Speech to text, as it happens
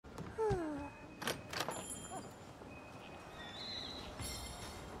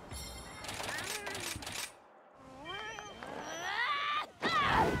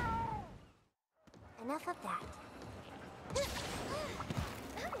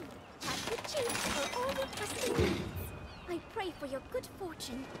pray for your good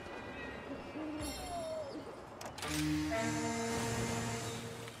fortune.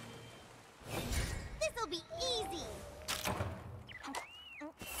 This'll be easy.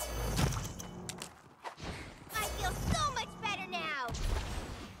 I feel so much better now.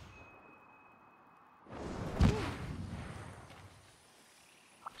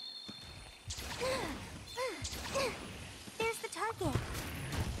 There's the target.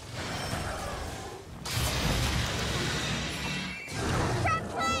 Trap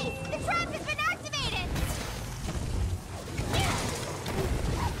place! The trap has been activated!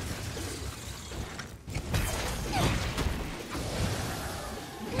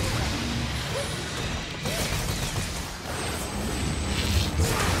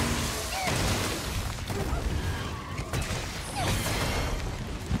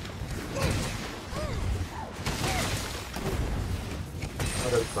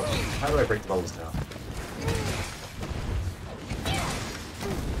 How do I break the bubbles now?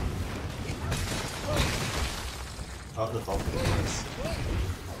 Oh, the bubble is.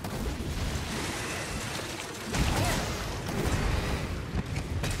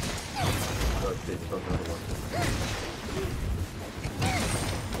 Oh, shit, you broke another one.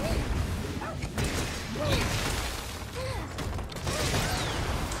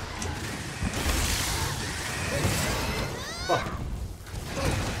 Fuck.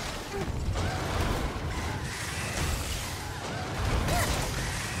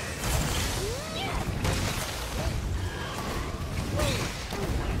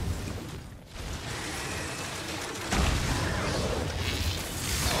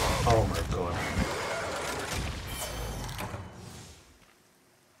 Oh my god.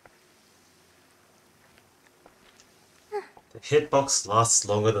 The hitbox lasts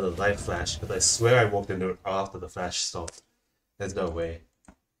longer than the light flash, but I swear I walked into it after the flash stopped. There's no way.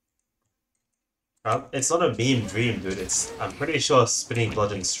 It's not a meme dream, dude. I'm pretty sure spinning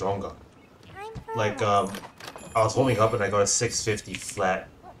bludgeon's stronger. Like, I was warming up and I got a 650 flat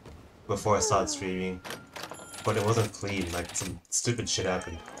before I started streaming. But it wasn't clean, like some stupid shit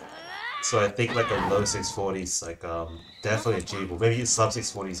happened. So I think like a low 640 is like definitely achievable. Maybe sub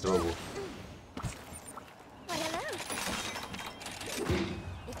 640 is doable.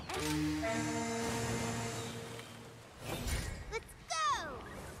 Let's go!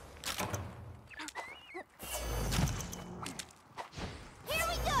 Here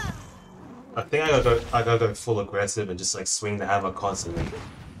we go! I think I gotta go full aggressive and just like swing the hammer constantly.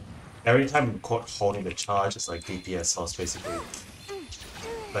 Every time I'm caught holding the charge, it's like DPS loss basically.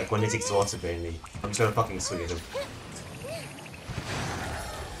 Like when it's exhausted mainly. I'm just gonna fucking swing at him.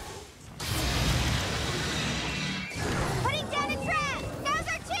 Putting down a trap! Now's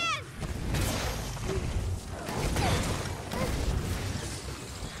our chance!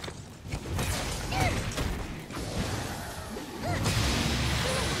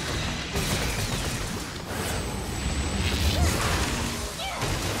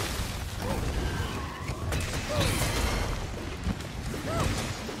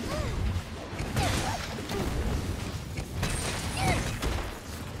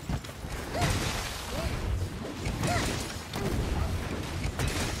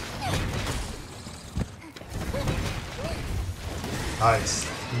 Nice.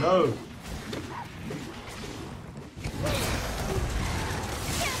 No!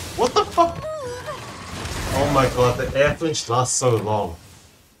 What the fuck? Oh my god, the air flinch lasts so long.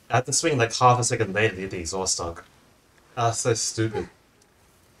 I had to swing like half a second later to get the exhaust dunk. That's so stupid.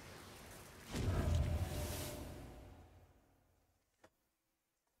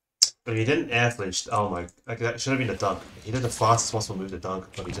 But he didn't air flinch. Oh my, like, that should have been a dunk. He did the fastest possible move to dunk,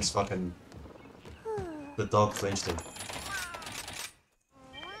 but he just fucking... The dog flinched him.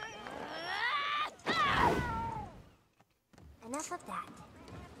 Enough of that.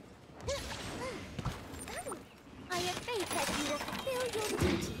 I have faith that you will fulfill your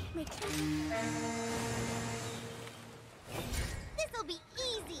duty. This'll be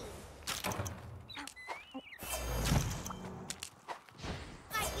easy.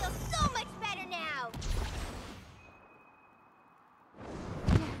 I feel so much better now.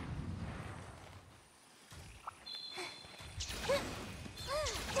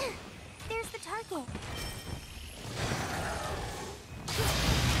 There's the target.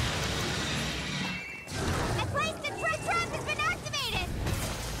 I placed the trap has been activated!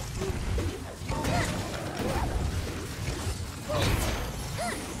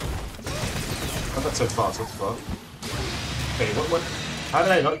 Oh, that's so fast, what the fuck? Wait, what? How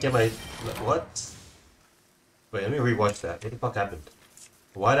did I not get my... What? Wait, let me rewatch that. What the fuck happened?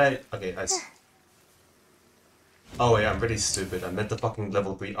 Why did I... Okay, Oh wait, I'm really stupid. I meant to fucking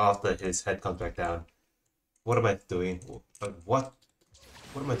level 3 after his head comes back down. What am I doing? What?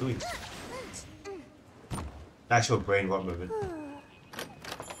 What am I doing? Actual brain rot movement.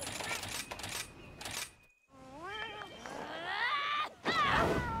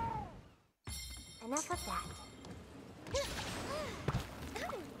 Enough of that.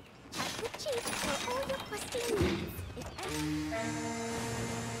 Chocolate cheese for all your questing needs.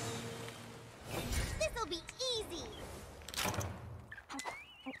 This'll be easy.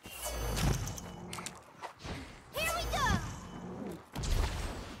 Here we go.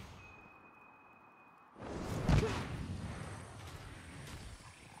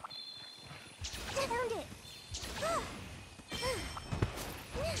 Found it.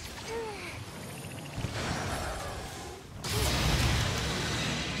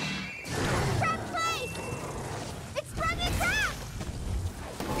 Trap place! It's sprung a trap!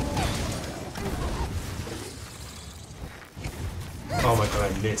 Oh my god,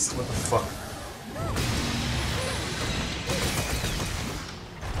 I missed. What the fuck?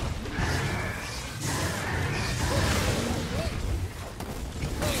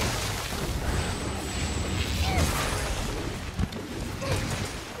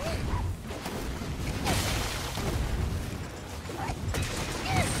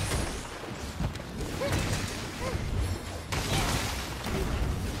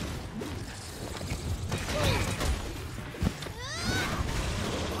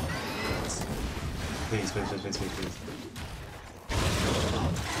 Please, please, please, please, please, please.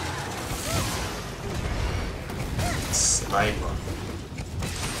 Sniper.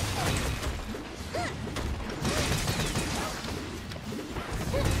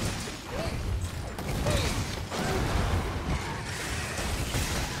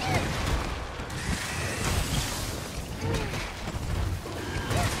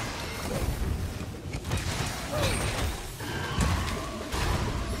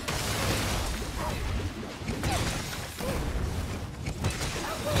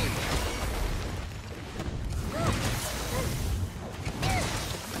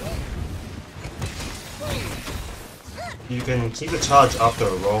 You can keep the charge after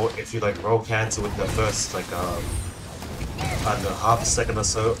a roll if you like roll cancel with the first like I don't know, half a second or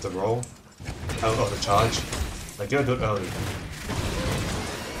so of the roll out of the charge. Like you don't do it early.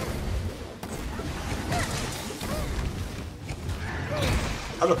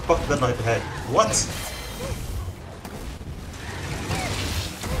 How the fuck did that not hit the head? What?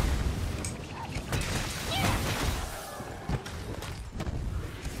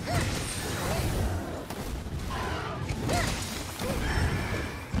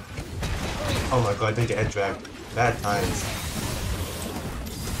 Oh my god, I didn't get head dragged. Bad times.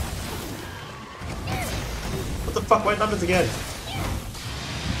 What the fuck? Why numbers again?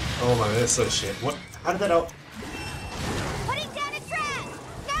 Oh my god, that's so shit. What? How did that out? Putting down a trap!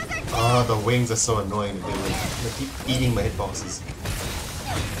 Now's our chance! Oh, the wings are so annoying to deal with. They keep eating my hitboxes.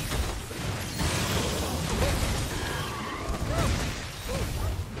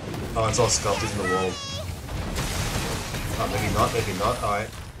 Oh, it's all sculpted in the wall. Oh, maybe not, maybe not. Alright.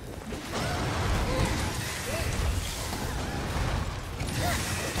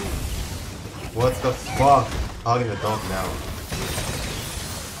 What the fuck? Hogging the dog now.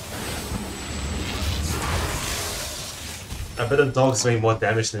 I bet the dog's doing more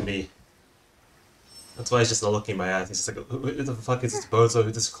damage than me. That's why he's just not looking at my ass. He's just like, who the fuck is this bozo?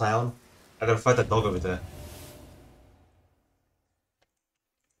 Who's this clown? I gotta fight that dog over there.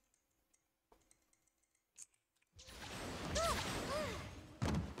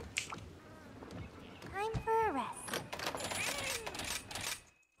 Time for a rest.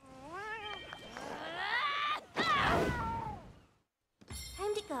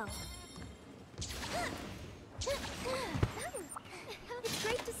 Time to go. It's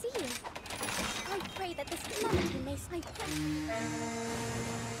great to see you. I pray that this calamity may slide.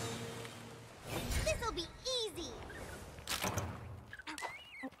 This'll be easy.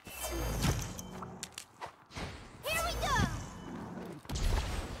 Here we go.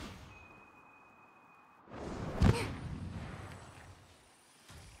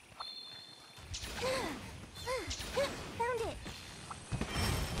 Found it.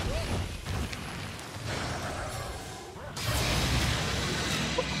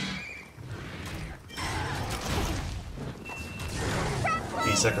 A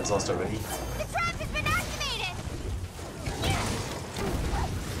few seconds lost already. The trap has been activated.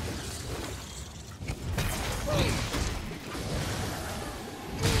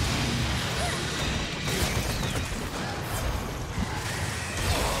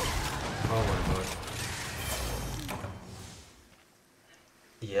 Oh my god.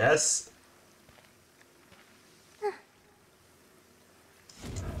 Yes?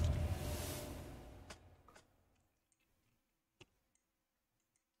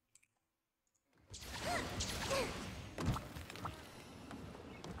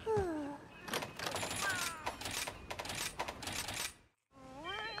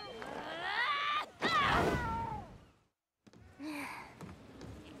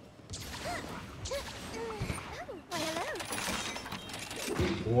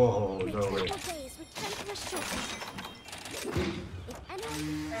 Whoa, no way. Days return to a shore. If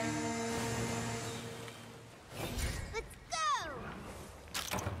anyone... Let's go!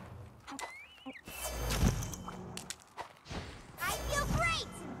 I feel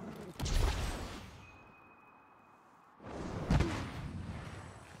great!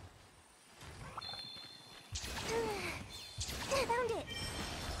 Found it!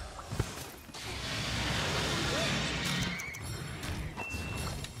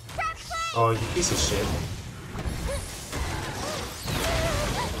 Oh, you piece of shit.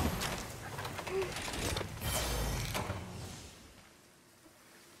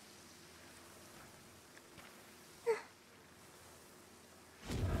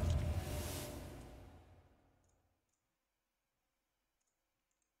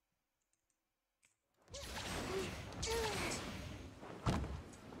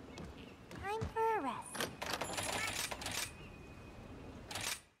 Time for a rest.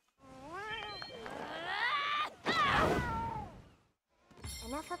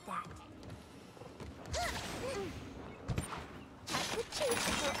 Enough of that. Have the chief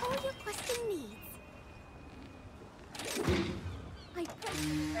for all your questing needs. I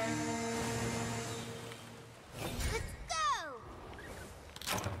Let's go!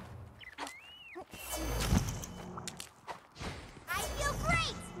 I feel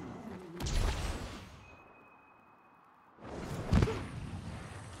great!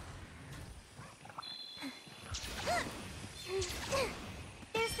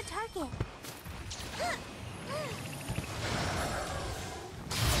 There's the target.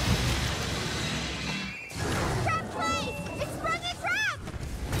 Trap place! It sprung a trap!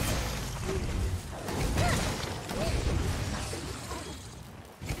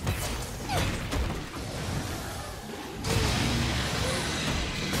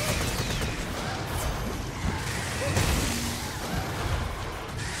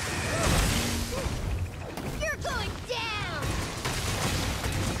 You're going down!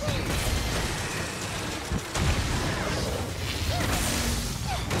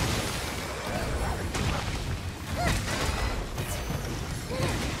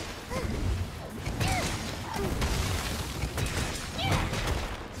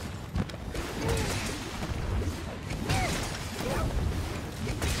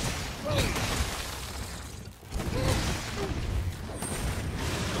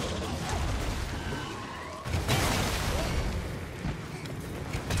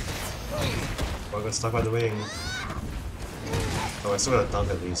 Oh, I got stuck by the wing. Oh, I still got a dunk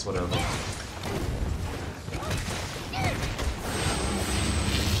at least, whatever.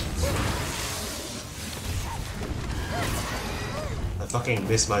 I fucking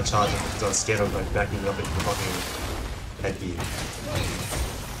missed my charge because I was scared of like backing up into the fucking head beam.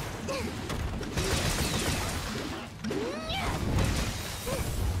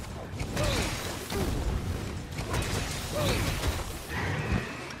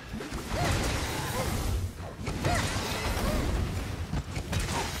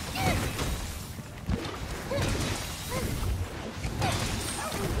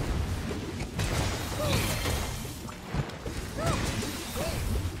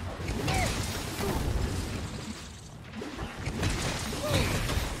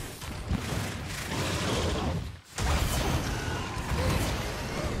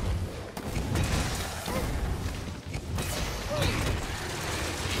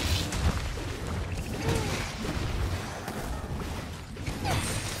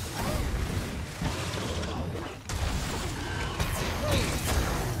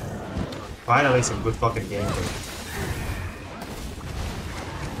 Finally some good fucking gameplay.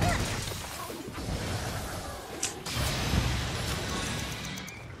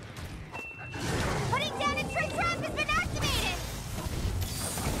 Putting down a trick trap has been activated!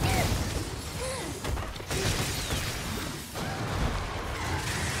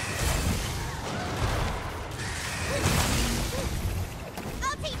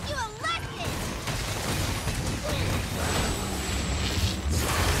 I'll teach you a lesson!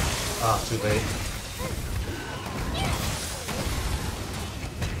 Ah, too late.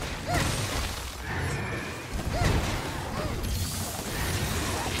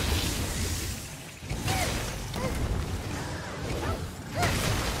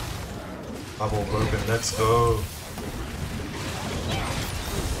 Bubble broken, let's go.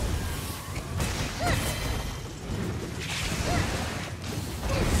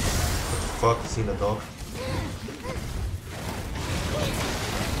 Fuck, seen a dog.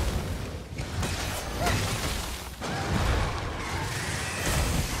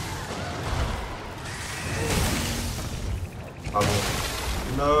 Bubble.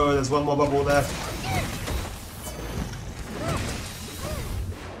 No, there's one more bubble left.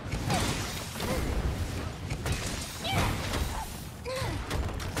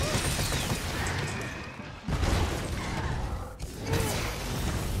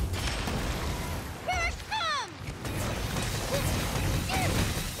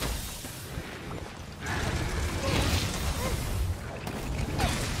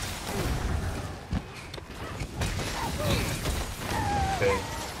 Okay.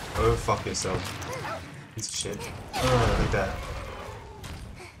 Go fuck yourself. Piece of shit. Oh, like that.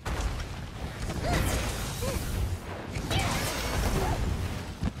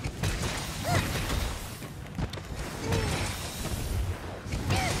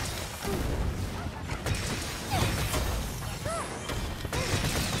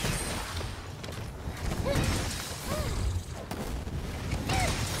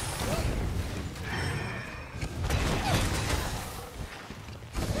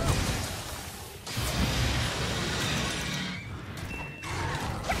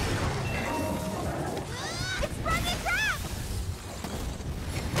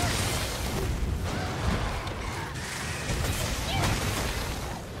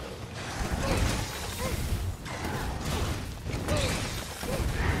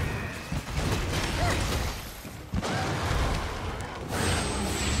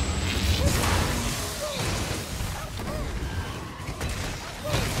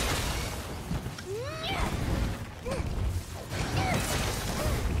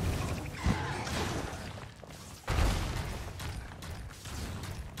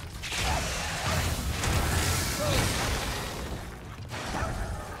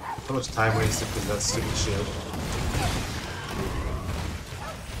 So much time wasted because that stupid shit.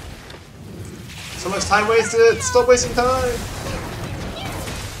 So much time wasted! Stop wasting time!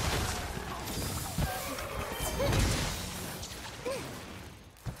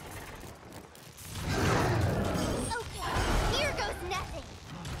 Okay, here goes nothing.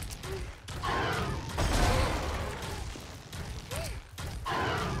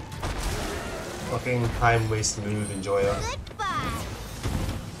 Fucking time waste move, enjoyer. Goodbye.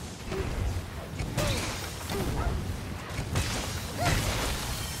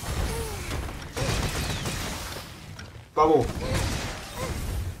 Bubble!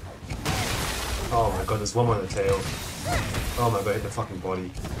 Oh my god, there's one more on the tail. Oh my god, hit the fucking body.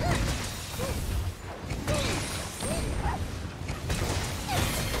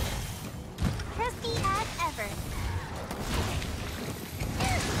 Thirsty as ever.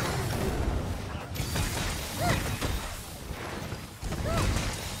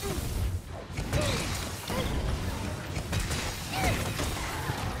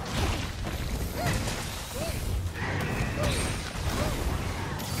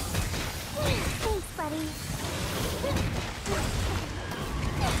 Thanks, buddy.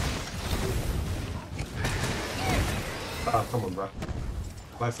 Ah, come on, bro.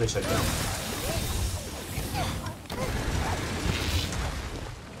 Why finish like that?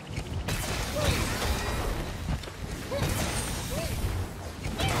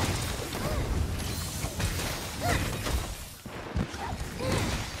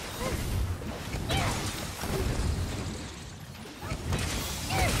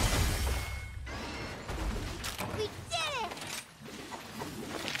 We did it!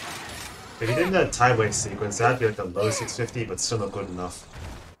 If you did that time waste sequence, that'd be like a low 650, but still not good enough.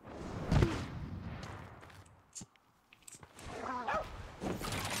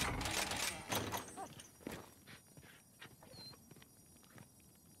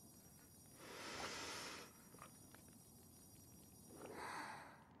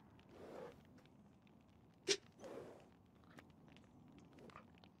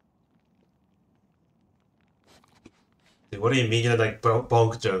 Dude, what do you mean you're like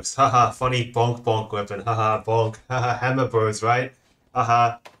bonk jokes? Haha, funny bonk bonk weapon. Haha, bonk. Haha, hammer bros, right?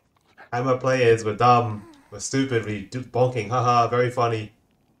 Haha, hammer players were dumb. We're stupid. We do bonking. Haha, very funny.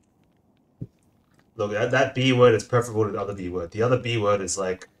 Look, that B word is preferable to the other B word. The other B word is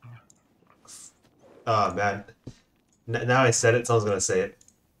like, ah man. Now I said it, someone's gonna say it.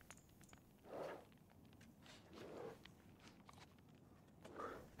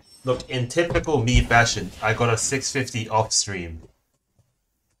 Look, in typical me fashion, I got a 650 off stream.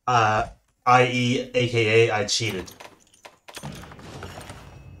 I.e., aka I cheated.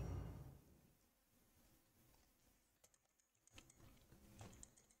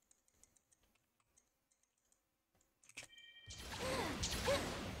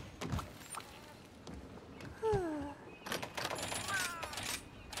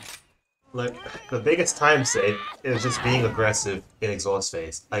 Like, the biggest time save is just being aggressive in exhaust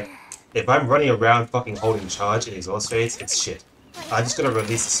phase. Like, if I'm running around fucking holding charge in exhaust phase, it's shit. I just gotta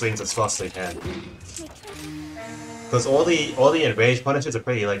release the swings as fast as I can. Because all the enraged punishes are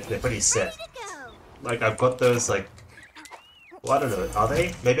pretty, like, they're pretty set. Like, I've got those, like... Well, I don't know, are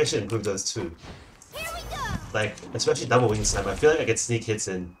they? Maybe I should improve those too. Like, especially double wing slam, I feel like I get sneak hits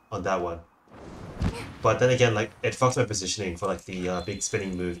in on that one. But then again, like, it fucks my positioning for, like, the big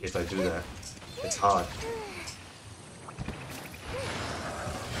spinning move if I do that. It's hard.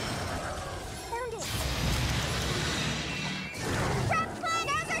 Found it.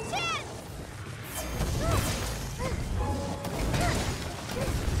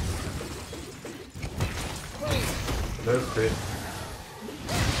 crit.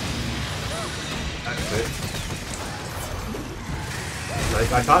 That crit.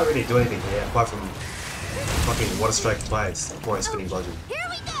 Like, I can't really do anything here apart from fucking water strike twice before I spinning bludgeon. Here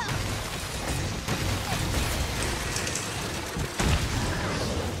we go.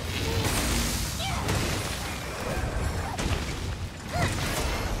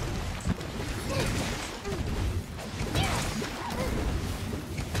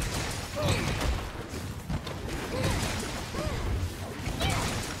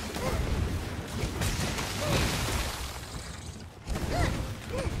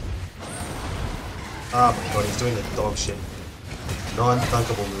 Oh my god, he's doing the dog shit.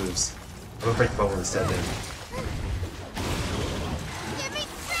 Non-thunkable moves. I'm gonna break the bubble instead then. Give me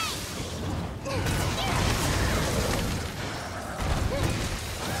strength.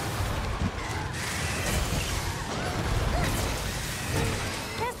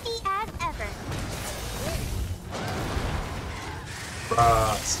 Pesky as ever.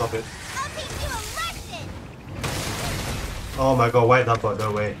 Bruh, stop it. I'll teach you a lesson. Oh my god, white number,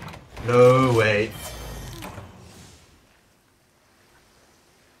 no way. No way.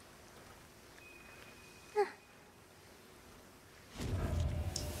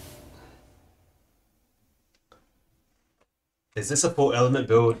 Is this a full element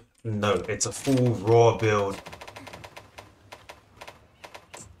build? No, it's a full raw build.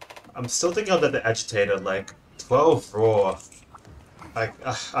 I'm still thinking of the agitator, like 12 raw. Like,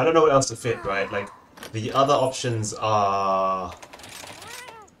 I don't know what else to fit, right? Like, the other options are...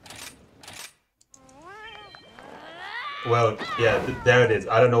 Well, yeah, there it is.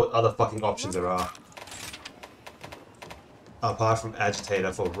 I don't know what other fucking options there are. Apart from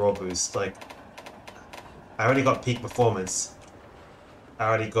agitator for raw boost, like... I already got peak performance. I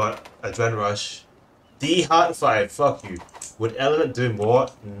already got adrenaline rush. D heart 5, fuck you. Would element do more?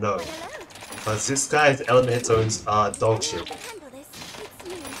 No. Because this guy's element hit zones are dog shit.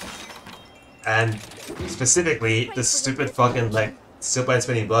 And specifically, the stupid fucking like Silkbind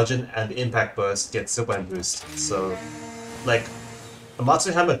spinning bludgeon and the impact burst get Silkbind boost. So, like,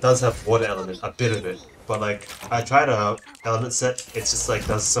 Amatsu Hammer does have water element, a bit of it. But like, I tried a element set, it's just like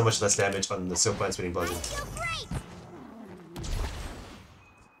does so much less damage on the Silkbind spinning bludgeon.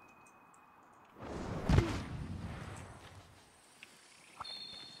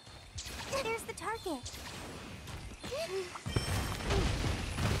 There's the target.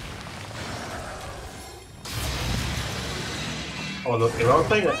 Oh look, if I were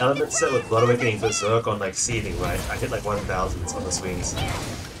playing an element set with Blood Awakening Berserk on like Seething, right, I hit like 1000s on the swings.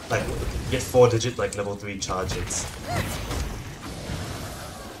 Like, get 4-digit like level 3 charge hits.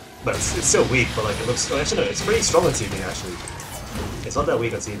 But it's still weak, but like it looks... Oh, actually no, it's pretty strong on Seething actually. It's not that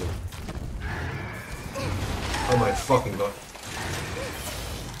weak on Seething. Oh my fucking god.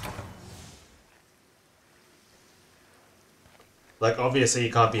 Like, obviously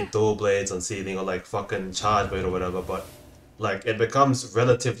you can't beat dual blades on Seething or like fucking charge blade or whatever, but like it becomes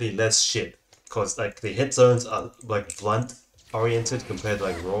relatively less shit. Cause like the hit zones are like blunt oriented compared to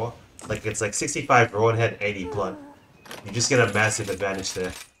like raw. Like it's like 65 raw and head 80 blunt. You just get a massive advantage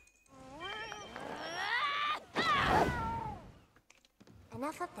there.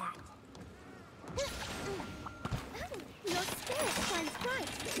 Enough of that. Your spirit shines bright.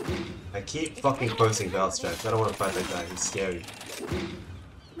 I keep fucking posting Valve Strikes. I don't want to fight that guy, he's scary.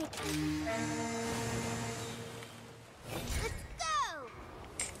 Let's go!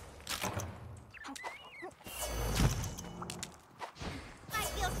 I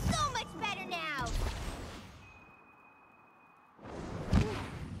feel so much better now!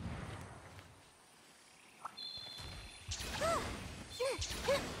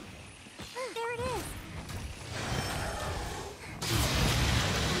 There it is!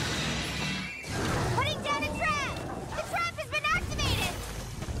 Putting down a trap! The trap has been activated!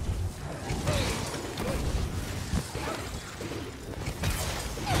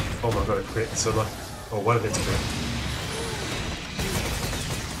 Oh my god, a crit. So lucky. Oh, one of it's a crit.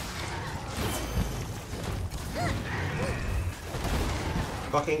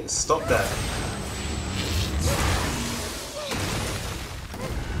 Fucking stop that.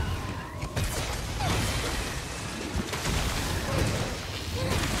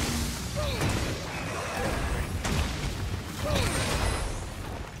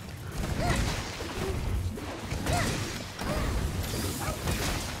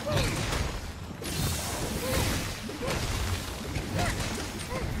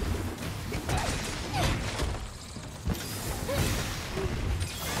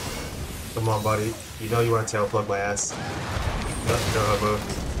 Come on, buddy. You know you want to tail plug my ass. No, no homo.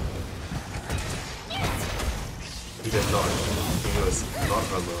 He did not. He was not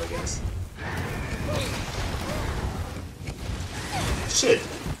homo, I guess. Shit!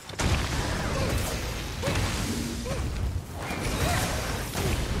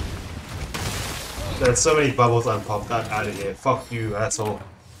 There's so many bubbles unpopped. Got out of here. Fuck you, asshole.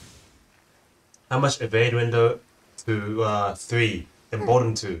 How much evade window? To 3.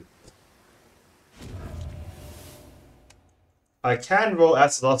 Emboldened 2. I can roll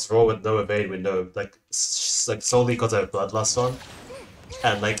astalos roll with no evade window, like solely because I have bloodlust on,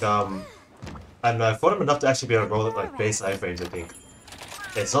 and like and I fought him enough to actually be able to roll it like base iframes. I think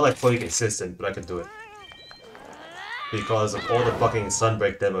it's not like fully consistent, but I can do it because of all the fucking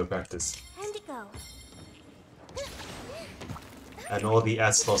Sunbreak demo practice Time to go. and all the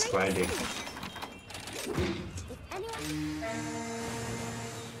astalos grinding. If anyone...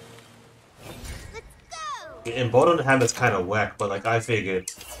 Let's go! Emboldened hammer's kind of whack, but like I figured,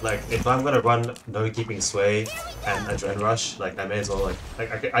 like if I'm gonna run no keeping sway and adrenaline rush, like I may as well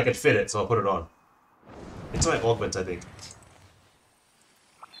like I could fit it, so I'll put it on. It's my augment, I think.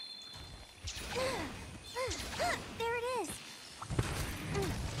 There it is.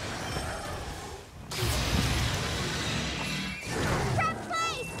 Trap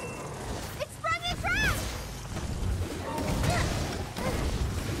place! It sprung a trap!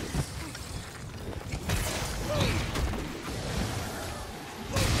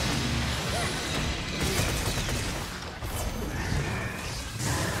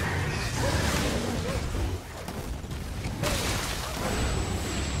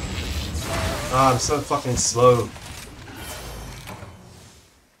 Ah, I'm so fucking slow.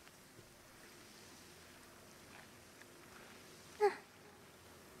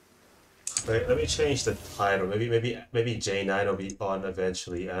 Wait, let me change the title. Maybe J9 will be on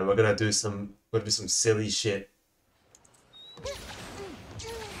eventually, and we're gonna do some silly shit.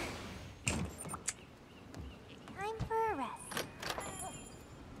 Time for a rest.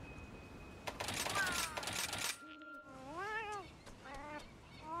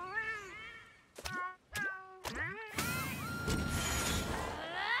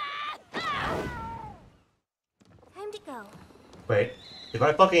 Time to go. Wait, if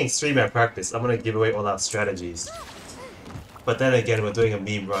I fucking stream at practice, I'm gonna give away all our strategies. But then again, we're doing a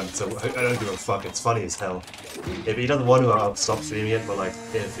meme run, so I don't give a fuck. It's funny as hell. If he doesn't want to, I'll stop streaming it. But like,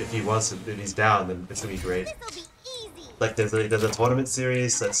 if he wants to, if he's down, then it's gonna be great. This'll be easy. Like there's a tournament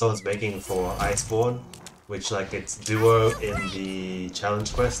series that someone's making for Iceborne, which like it's duo in the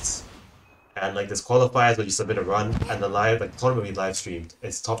challenge quests, and like there's qualifiers where you submit a run, and the tournament will be live streamed.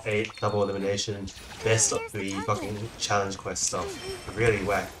 It's top 8, double elimination, best of 3 fucking challenge quest stuff. Really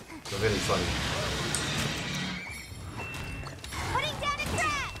whack, but really funny. Putting down a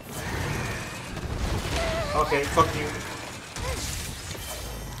trap! Okay, fuck you.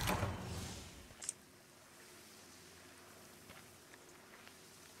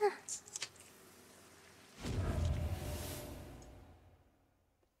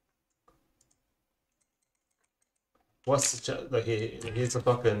 What's the like? Here's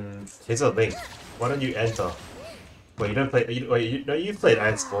here's a link. Why don't you enter? Wait, you don't play. No, you've played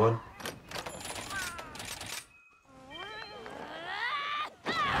Iceborne.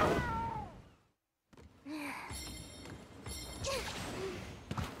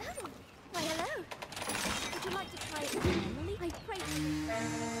 Why, hello. Would you like to try it manually? I pray.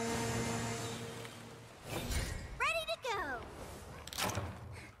 Ready to go.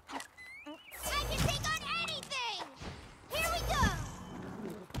 I can take on anything. Here we go.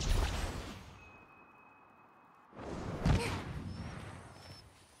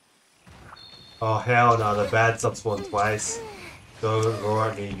 Oh hell no! The bad sub spawned twice. Don't roar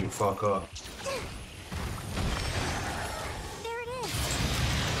at me, you fucker. There it is.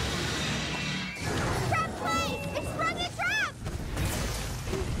 Trap place! It sprung a trap!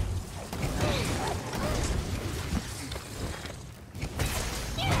 Here it comes!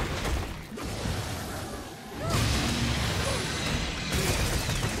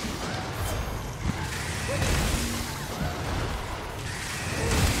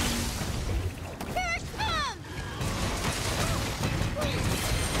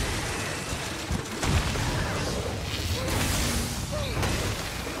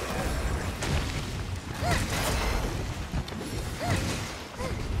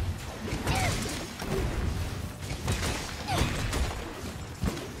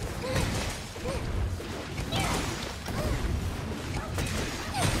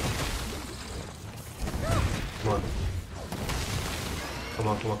 Come on. Come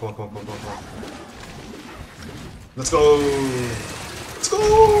on, come on, come on, come on, come on, come on. Let's go! Let's go!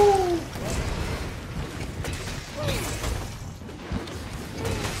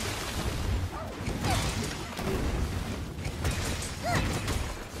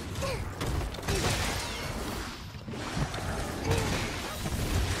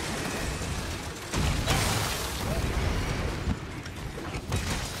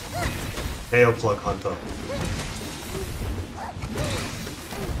 Tail plug hunter.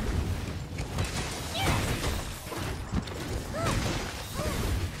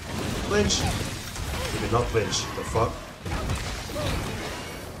 Flinch! He did not flinch. The fuck?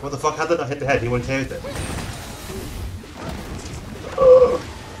 What the fuck? How did I hit the head? He wouldn't carry that.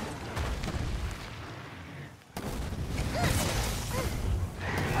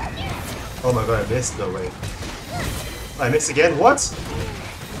 Oh my god, I missed. No way. I missed again? What?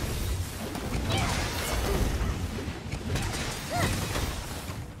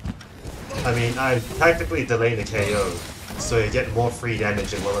 I mean, I'm tactically delaying the KO, so you get more free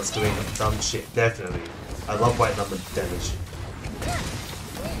damage while it's doing dumb shit, definitely. I love white number damage.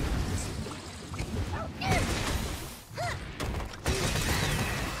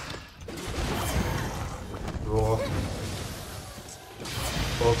 Raw.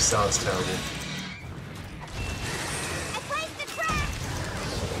 Both sounds terrible. I placed the trap!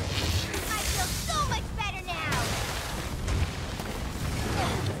 I feel so much better now!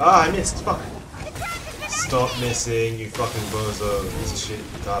 Ah, I missed! Fuck! The trap has been Stop activated! missing, you fucking bozo. Piece of shit,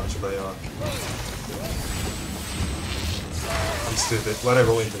 garbage player. I'm stupid. Why'd I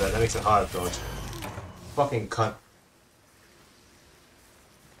roll into that? That makes it hard, dodge. Fucking cunt.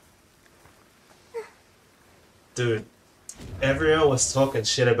 Dude, everyone was talking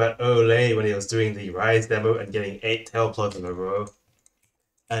shit about Olay when he was doing the Rise demo and getting 8 tail plugs in a row.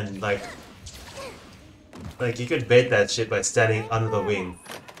 And like you could bait that shit by standing under the wing.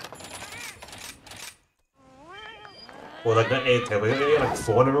 Or like not 8 tail, but like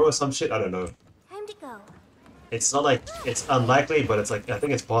 4 in a row or some shit, I don't know. Time to go. It's not like, it's unlikely, but it's like, I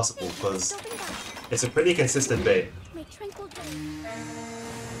think it's possible, because Open up. it's a pretty consistent bait. Make tranquil dreams.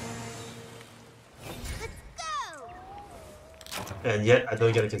 Let's go! And yet, I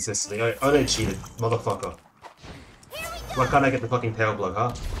don't get it consistently. Oh, they cheated. Motherfucker. Here we go! Why can't I get the fucking tail plug,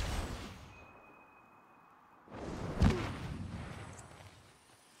 huh?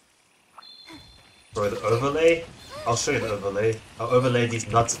 Bro, the overlay? I'll show you the overlay. I'll overlay these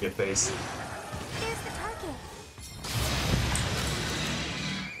nuts in your face. There's the target.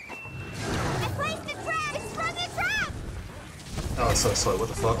 I placed the trap! It's from the trap! Oh, so sorry, what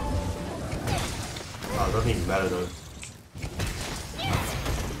the fuck? Oh, it doesn't even matter though.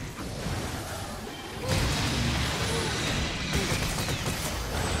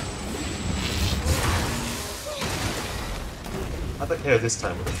 I took care of this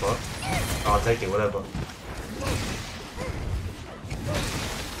time, what the fuck? Oh, I'll take it, whatever.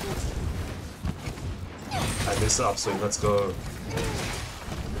 I missed the upswing, let's go.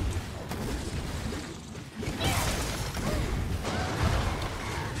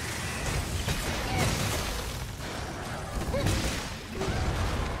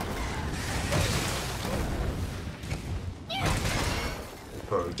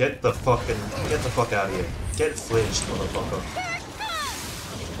 Bro, get the fuck out of here. Get flinched, motherfucker.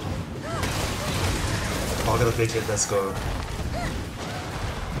 Oh, I got a big hit, let's go.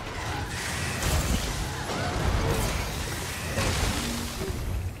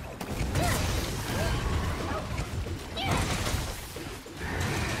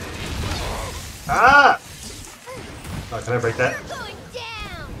 Ah! Oh, can I break that? Going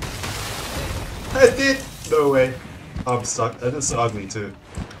down! I did! No way. I'm stuck. That is so ugly too.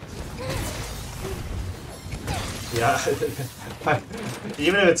 Yeah.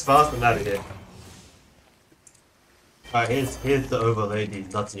 Even if it's fast, I'm out of here. Alright, here's the overlay,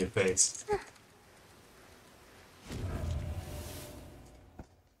 these nuts in your face.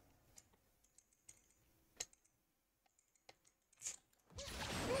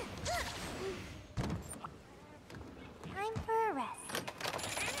 Time for a rest.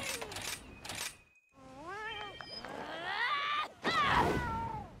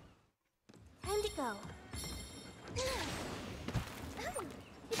 Time to go. Oh,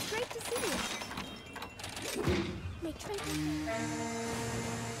 it's great to see you. Make tranquil.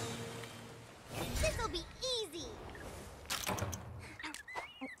 This'll be easy.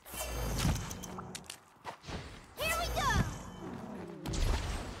 Here we go.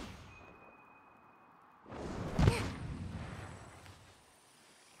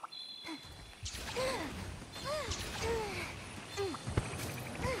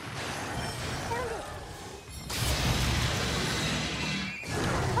 Found it.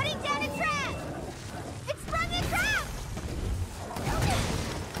 Putting down a trap. It's from the trap.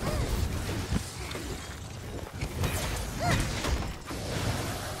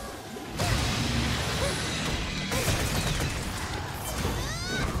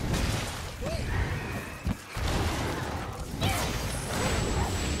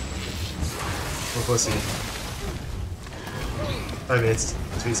 We'll see. I missed.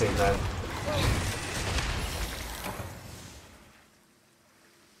 2 same time.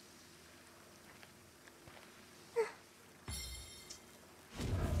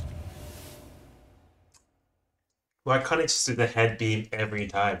 Why can't it just do the head beam every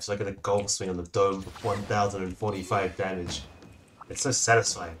time so I get a golf swing on the dome for 1045 damage? It's so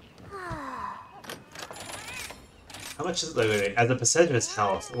satisfying. How much is it? Wait, as a percentage of his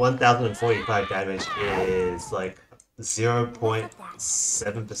health, 1045 damage is like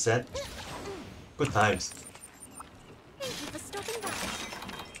 0.7%. Good times. Thank you for stopping by.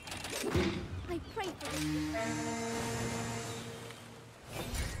 I pray for you.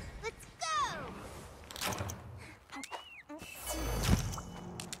 Let's go!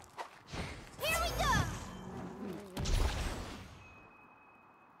 Here we go!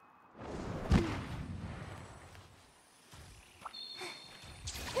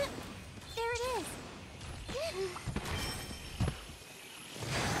 There it is!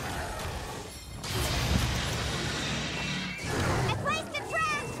 I placed the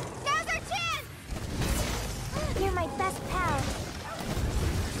trap! Now's our chance! You're my best pal.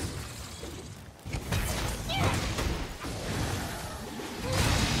 Here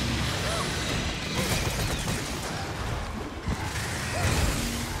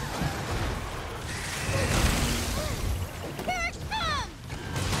it comes!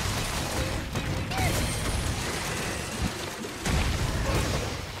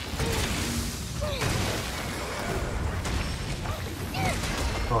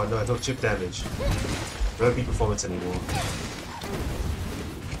 Oh no, I took chip damage. No peak performance anymore.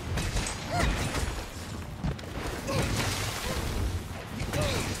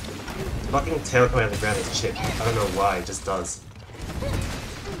 Fucking tail coming out of the ground is chip. I don't know why, it just does.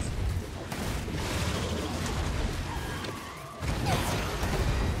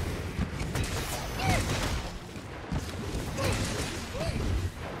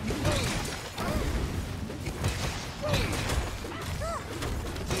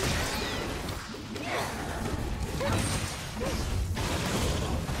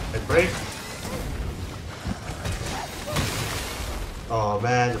 And break. Oh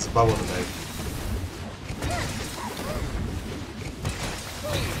man, there's a bubble in the bag.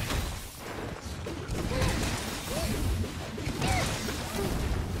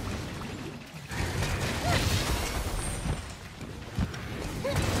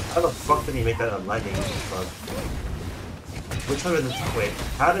 How the fuck did he make that a lightning bug? Which one is it? Wait,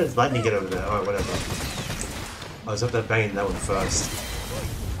 how did lightning get over there? Alright, whatever. I was up there banging that one first.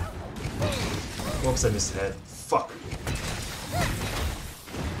 Whoops, I missed the head. Fuck.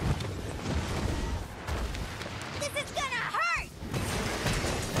 This is gonna hurt!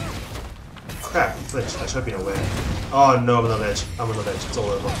 Crap, glitch. I should have been aware. Oh no, I'm on the ledge. I'm on the ledge. It's all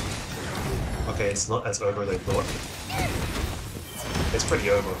over. Okay, it's not as over as I thought. It's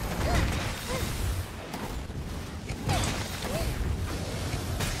pretty over.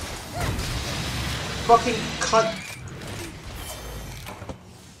 Fucking cut!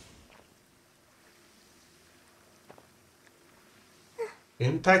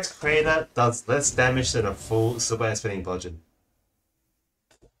 Impact Crater does less damage than a full super spinning bludgeon.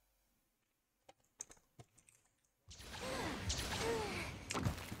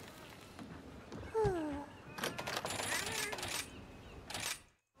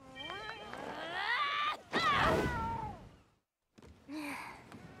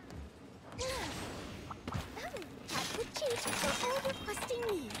 That could change for all requesting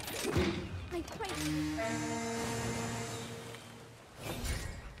needs. I pray.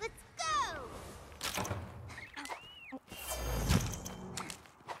 Let's go!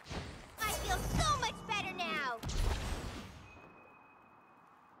 I feel so much better now!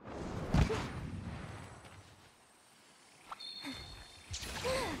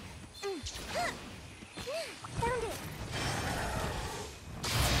 Found it!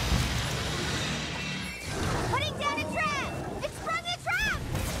 Putting down a trap! It sprung a trap!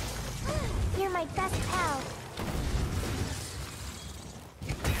 You're my best pal.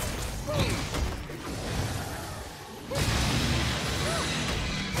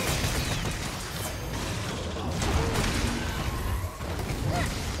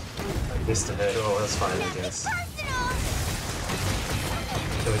 I missed the head. Oh, that's fine, I Nothing guess. personal!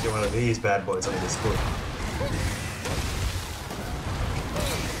 So we get one of these bad boys on this foot.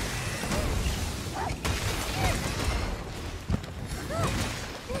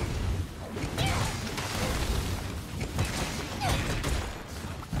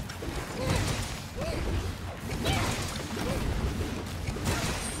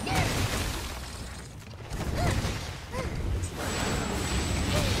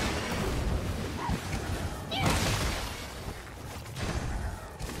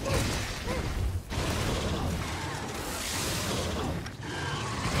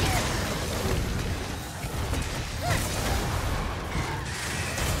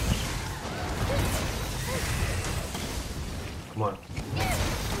 Come on.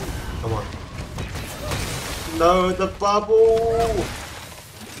 Come on. No, the bubble!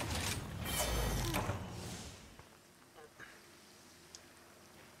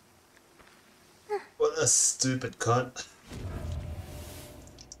 What a stupid cunt.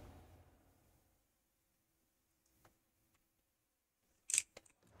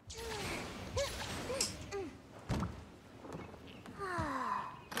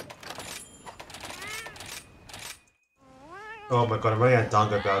 Oh my god, I'm running out of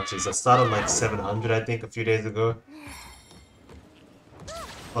Donga vouchers. I started like 700 I think a few days ago.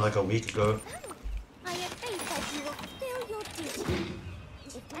 Or like a week ago. I have faith that you will fulfill your duty.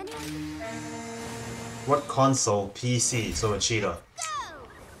 If anyone... What console? PC, so a cheater. Go!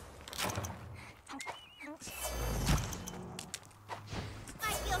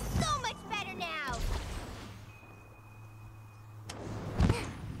 I feel so much better now!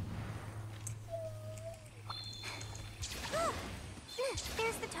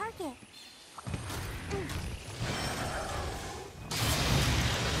 There's the target.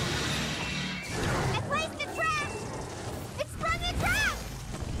 I placed a trap! It sprung a trap!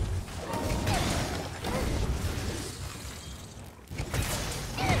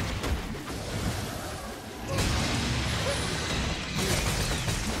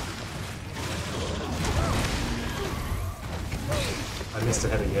 I missed a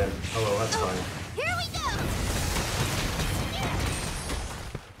head again. Oh well, that's fine. Here we go!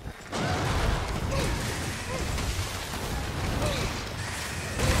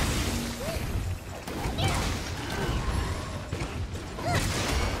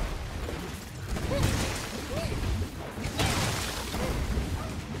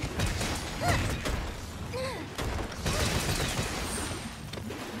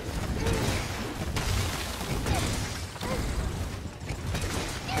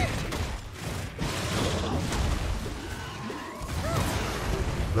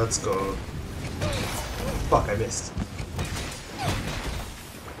 Let's go. Fuck, I missed.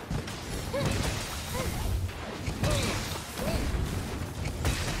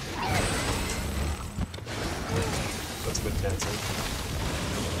 That's a good cancel.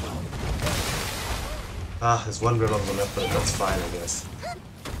 Ah, there's one red bubble left, but that's fine, I guess.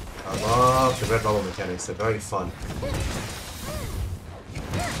 I love the red bubble mechanics, they're very fun.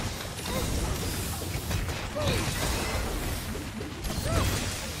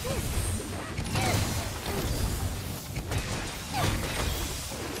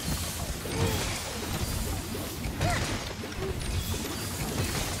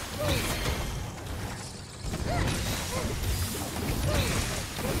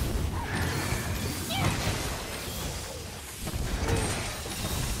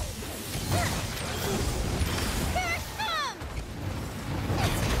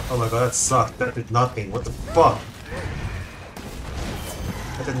 Oh my god, that sucked. That did nothing. What the fuck?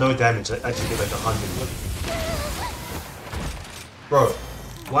 That did no damage. I actually did like 100. Bro,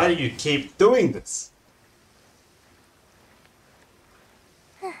 why do you keep doing this?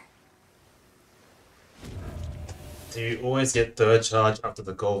 Do you always get third charge after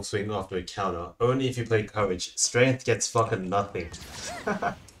the gold swing after a counter? Only if you play courage. Strength gets fucking nothing.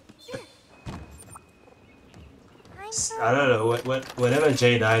 I don't know, whenever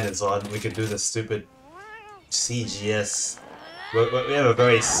J9 is on, we can do the stupid CGS. We have a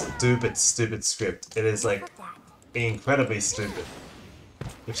very stupid script. It is like incredibly stupid.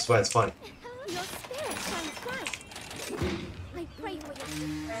 Which is why it's funny. Your spirit shines bright. I pray for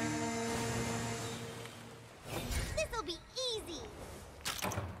you. This'll be easy.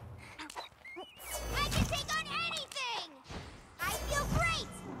 I can take on anything! I feel great!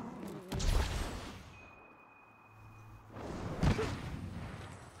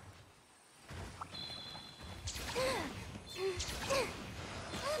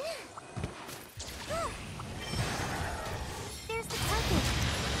 There's the target.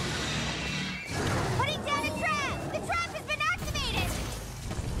 Putting down a trap! The trap has been activated!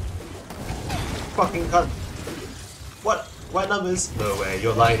 Fucking cunt. What? What numbers? No way,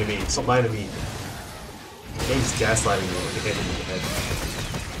 you're lying to me. Stop lying to me. The game's gaslighting you when you hit him in the head.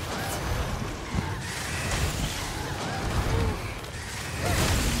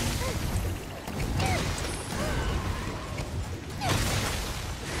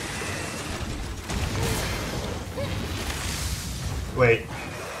 Wait.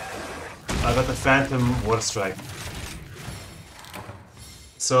 I got the Phantom Water Strike.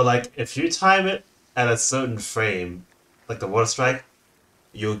 So, like, if you time it at a certain frame, like the Water Strike,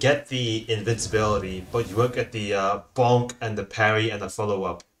 you'll get the invincibility, but you won't get the bonk and the parry and the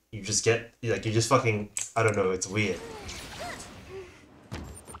follow-up. You just get, like, you just fucking, I don't know, it's weird.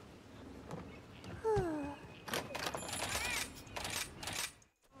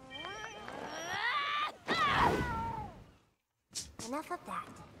 Enough of that.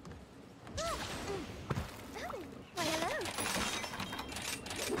 Why, hello.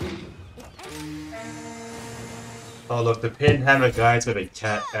 Oh look, the pin hammer guy's with a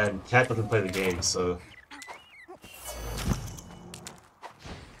cat, and cat doesn't play the game, so...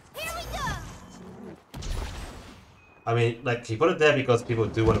 Here we go. I mean, like, he put it there because people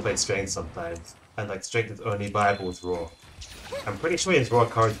do want to play strength sometimes, and like, strength is only viable with raw. I'm pretty sure his raw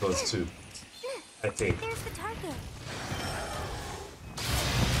card goes too. I think. There's the target.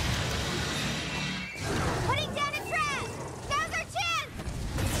 Putting down a trap! Now's our chance!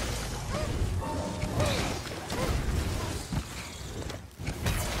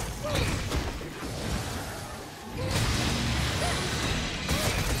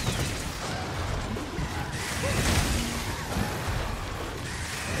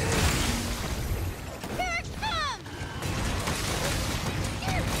 Here it comes!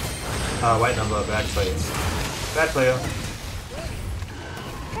 White number, bad player. Bad player.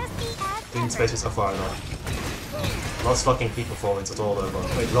 Press the add Didn't button. spaces so far enough. Lost fucking peak performance, it's all over.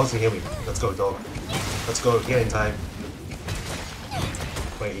 Wait, Lost can heal me. Let's go, dog. Let's go, get in time.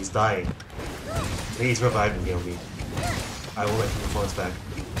 Wait, he's dying. Please revive and heal me. I will make the performance back.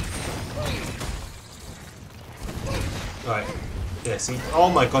 Alright. Yeah, see? Oh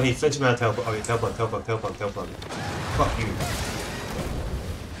my god, he flinched me out of teleport. Okay, teleport. Fuck you.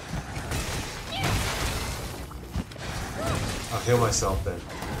 I'll heal myself then.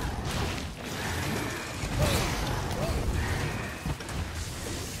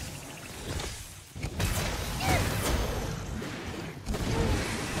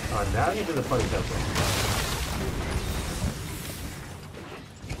 Oh, now you do the funny tempo.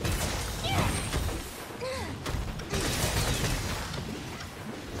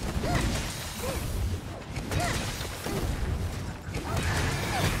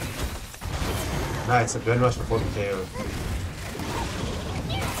 Nice, a gun rush before the KO.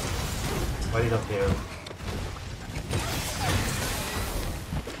 Why did he not KO?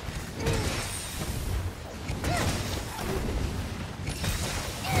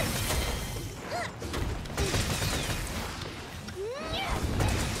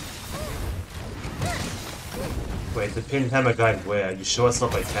 Wait, the pin hammer guy where? Are you sure it's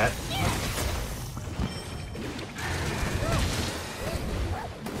not by cat?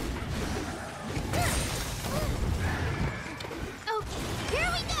 Okay,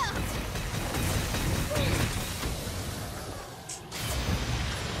 here we go!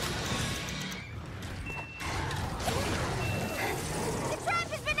 The trap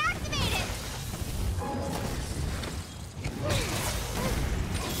has been activated!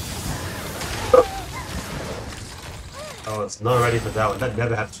 Oh, it's not ready for that one. That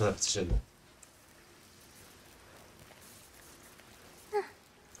never happens for that position.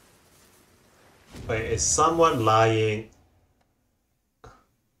 Wait, is someone lying?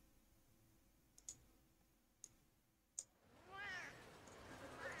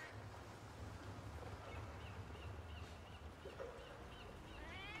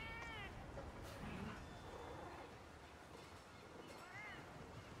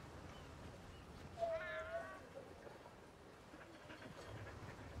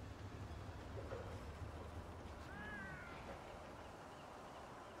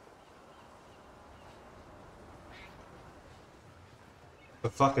 The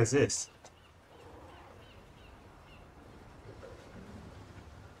fuck is this?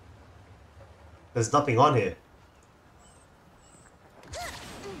 There's nothing on here.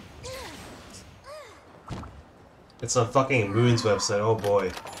 It's on fucking Moon's website, oh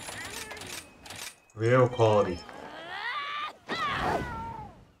boy. Real quality.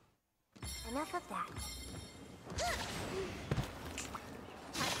 Enough of that.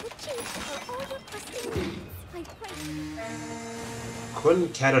 I could choose for all your pristine needs. My friend.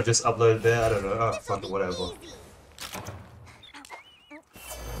 Couldn't Cat have just uploaded there? I don't know. Oh, fuck it, whatever. Easy.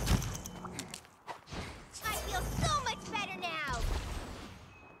 I feel so much better now.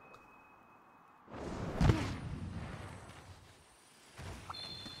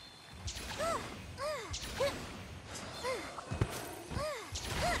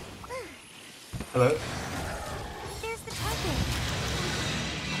 Hello? There's the target.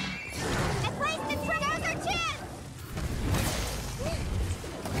 I placed the trap. Now's our chance.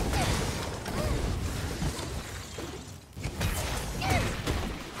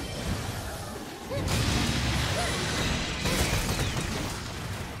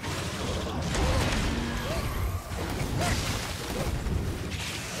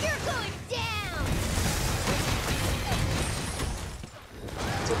 You're going down.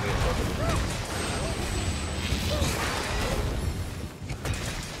 It's okay, fuck it.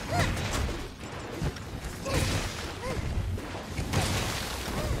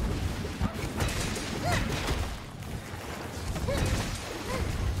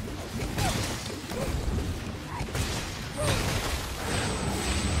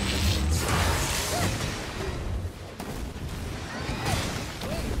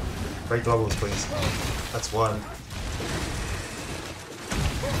 Break the bubbles, please. That's one.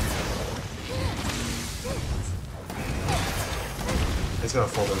 He's gonna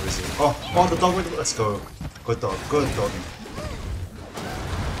fall over soon. Oh, the dog went. Let's go. Good dog. Good dog.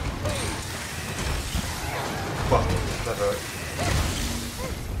 Fuck. That hurt.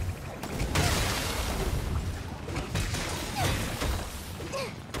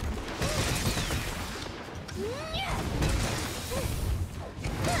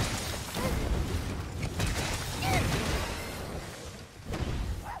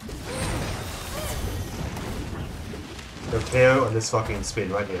 The KO on this fucking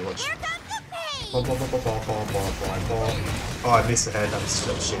spin right here. Watch. Oh, I missed the head. I'm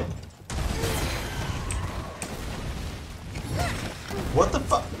so shit. What the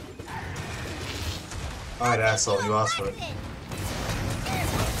fuck? Alright, asshole, you asked for it.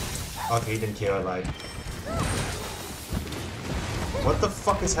 Okay, he didn't care, I lied. What the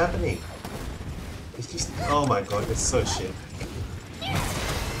fuck is happening? It's just. Oh my god, it's so shit.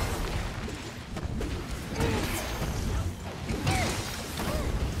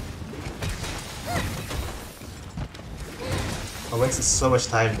 I wasted so much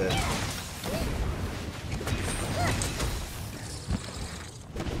time there.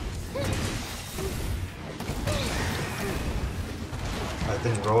 I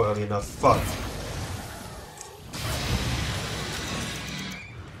didn't roll early enough. Fuck.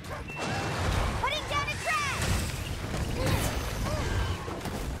 Putting down a trap.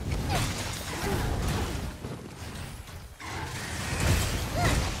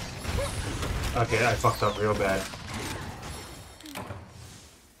 Okay, I fucked up real bad.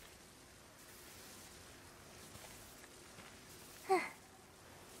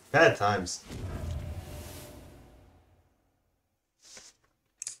 Bad times.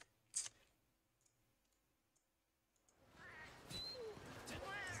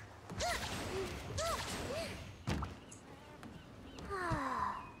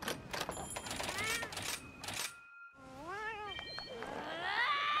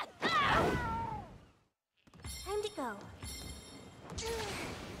 Time to go.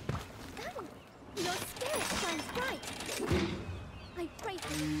 Your spirit shines bright. I pray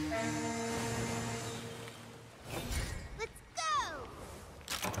for you. Let's go!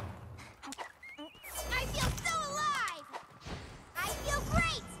 I feel so alive! I feel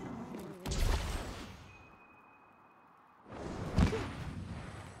great!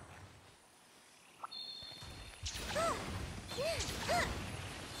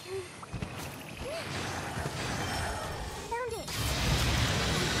 Found it!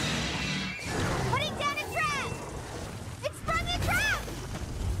 Putting down a trap! It's sprung a trap!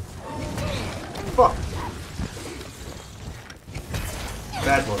 Fuck!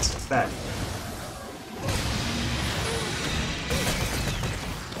 Bad monster, bad.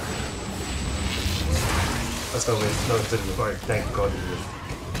 Let's go with. No, it didn't look like. Thank God it didn't.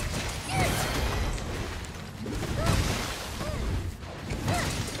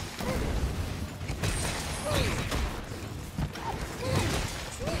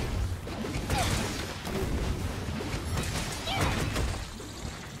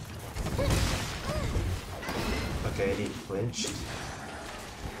 Okay, he flinched.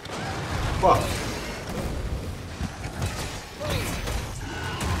 Fuck!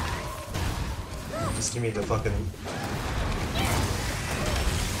 Just give me the fucking.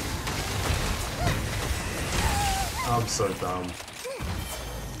 I'm so dumb.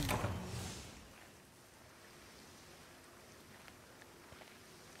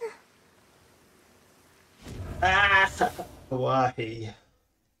 Ah! Why?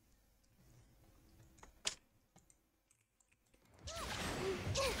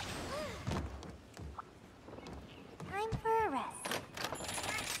 Time for a rest.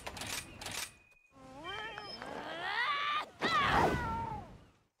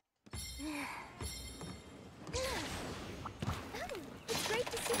 It's great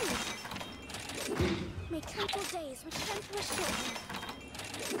to see you. May tranquil days return to a shore.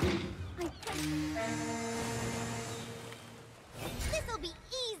 I pray. This'll be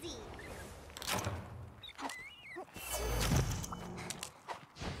easy.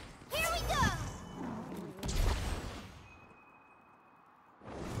 Here we go.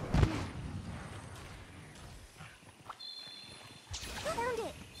 Found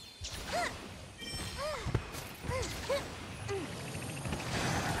it.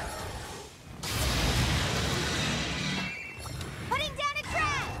 Putting down a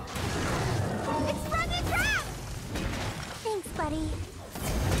trap. It's sprung a trap. Thanks, buddy.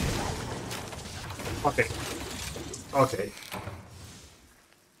 Okay. Okay.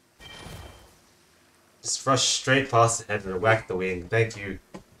 Just rush straight past the head and whack the wing. Thank you.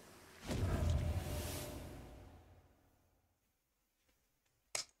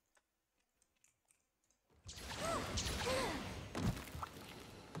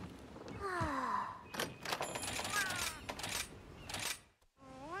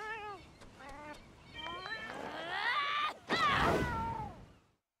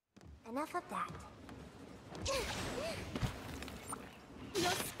 Enough of that.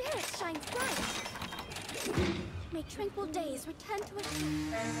 Your spirit shines bright. May tranquil days return to a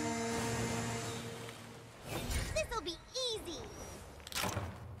shore. This'll be easy.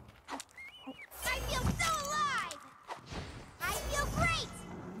 I feel so alive. I feel great.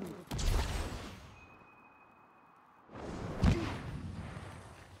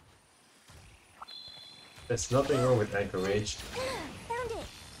 There's nothing wrong with anchorage. Found it.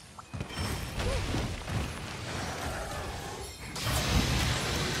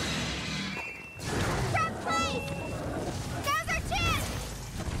 Trap place! Now's our chance!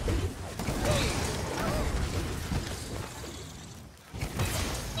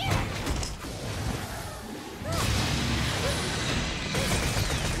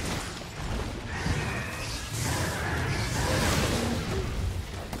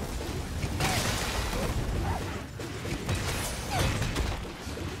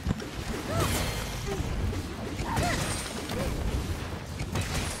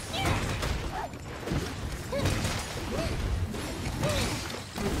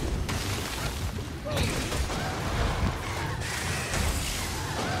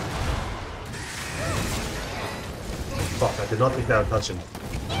 Fuck, I did not think that would touch him.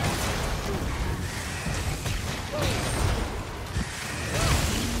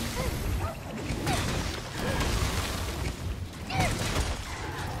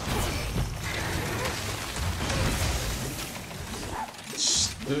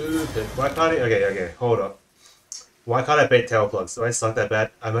 Stupid. Why can't I? Okay, hold up. Why can't I bait tail plugs? Do I suck that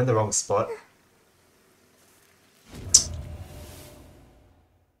bad? I'm in the wrong spot.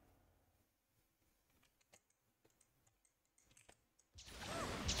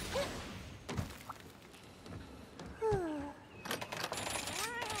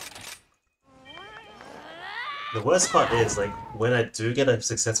 The worst part is, like, when I do get a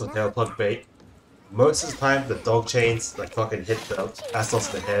successful tail plug bait, most of the time the dog chains like fucking hit the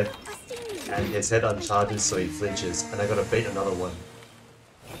astalos in the head, and his head uncharges so he flinches, and I gotta bait another one.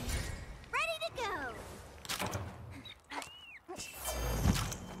 Ready to go.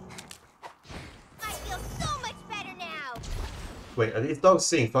 I feel so much better now. Wait, are these dogs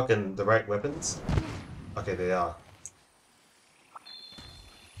seeing fucking the right weapons? Okay, they are.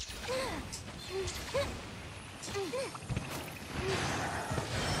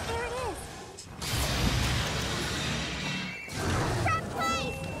 There it is. Trap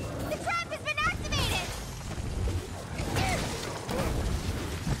place! The trap has been activated!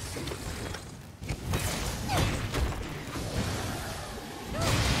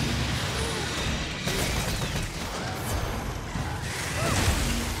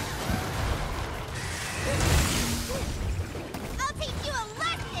 I'll teach you a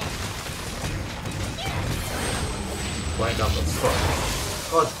lesson! Right number. Fuck.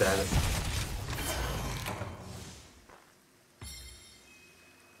 God damn it.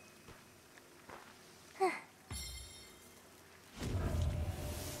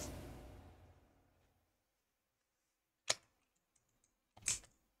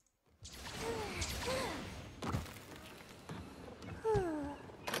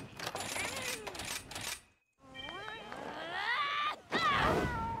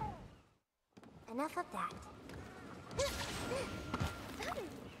 Enough of that.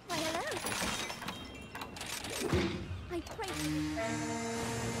 Why, hello. I pray.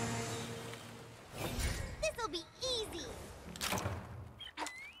 This'll be easy.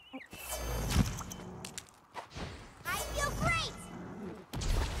 I feel great.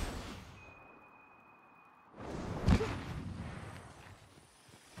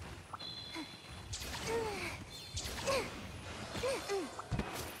 There it is.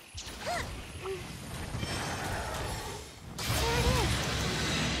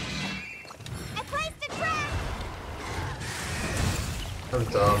 I placed a trap. I'm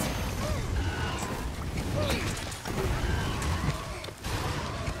dumb.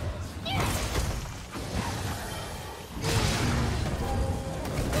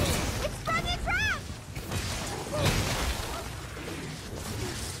 It's sprung a trap.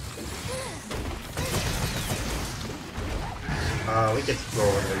 We get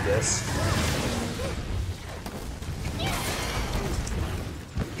rolling, I guess.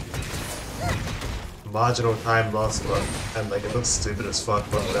 Marginal time lost, but and like it looks stupid as fuck,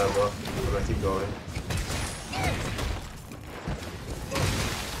 but whatever. I'm gonna keep going.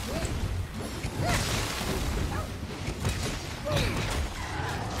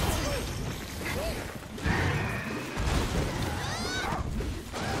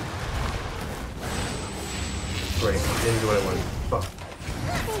 Great, didn't do what I wanted. Fuck.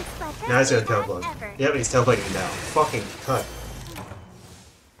 Thanks, Butler. Now he's gonna tail As plug. ever. Yeah, but he's tail plugging me now. Fucking cunt.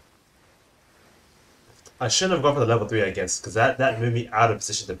 I shouldn't have gone for the level 3, I guess, because that moved me out of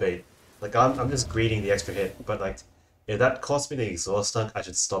position to bait. Like, I'm just greeting the extra hit, but like, if that cost me the exhaust dunk, I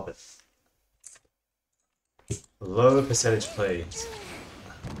should stop it. Low percentage plays.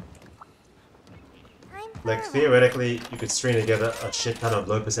 Like, theoretically, you could string together a shit ton of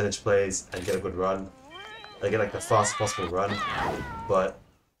low percentage plays and get a good run. Like, get like the fastest possible run. But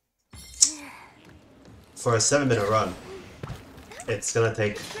for a 7-minute run, it's gonna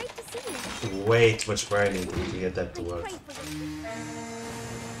take way too much grinding to get that to work. Ready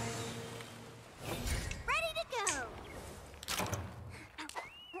to go.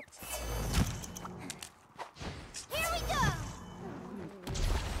 Here we go.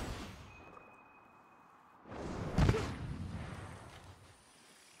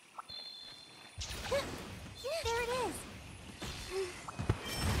 There it is.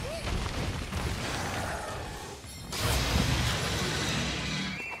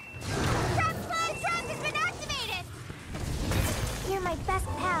 Trap has been activated. You're my best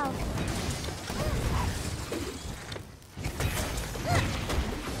pal.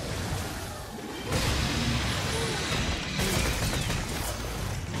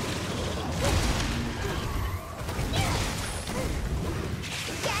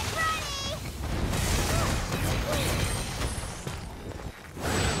 Get ready.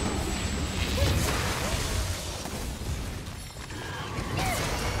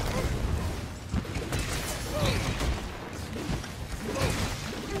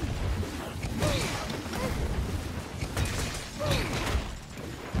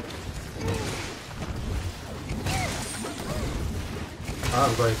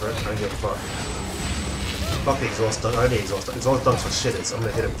 I'm going for it. I don't give a fuck. Fuck the exhaust dunk. I need exhaust dunk. Exhaust dunks for shitters. I'm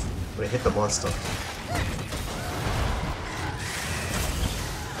gonna hit him. I'm gonna hit the monster.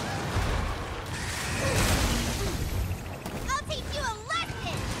 I'll teach you a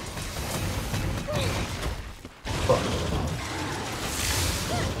lesson. Fuck.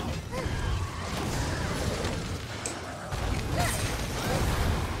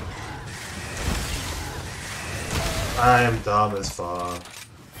 I am dumb as fuck.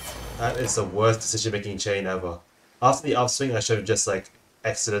 That is the worst decision-making chain ever. After the upswing, I should have just like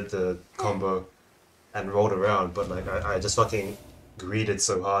exited the combo and rolled around, but like I just fucking greeted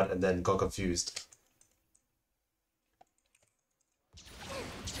so hard and then got confused.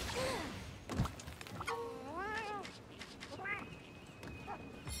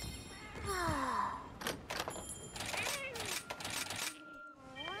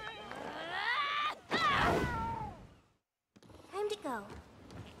 Time to go.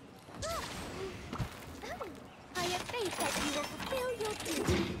 I have faith that you will fulfill your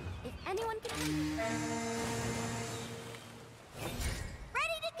duty. If anyone can...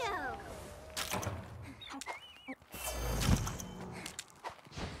 Ready to go!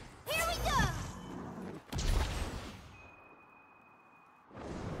 Here we go!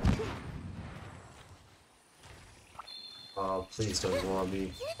 Oh, please don't warn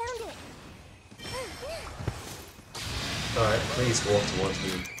me. Found it! Alright, please walk towards me.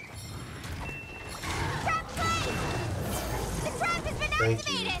 Trap play! The trap has been Thank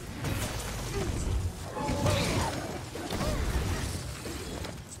you. activated!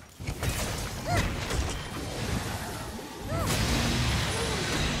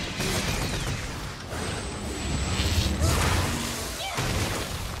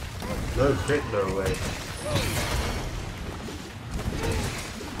 No crit, no way.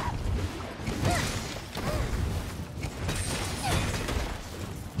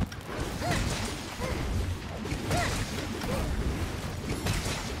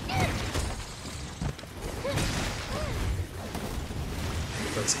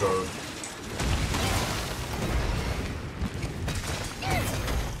 Let's go.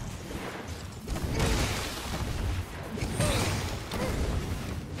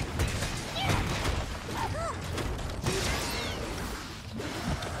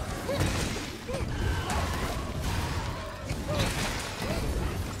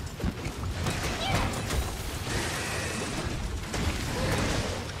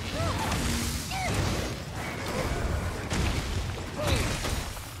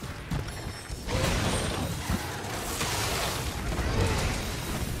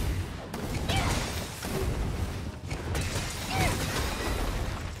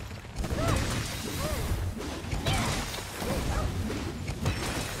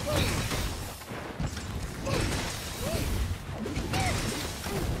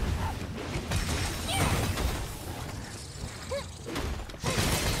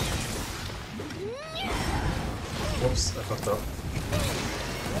 Whoops, I fucked up.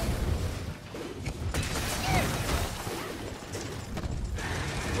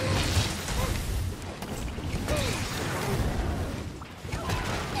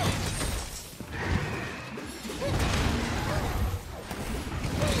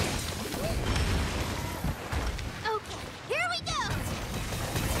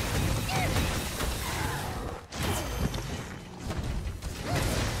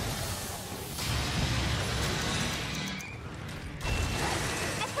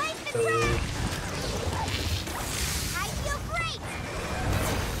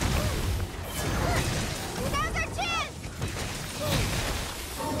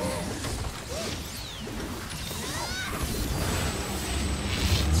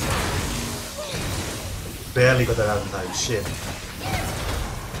 barely got that out in time. Shit.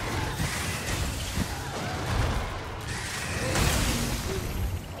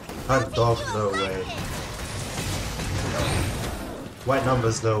 Hunt dog, no way. White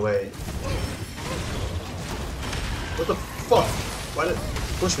numbers, no way. What the fuck? Why did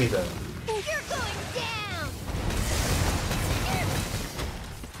push me there? You're going down.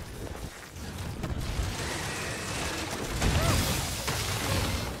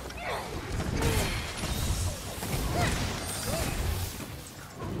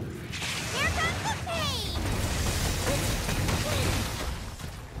 Here comes the pain.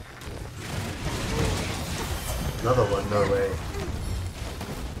 Another one, no way.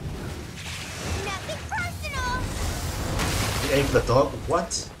 Nothing personal. You aim for the dog?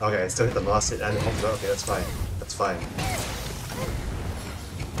 What? Okay, I still hit the last hit and the hook. Okay, that's fine. That's fine.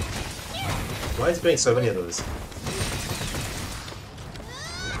 Why is he doing so many of those?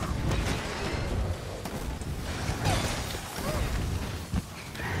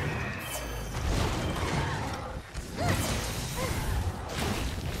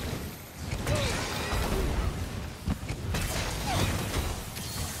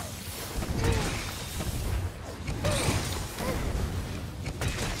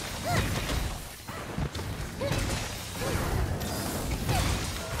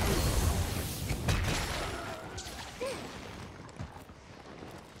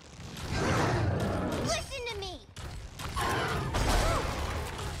 Listen to me.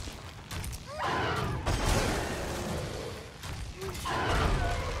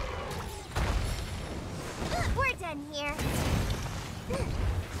 We're done here.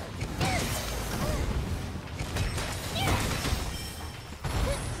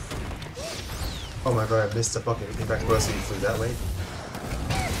 Oh my god, I missed the fucking impact burst and he flew that way.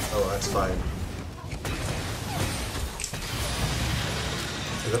 Oh, that's fine.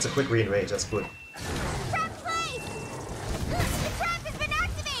 Okay, that's a quick re-enrage, that's good. Trap place! The trap has been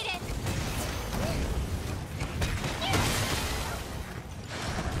activated!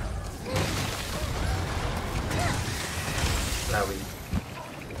 Now we...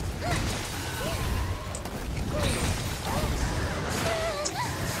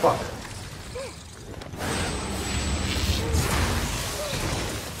 Fuck.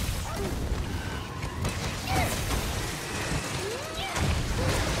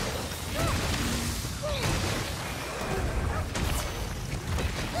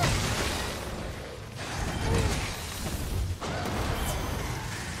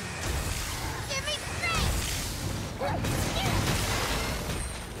 Give me strength!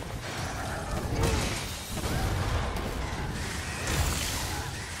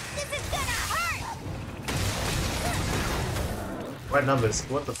 This is gonna hurt! Right numbers,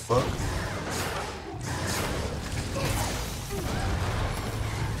 what the fuck?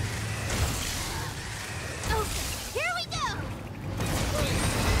 Okay, here we go!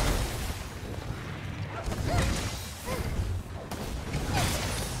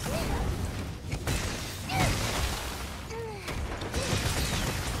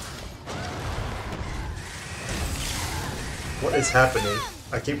 What is happening?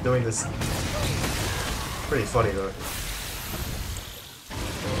 I keep doing this. Pretty funny though.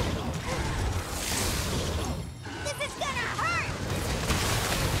 This is gonna hurt!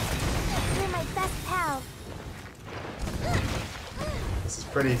 You're my best pal. This is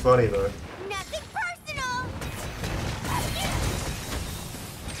pretty funny though. Nothing personal!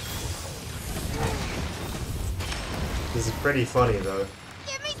 This is pretty funny though.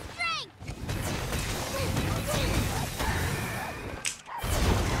 Give me strength!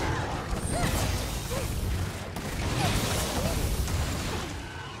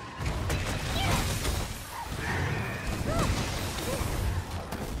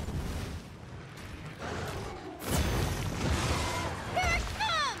 Here it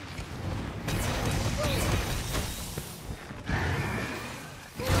comes!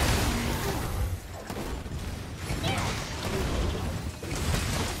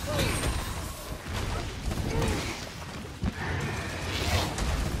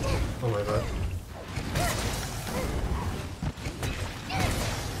 Oh my god.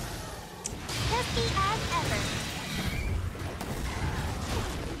 Hefty as ever.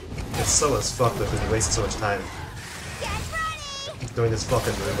 It's so as fuck though because he wasted so much time Get ready! doing this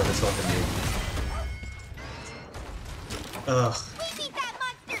fucking move on this fucking move. Ugh. We beat that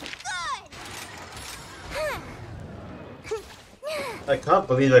monster good! I can't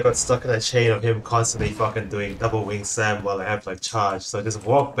believe I got stuck in a chain of him constantly fucking doing double wing slam while I have like charge. So I just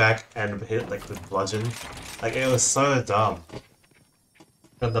walk back and hit like the bludgeon. Like it was so dumb.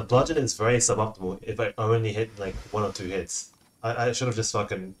 And the bludgeon is very suboptimal if I only hit like 1 or 2 hits. I should have just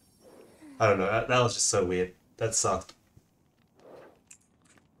fucking I don't know, that was just so weird. That sucked.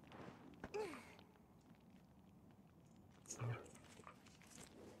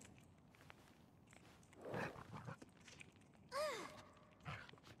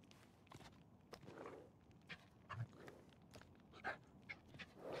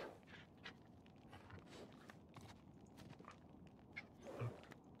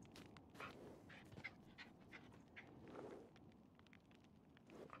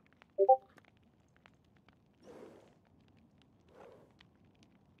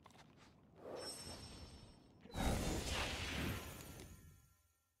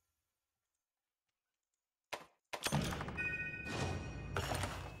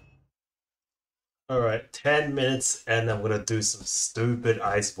 Alright, 10 minutes and I'm gonna do some stupid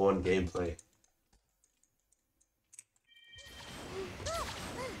Iceborne gameplay.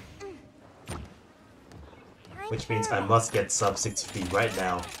 Which means I must get sub 650 right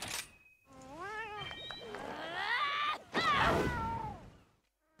now.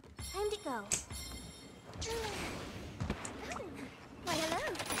 Time to go. Why, hello.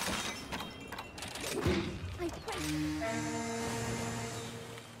 My friend.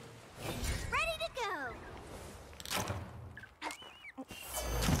 Ready to go.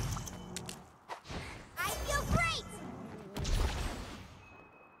 I feel great.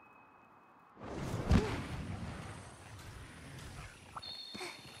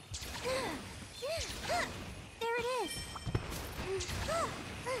 There it is.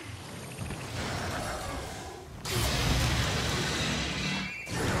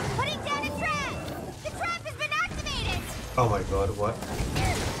 Putting down a trap! The trap has been activated! Oh my god, what?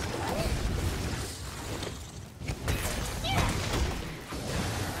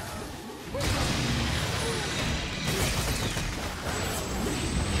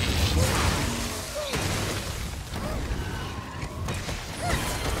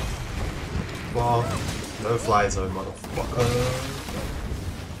 Well, no fly zone, motherfucker.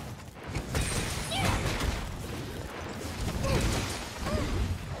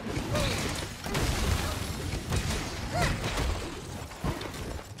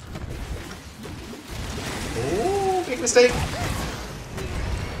 Ooh, big mistake.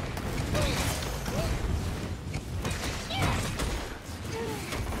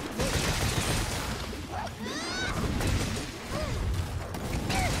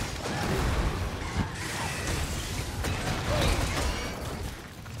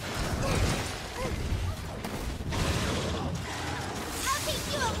 I'll teach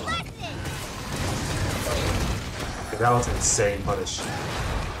you a lesson! That was insane punish.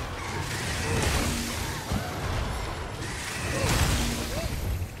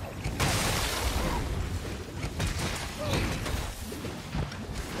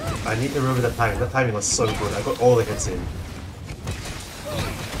 I need to remember that timing. That timing was so good. I got all the hits in.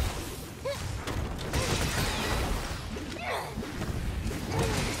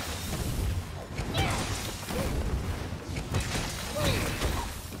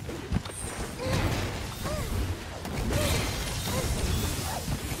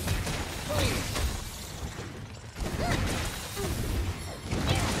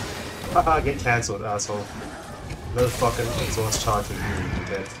 Haha, get cancelled, asshole. No fucking exhaust charge for you, you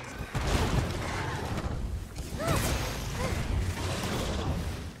dead.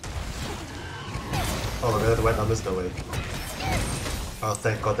 Oh my god, the wet numbers, no way. Oh,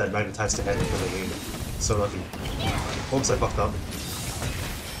 thank god that magnetized the head into the wing. So lucky. Oops, I fucked up.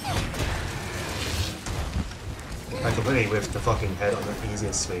 I completely whiffed the fucking head on the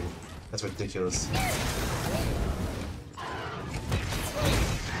easiest swing. That's ridiculous.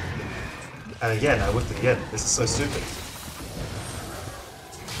 And again, I whiffed it again. This is so stupid.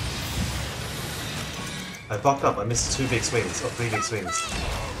 I fucked up. I missed 2 big swings, or 3 big swings.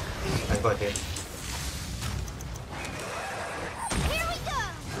 I got hit. Here we go!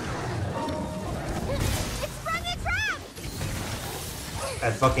 It sprung the trap!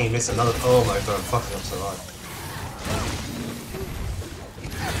 And fucking missed another. Oh my god, I'm fucking up so hard.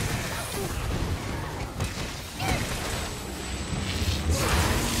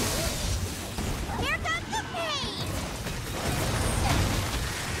 Here comes the pain!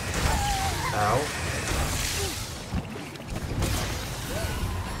 Ow.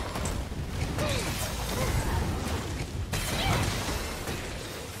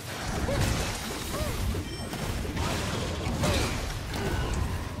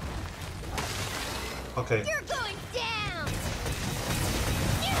 Okay. You're going down!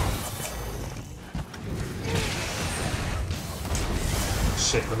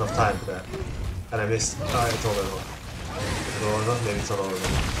 Shit, not enough time for that. And I missed. Ah, it's all over. Is it all over? Maybe it's all over.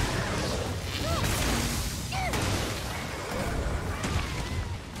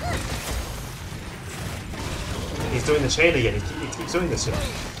 He's doing the chain again. He keeps doing this shit.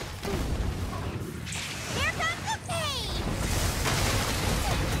 Here comes the pain!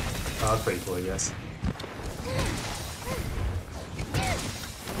 Oh, that's pretty cool, I guess.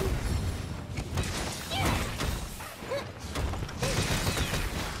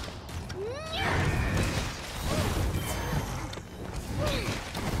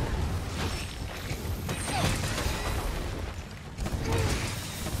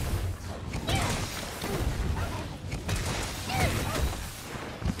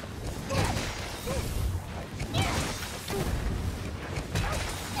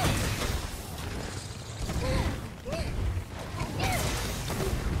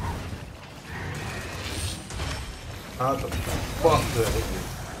 How the fuck did I hit you?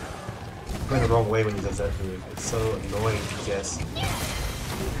 Going the wrong way when he does that move. It's so annoying to guess.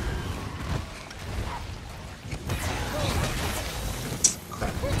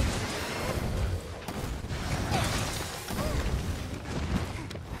 Crap.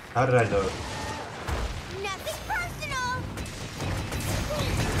 How did I know? Nothing personal!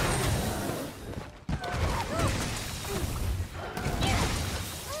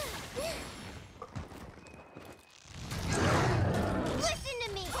 Listen to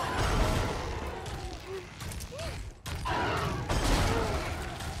me!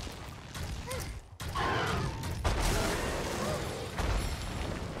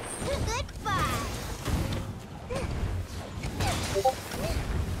 Goodbye!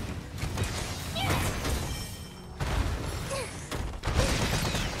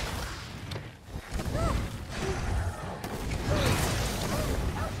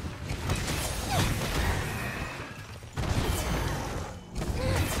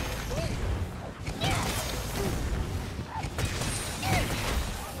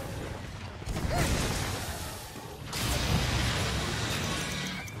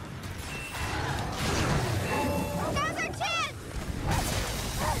 Now's our chance!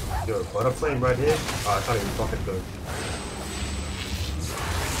 Yo, butter flame right here? Oh, I can't even fucking go.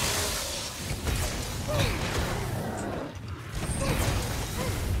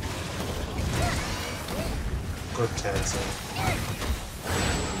 Good cancel.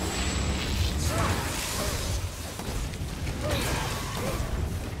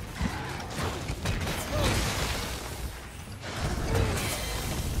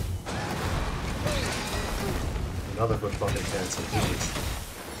 Another good fucking cancel, Jesus.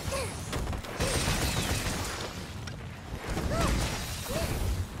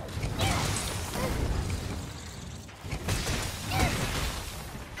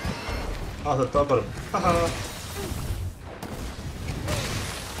 Oh, the top of him. Haha.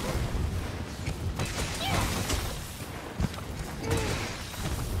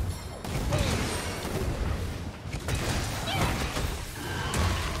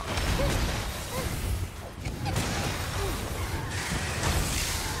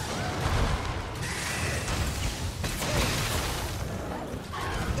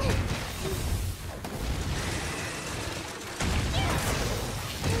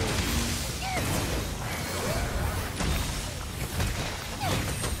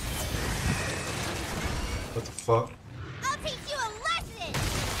 What the fuck? I'll teach you a lesson!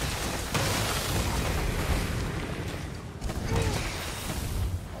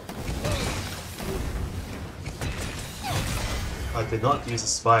 I did not use a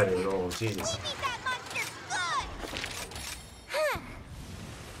spider at all, Jesus. We beat that monster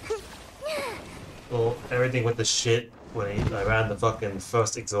good! Well, everything went to shit when I ran the fucking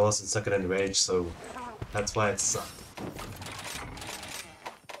first exhaust and second enrage, so that's why it sucked.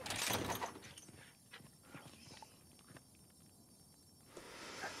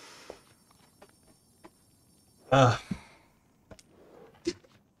 Ah.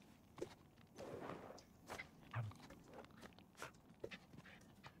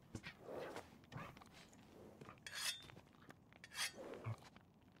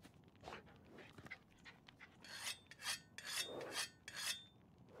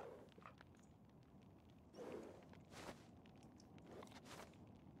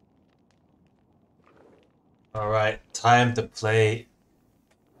 Alright, time to play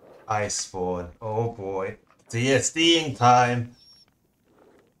Iceborne. Oh boy. DSDing time!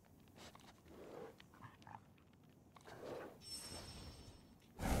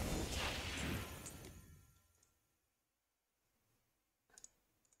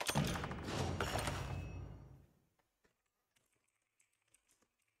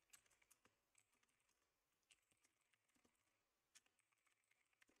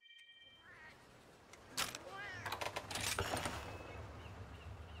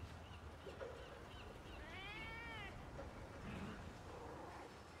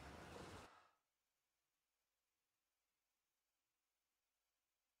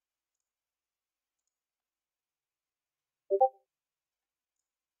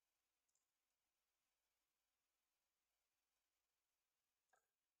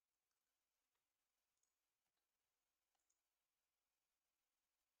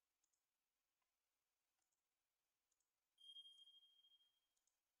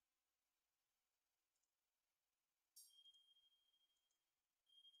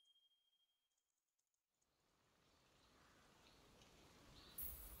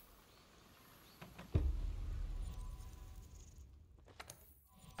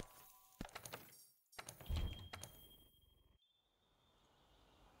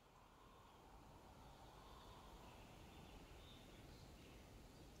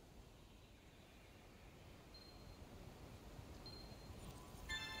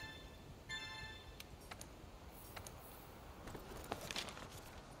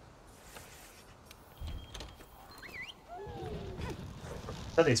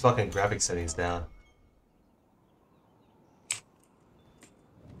 turn these fucking graphic settings down.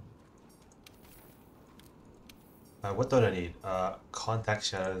 What don't I need? Contact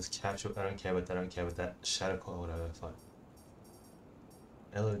shadows, capture. I don't care about that. I don't care about that. Shadow color, whatever. Fine.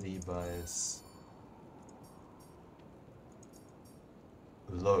 LED bias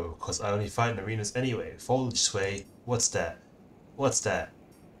low, cause I only fight in arenas anyway. Foliage sway. What's that? What's that?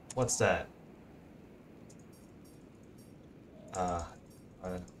 What's that? I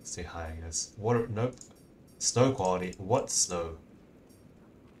say hi, I guess. Water. Nope. Snow quality. What snow?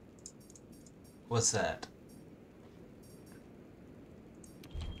 What's that?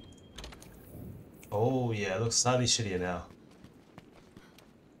 Oh yeah, it looks slightly shittier now.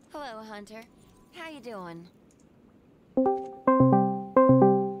 Hello, Hunter. How you doing?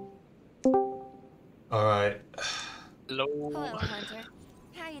 Alright. Hello, Hello. Hunter.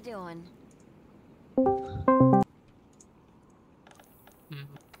 How you doing?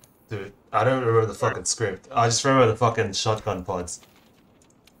 Dude, I don't remember the fucking script. I just remember the fucking shotgun pods.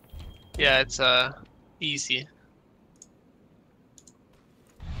 Yeah, it's easy.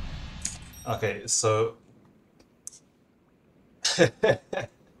 Okay, so...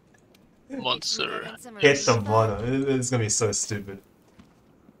 Monster. Hit the mono. It's gonna be so stupid.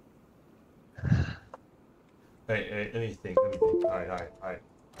 Wait, let me think. Alright.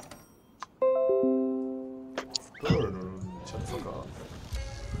 Shut the fuck up.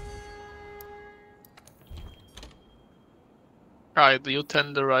 Alright, you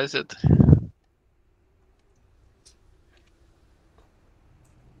tenderize it.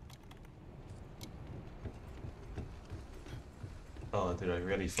 Oh, dude, I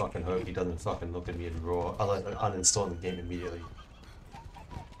really fucking hope he doesn't fucking look at me in raw. I'll uninstall the game immediately.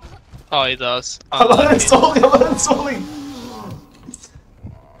 Oh, it does. I'm uninstalling!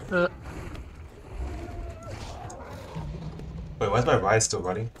 Wait, why is my ride still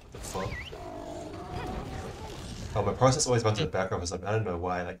running? The fuck? Oh, my process always runs in the background for something. I don't know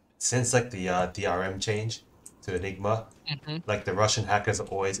why. Like, since like the DRM change to Enigma, like the Russian hackers are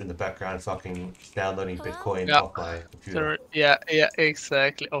always in the background fucking downloading Bitcoin off my computer. Yeah,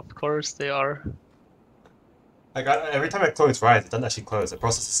 exactly. Of course they are. Like, every time I close Rise, it doesn't actually close. The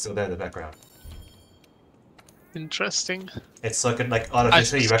process is still there in the background. Interesting. It's so it could, like,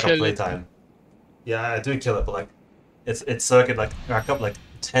 artificially rack up playtime. Yeah, I do kill it, but, like, it's so it could, like, rack up, like,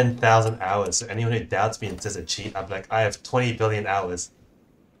 10,000 hours. So anyone who doubts me and says a cheat, I'm like, I have 20 billion hours.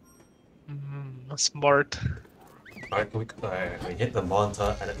 Smart. Alright, we hit the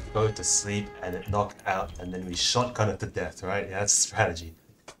monitor, and it go to sleep, and it knock out, and then we shotgun it to death, right? Yeah, that's strategy.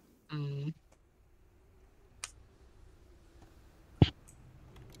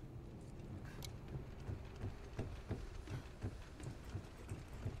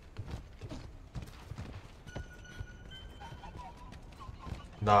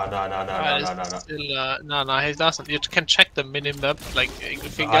 No. Still, no, he doesn't. You can check the minimap, like,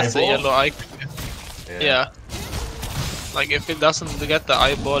 if he gets the yellow icon. Yeah. Like, if it doesn't get the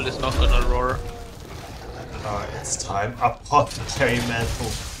eyeball, it's not gonna roar. Alright, it's time. Apothecary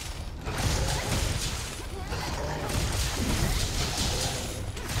mantle.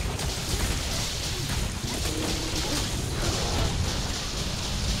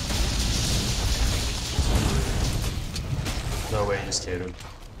 No way, you just killed him.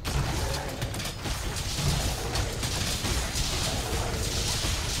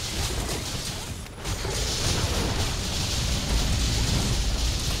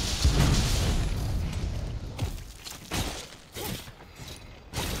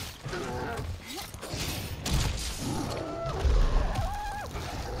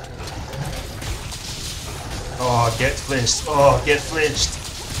 Oh, get flinched. Oh, get flinched.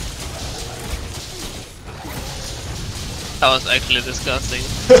 That was actually disgusting.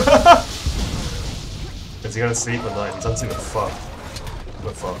 Is he gonna sleep or not? He doesn't seem to fuck.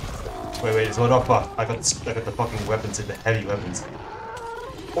 What fuck? Wait, it's not upper. I got the fucking weapons in the heavy weapons.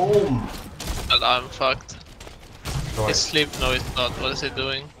 Boom! But I'm fucked. Right. He's asleep? No, he's not. What is he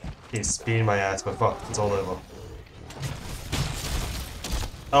doing? He's beating my ass, but fuck, it's all over.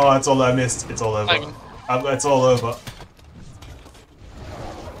 Oh, it's all I missed. It's all over. It's all over.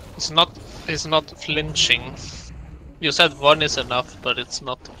 He's not flinching. You said one is enough, but it's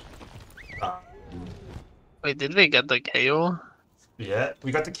not. Wait, did we get the KO? Yeah,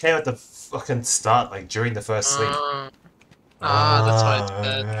 we got the KO at the fucking start, like during the first sleep. That's why it's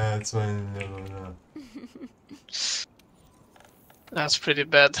bad. That's why. No. That's pretty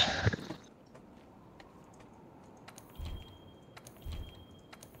bad.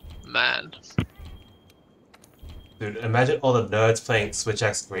 Man. Dude, imagine all the nerds playing Switch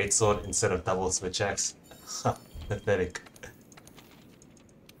Axe Greatsword instead of double Switch Axe. Pathetic.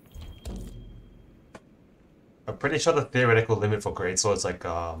 I'm pretty sure the theoretical limit for greatsword is like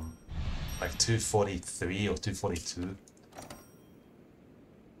 243 or 242.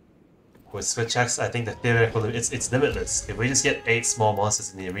 With switch axe, I think the theoretical limit it's limitless. If we just get 8 small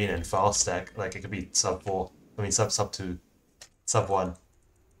monsters in the arena and file stack, like it could be sub 4. I mean sub 2, sub 1.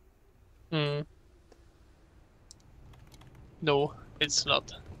 Hmm. No, it's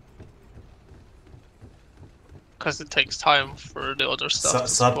not. Because it takes time for the other stuff to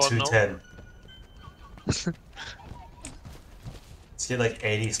Sub spawn, 210. Let's get like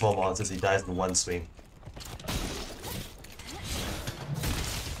 80 small monsters, he dies in one swing.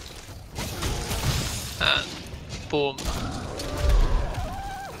 And boom.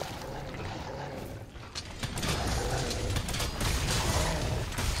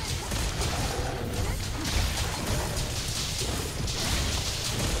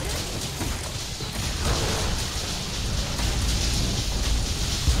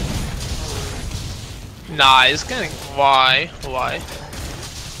 Nah, it's getting why?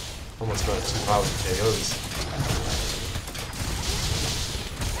 Almost got 2,000 KOs.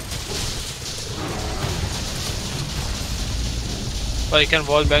 But you can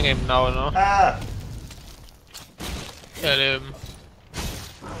wall bang him now, no? Ah! Get him.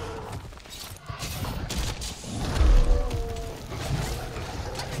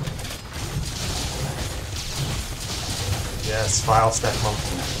 Yes, file stack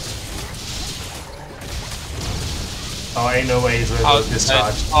monkey. Oh, ain't no way he's gonna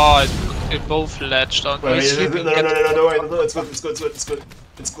discharge. Oh, it both latched on. Wait, He's no, sleeping. no,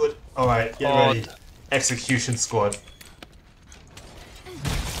 it's good. Alright, get ready. Execution squad.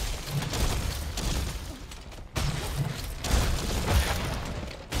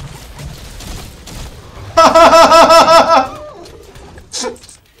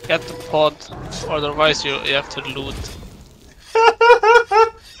 Get the pod, otherwise you have to loot.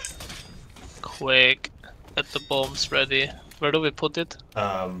 Quick, get the bombs ready. Where do we put it?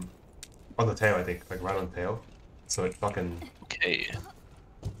 On the tail, I think, like right on the tail. So it fucking. Okay.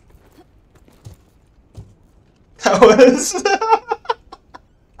 That was.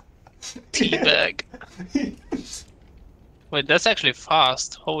 Teabag. Wait, that's actually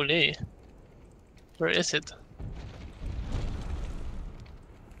fast. Holy. Where is it?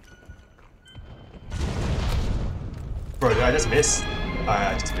 Bro, did I just miss?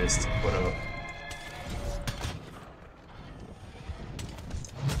 I just missed. Whatever.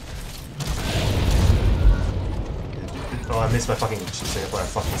 Oh, I missed my fucking thing, but I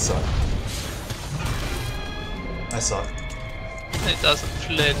fucking suck. I suck. It doesn't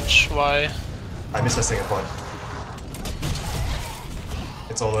flinch, why? I missed my second point.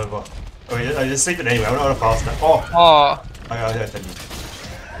 It's all over. Oh, I just saved it anyway. I don't want to pass that. Oh! Oh, I got it.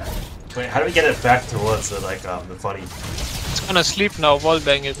 Wait, how do we get it back towards the, like, the funny? it's gonna sleep now, wall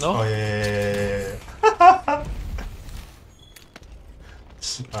bang it, no? Oh, yeah.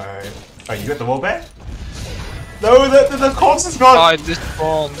 Alright. Oh, you got the wall back? No, the corpse is gone! Oh, it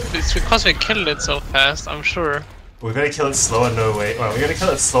despawned. It's because we killed it so fast, I'm sure. We're gonna kill it slow and no way. Well, we're gonna kill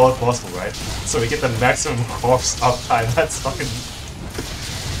it slow as possible, right? So we get the maximum corpse uptime. That's fucking.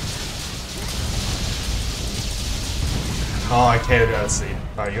 Oh, I can't do that scene.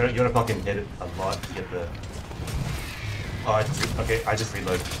 Alright, you're gonna fucking hit it a lot to get the. Oh, I just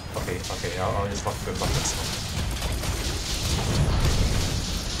reload. Okay, I'll just fucking go fuck this.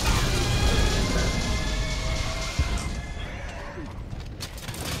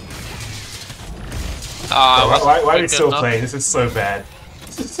 Why are we still playing? This is so bad.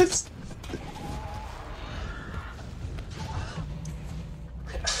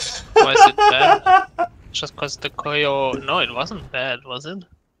 Why is it bad? Just cause the Koyo... No, it wasn't bad, was it?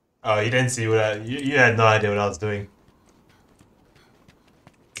 Oh, you didn't see what you had no idea what I was doing.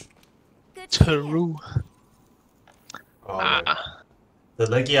 True. Oh, the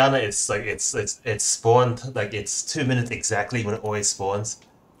Legiana is like it's spawned like it's 2 minutes exactly when it always spawns.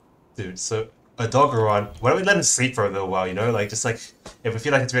 Dude, so a Doggeron, why don't we let him sleep for a little while, you know? Like just like if we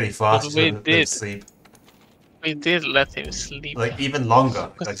feel like it's really fast, just let him sleep. We did let him sleep. Like even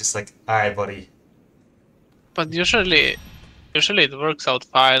longer. Like just like, alright buddy. But usually it works out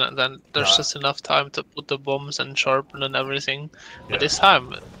fine, and then there's just enough time to put the bombs and sharpen and everything. But this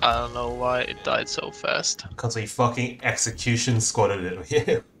time, I don't know why it died so fast. Because we fucking execution squatted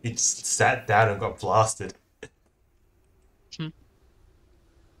it. He just sat down and got blasted.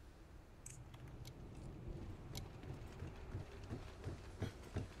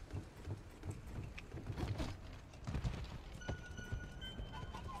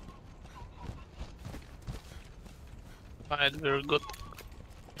 Right, very good.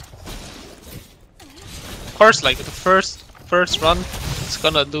 Of course, like the first run, it's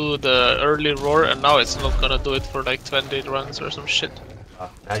gonna do the early roar, and now it's not gonna do it for like 20 runs or some shit.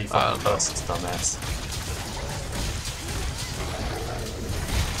 Now you fucking burst, dumbass.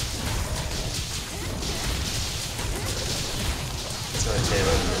 It's gonna cave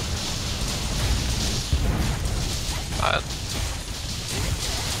over you.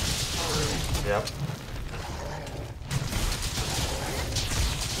 Yep.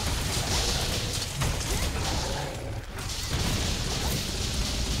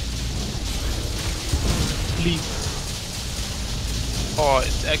 Sleep. Oh,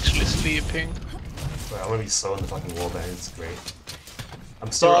 it's actually sleeping. Wait, I'm gonna be slow in the fucking warband, it's great. I'm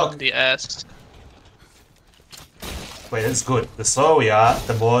You're stuck! on the ass. Wait, that's good. The slower we are,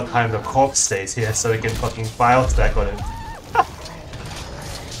 the more time the corpse stays here, so we can fucking file stack on it.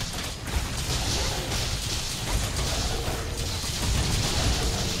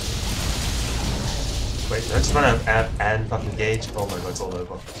 Wait, did I just run out of amp and fucking gauge? Oh my god, it's all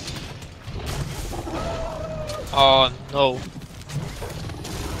over. Oh no.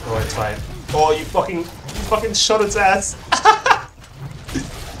 Oh, it's fine. Oh, you fucking shot its ass!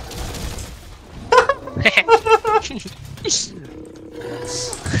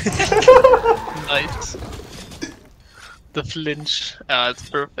 Nice. The flinch. Ah, it's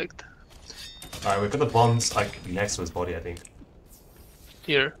perfect. Alright, we've got the bombs like next to his body, I think.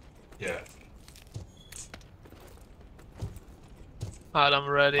 Here. Yeah. Alright, I'm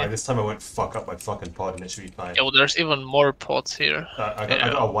ready. Like, this time I won't fuck up my fucking pod and it should be fine. Oh, there's even more pods here. I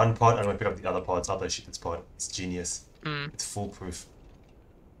got a one pod, I'm gonna pick up the other pods after I shoot this pod. It's genius. It's foolproof.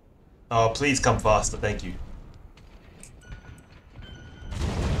 Oh, please come faster, thank you.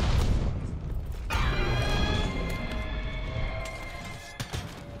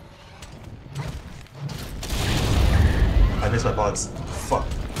 I missed my pods. Fuck.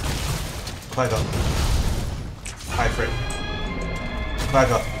 Clag up. Hi, Fred.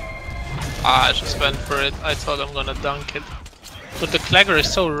 Clag up. Ah, I just went for it. I thought I'm gonna dunk it. But the clagger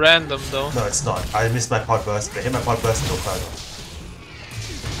is so random though. No, it's not. I missed my pod burst. They hit my pod burst and go clag up.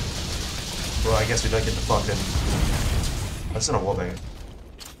 Well, I guess we don't get the fucking... I'm just gonna wallbang it.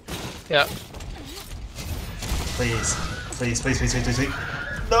 Yeah. Please. Please, please, please, please, please, please.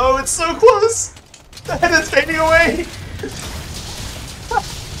 No, it's so close! The head is fading away!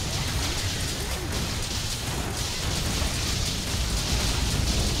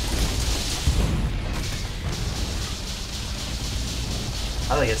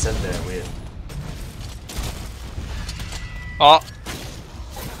 How did I get sent there? Weird. Oh, Are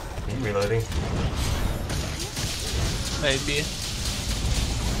you reloading? maybe.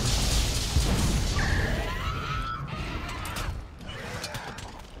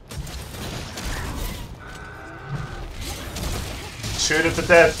 Shoot him to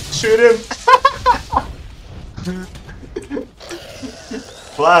death! Shoot him!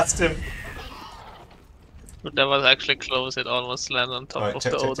 Blast him! But that was actually close. It almost landed on top of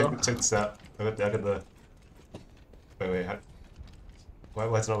the Odo. Check this out. I got the... Wait,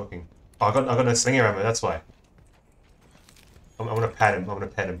 why is it not working? Oh, I got a slinger ammo, that's why. I'm gonna pat him, I'm gonna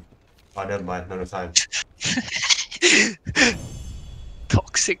pet him. Oh, never mind, no time.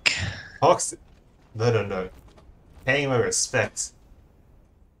 Toxic. Toxic? No. Paying my respects.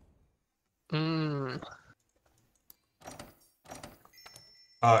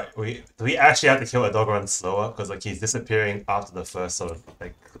 Alright, do we actually have to kill a dog run slower? Because like he's disappearing after the first sort of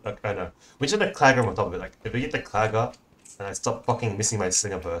like I know. We should have the clagger on top of it. Like if we get the clagger and I stop fucking missing my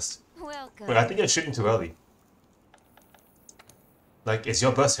slinger burst. Welcome. Wait, I think you're shooting too early. Like, is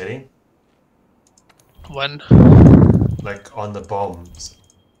your burst hitting? When? Like on the bombs.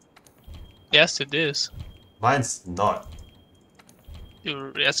 Yes, it is. Mine's not.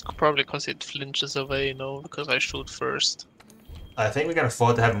 Yes, probably because it flinches away, you know, because I shoot first. I think we can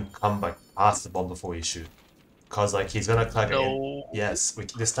afford to have him come like past the bomb before we shoot. Cause like he's gonna clagger in. No. Yes,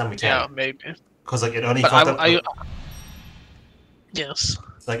 this time we can. Yeah, maybe. Cause like it only But fucked up. Yes.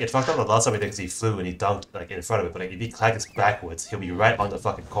 Like it fucked up the last time we did because he flew and he dunked like in front of it. But like, if he claggers backwards, he'll be right on the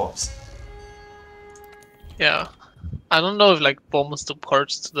fucking corpse. Yeah. I don't know if like bombs do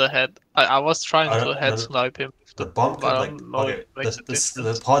parts to the head. I was trying to head snipe him. The bomb could But I like don't know okay. if it makes a difference.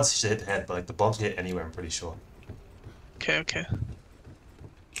 The pods should hit the head, but like the bombs can hit anywhere. I'm pretty sure. Okay.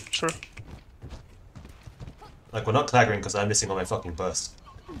 Sure. Like we're not claggering because I'm missing all my fucking burst.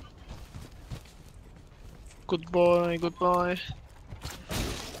 Goodbye.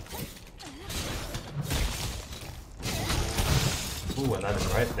 Ooh, I landed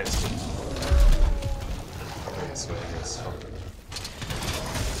right next to him.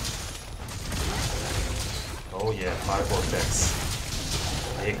 Oh yeah, fireball effects.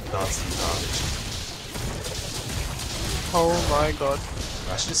 Big nasty garbage. Oh my god.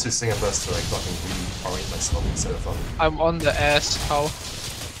 I should just do Singer Burst to like fucking reorient myself instead of fucking... I'm on the ass. How?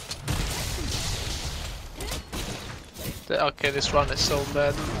 Okay, this run is so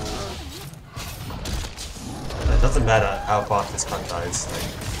bad. It doesn't matter how fast this cunt dies. Like,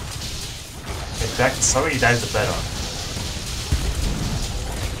 in fact, the slower he dies, the better.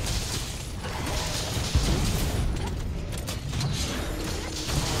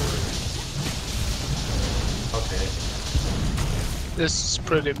 Okay. This is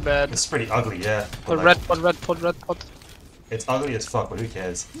pretty bad. It's pretty ugly, yeah. Put Like, red pot, red pot, red pot. it's ugly as fuck, but who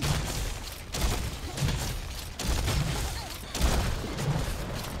cares?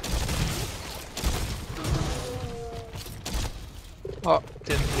 Oh,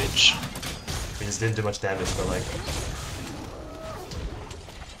 didn't reach. We just didn't do much damage, but like...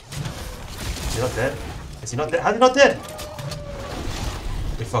 Is he not dead? Is he not dead? How's he not dead?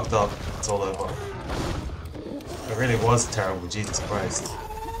 We fucked up. It's all over. It really was terrible, Jesus Christ.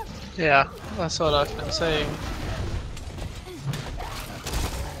 Yeah, that's what I've been saying.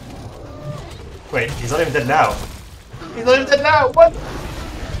 Wait, he's not even dead now. He's not even dead now! What?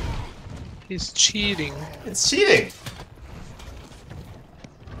 He's cheating. It's cheating!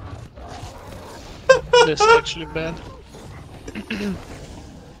 This is actually bad.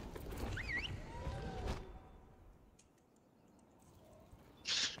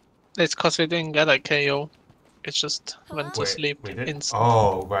 It's cause we didn't get a KO. It just went to Wait, sleep we did? instant.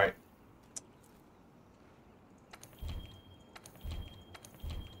 Oh, right.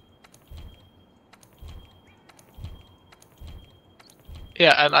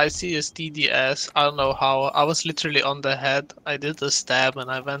 Yeah, and I see his DDS. I don't know how. I was literally on the head. I did the stab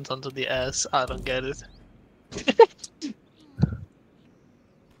and I went onto the ass. I don't get it.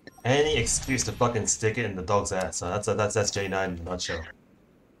 Any excuse to fucking stick it in the dog's ass. So that's J9 in a nutshell.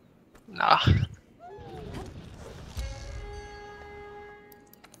 Nah.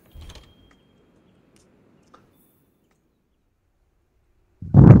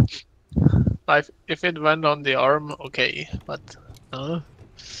 If it went on the arm, okay, but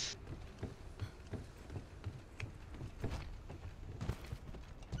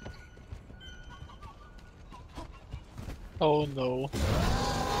oh no.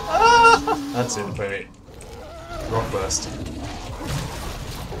 That's it, baby. Rock burst.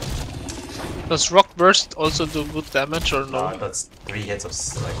 Does Rock Burst also do good damage or no? That's 3 hits of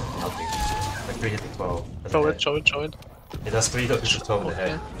like nothing. Like 3 hits of 12. Show it, show it, show it. It does 3 hits of 12 in the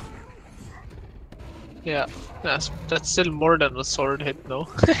head. Yeah, that's still more than a sword hit, no?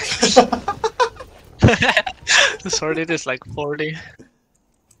 The sword hit is like 40.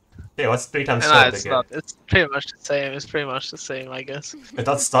 Yeah, what's 3 times Nah, 12 it's again? not. It's pretty much the same. It's pretty much the same, I guess. It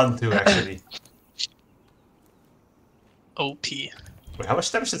does stun too, actually. OP. Wait, how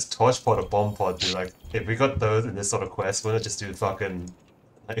much damage does Torch Pod or Bomb Pod do? Like, if we got those in this sort of quest, wouldn't it just do fucking...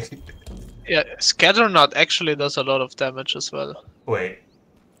 Like... Yeah, Scatternut actually does a lot of damage as well. Wait.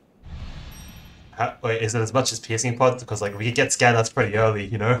 Wait, is it as much as Piercing Pod? Because, like, we could get Scatternuts pretty early,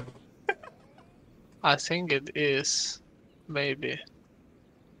 you know? I think it is. Maybe.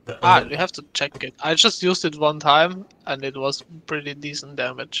 Ah, You have to check it. I just used it one time, and it was pretty decent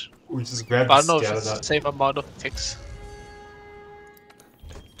damage. we just grabbed But I the don't know if it's the Scatternut. same amount of ticks.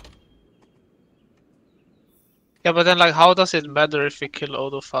 Yeah, but then, like, how does it matter if we kill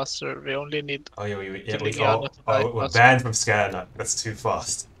Odo faster? We only need... Oh, yeah, Kiligiana to die we're faster. banned from Scatternut. That's too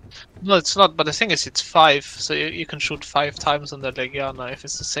fast. No, it's not, but the thing is, it's 5, so you can shoot 5 times on the Legiana. If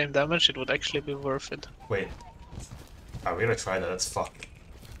it's the same damage, it would actually be worth it. Wait. Oh, we're gonna try that, that's fucked.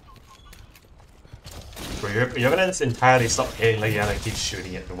 Bro, you're gonna just entirely stop hitting Legiana and keep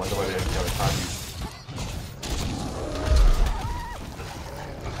shooting it and wonder why we don't have a time.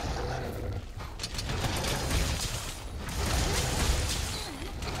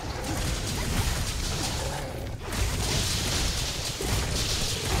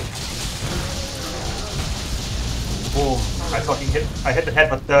 Boom. I hit the head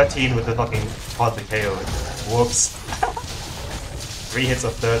for 13 with the fucking pod to KO. Whoops. 3 hits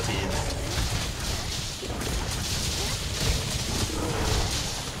of 13.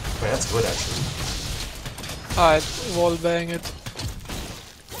 Wait, that's good actually. Alright, wallbang it.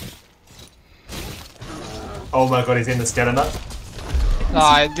 Oh my god, he's in the Scatternut. Nah,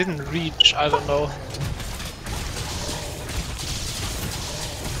 I didn't reach, I don't know.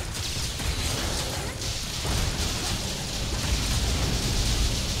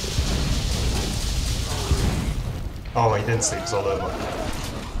 Oh, he didn't sleep, it's all over.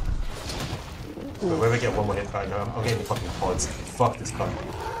 Wait, where we get one more hit right now? I'm getting the fucking pods. Fuck this cunt.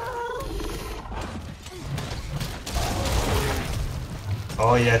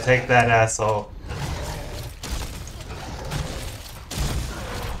 Oh yeah, take that, asshole.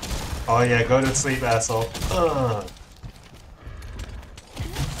 Oh yeah, go to sleep, asshole.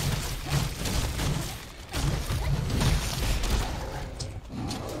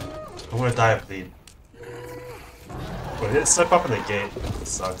 I'm gonna die of bleed. Wait, it's stuck up in the gate. This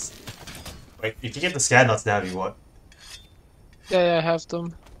sucks. Wait, if you get the scan nuts now, you what? Yeah, I have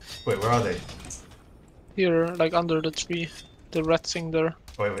them. Wait, where are they? Here, like under the tree. The red thing there.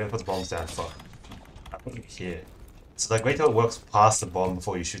 Oh, wait, we gotta put the bombs down. Fuck. I put them here. So like, wait till it works past the bomb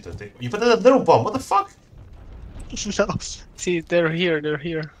before you shoot the thing. You put in a little bomb. What the fuck? No. See, they're here. They're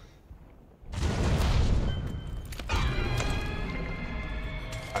here.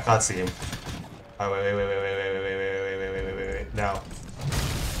 I can't see him. Oh wait. Now.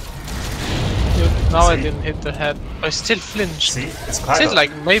 Dude, now I See? didn't hit the head. I still flinched. See? It's I Clagger. said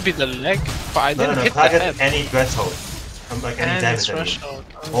like maybe the leg, but I didn't No, hit the Clagger head. any threshold. Like any And damage. it's I mean. threshold.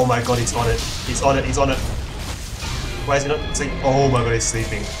 Oh my god, he's on it. He's on it. He's on it. Why is he not sleeping? Oh my god, he's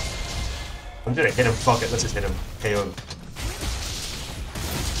sleeping. I'm gonna hit him. Fuck it. Let's just hit him. KO him.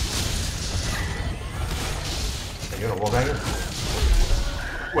 Are you gonna wallbang him?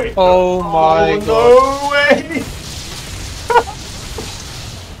 Wait. Oh my god. No way!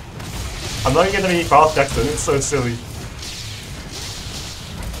 I'm not getting any fast Jackson. It's so silly.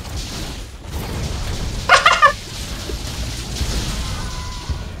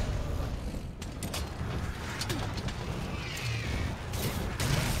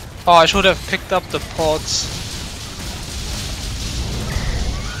 Oh, I should have picked up the pods.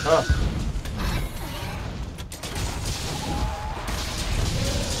 Huh.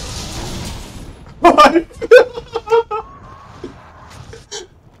 What?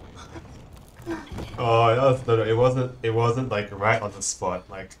 Oh, that was, no, it wasn't like right on the spot.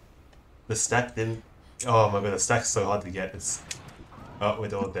 Like the stack didn't. Oh my god, the stack's so hard to get. It's oh,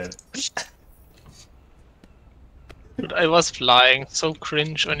 we're all dead. Dude, I was flying. So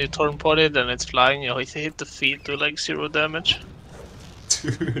cringe when you turn potted and it's flying. You hit the feet to like 0 damage.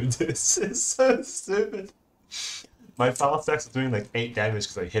 Dude, this is so stupid. My foul stacks are doing like 8 damage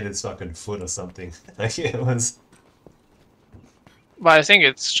because I hit his fucking foot or something. Like it was. But I think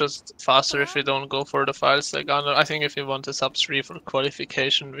it's just faster if we don't go for the files. Like I think if we want a sub 3 for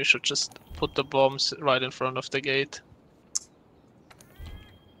qualification, we should just put the bombs right in front of the gate.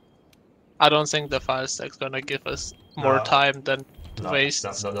 I don't think the file stack's gonna give us more time than waste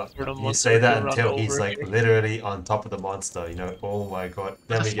for the monster. You say that to until run he's over like here. literally on top of the monster, you know? Oh my god.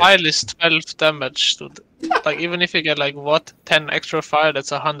 Then The we file get. is 12 damage. Dude. Like even if you get like what 10 extra fire,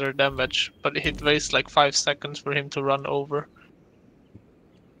 that's 100 damage. But it wastes like 5 seconds for him to run over.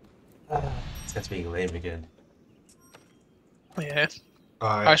 It's being lame again. Yeah.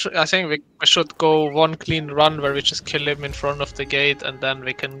 Alright. I think we should go one clean run where we just kill him in front of the gate and then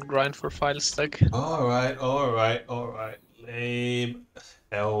we can grind for file stack. Alright. Lame.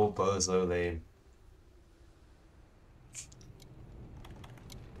 El Bozo lame.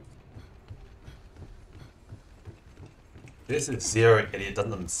 This is zero idiot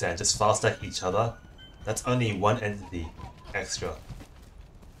doesn't understand. Just file stack each other. That's only one entity extra.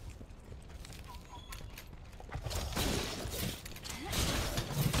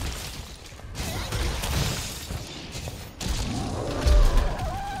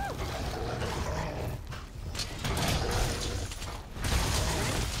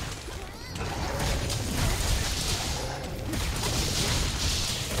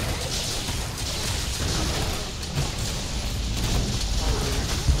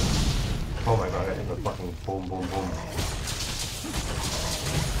 Oh my god, I hit the fucking boom. I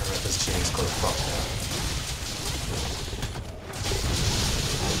read this chain's called fuck now.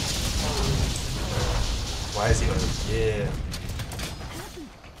 Why is he on here?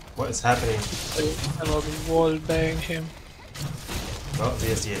 What is happening? I will wall bang him. Oh,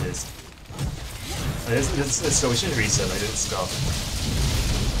 yes, it is. So we should reset, I didn't stop.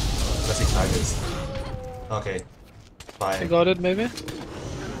 Let's see tigers. Okay. I Fine. got it maybe?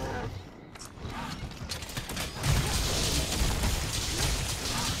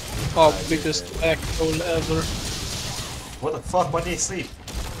 Oh, biggest back roll ever. What the fuck? Why did he sleep?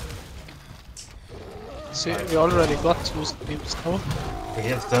 See, we already got 2 sleeps now. We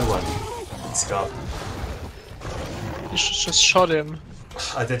get the third one. Scarf. You should just shot him.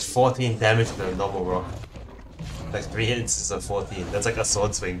 I did 14 damage with a normal rock. Like 3 hits is a 14. That's like a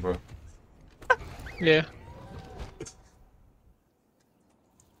sword swing, bro. Yeah.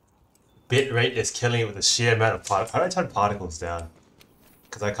 Bitrate is killing it with the sheer amount of particles. How do I turn particles down?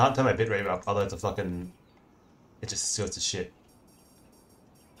 Because I can't turn my bitrate up, otherwise the fucking... It just goes to shit.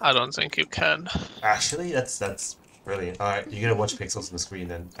 I don't think you can. Actually, that's brilliant. Alright, you're gonna watch pixels on the screen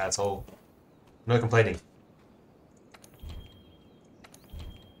then, asshole. No complaining.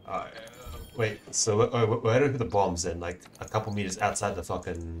 Wait, so where do we put the bombs then? Like a couple meters outside the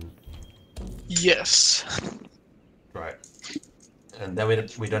fucking... Yes. Right. And then we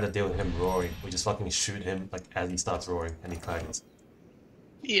don't have to deal with him roaring. We just fucking shoot him like as he starts roaring and he clangs.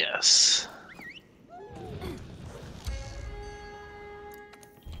 Yes.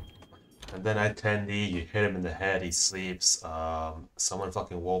 And then at 10D, you hit him in the head, he sleeps. Someone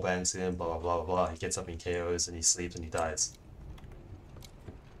fucking wallbangs him, blah blah blah blah. He gets up in KOs and he sleeps and he dies.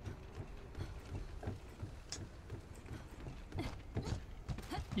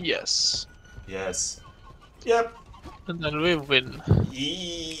 Yes. Yes. Yep. And then we win.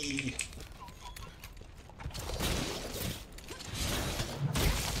 Yee.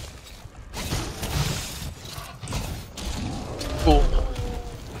 Boom.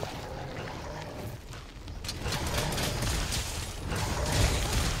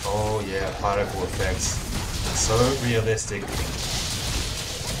 Oh yeah, particle effects. So realistic.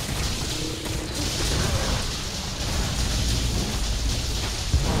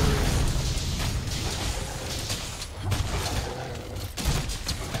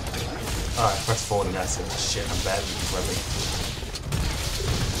 Alright, press forward and that's it. Shit, I'm bad with this weapon.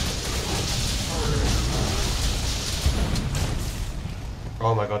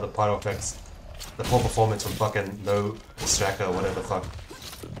 Oh my god, the particle effects. The poor performance from fucking no Straka or whatever the fuck.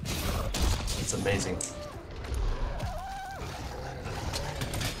 It's amazing.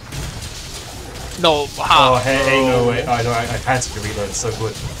 No, how? Oh, hey, no way. I know, I fancied the reload. It's so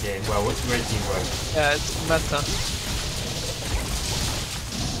good. Yeah, well, great teamwork. Yeah, it's meta.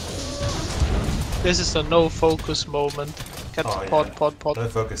 This is a no focus moment. Get Oh, pod, yeah. pod, pod. No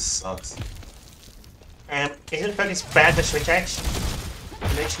focus sucks. Isn't focus bad for switch X?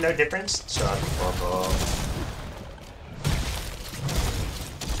 It makes no difference. Shut the fuck up.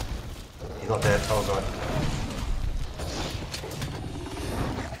 He's not dead. Oh god.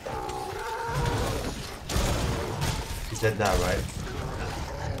 He's dead now, right?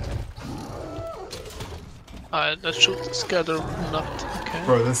 Let's shoot the scatter nut. Okay.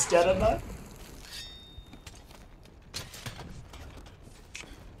 Bro, the scatter nut?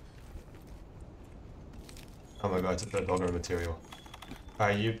 Oh my god, I took that dogger material.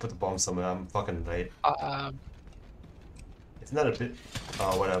 Alright, you put the bomb somewhere, I'm fucking late. Isn't that a bit...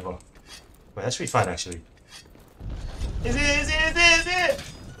 Oh, whatever. Wait, that should be fine, actually. Is it?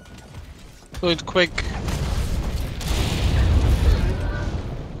 Do it quick.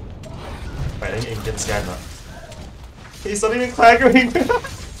 Wait, I didn't even get the scan nut. He's not even claggering!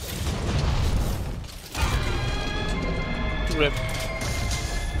 Rip.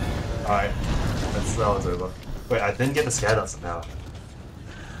 Alright, that one's over. Wait, I didn't get the scan nut somehow.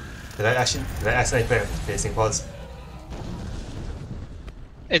 Did I accidentally play facing pods?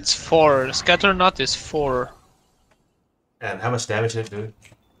 It's 4. Scatter nut is 4. And how much damage did it do?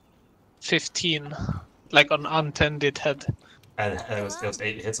 15. Like on untended head. And it was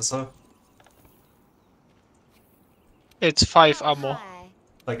 8 hits or so? It's 5 ammo.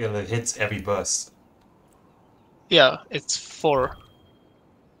 Like it hits every burst. Yeah, it's 4.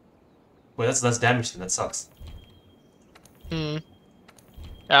 Wait, that's less damage then, that sucks. Hmm.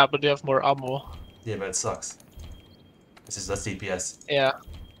 Yeah, but you have more ammo. Yeah, but it sucks. This is less DPS. Yeah.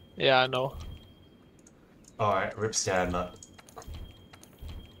 Yeah, I know. Alright, rip scan nut.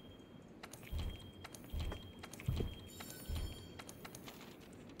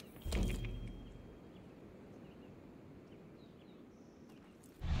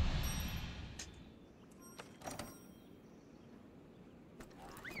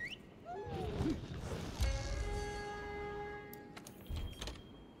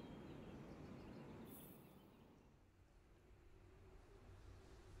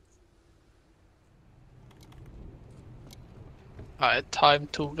 Alright, time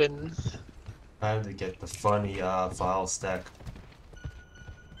to win. Time to get the funny file stack.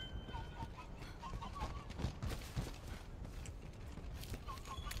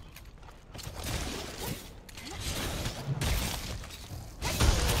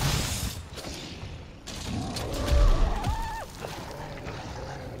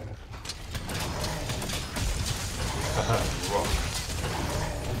 Rock.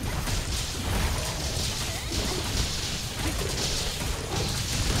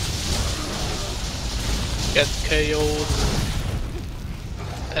 Get KO'd.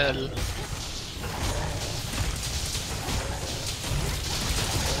 L.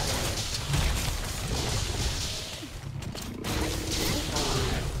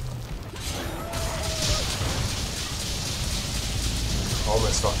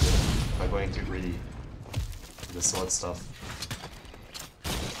 Almost fucked it by going too greedy with the sword stuff.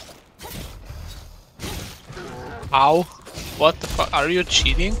 Ow. What the fuck? Are you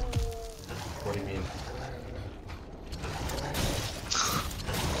cheating? What do you mean?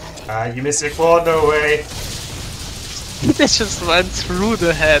 You missed your claw, no way! They just went through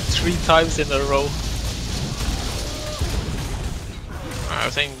the head 3 times in a row. I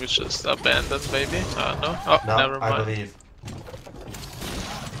think we just abandon, maybe? No? Oh, No, never mind. I believe.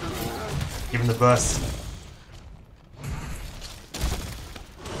 Give him the burst.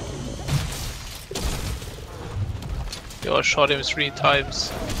 Yo, I shot him 3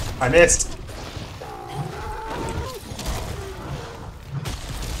 times. I missed!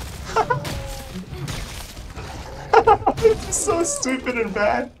 This is so stupid and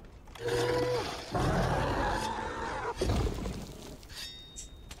bad.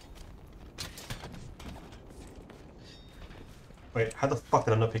 Wait, how the fuck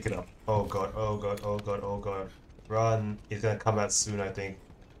did I not pick it up? Oh god, oh god, oh god, oh god. Run. He's gonna come out soon, I think.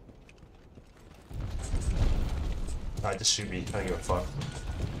 Alright, just shoot me. I don't give a fuck.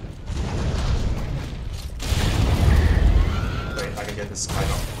 Wait, I can get this guy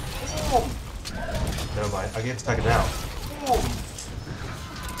off. Never mind, I can get this target now.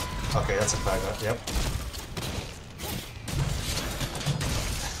 Okay, that's a target, yep.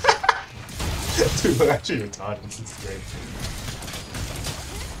 Dude, we're actually retarded. This is great.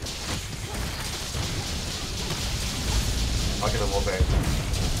 I'll get a wall bang.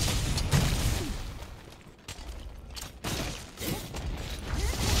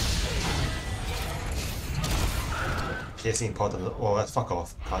 Piercing pod of the. Oh, that's fuck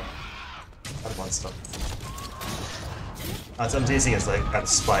off. Cut. That monster. That's I'm chasing is like at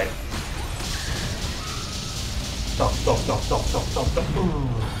spite. Stop. Ooh.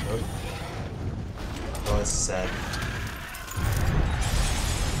 Nope. Oh, it's sad.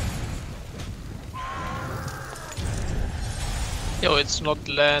 Yo, it's not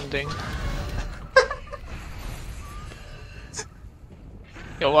landing.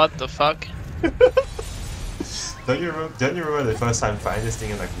 Yo, what the fuck? Don't you remember the first time finding this thing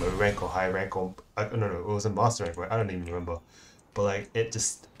in like low rank or high rank or no, it was in master rank, right? I don't even remember. But like it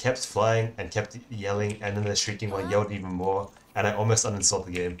just kept flying and kept yelling, and then the shrieking one yelled even more, and I almost uninstalled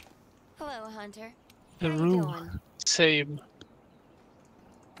the game. Hello, Hunter. The How you room. doing? Same.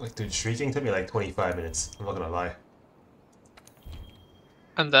 Like dude, shrieking took me like 25 minutes. I'm not gonna lie.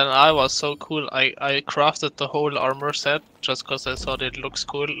 And then I was so cool, I crafted the whole armor set just because I thought it looks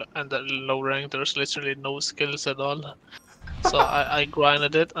cool, and then low rank there's literally no skills at all. So I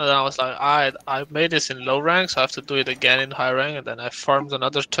grinded it, and then I was like, I made this in low rank, so I have to do it again in high rank, and then I farmed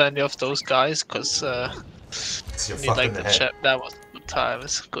another 20 of those guys, because You're need fucked like in the the head. chat. That was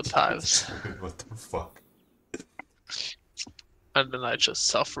good times. Dude, what the fuck? And then I just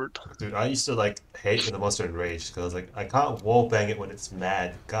suffered. Dude, I used to like hate when the monster enraged because I was like, I can't wall bang it when it's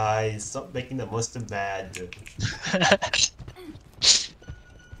mad. Guys, stop making the monster mad.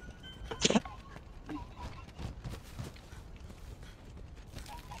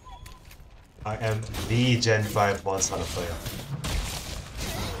 I am the Gen 5 Monster Hunter player.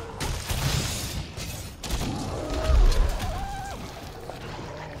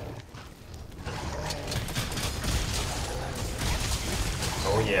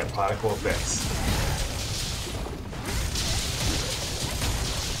 Oh yeah, particle effects.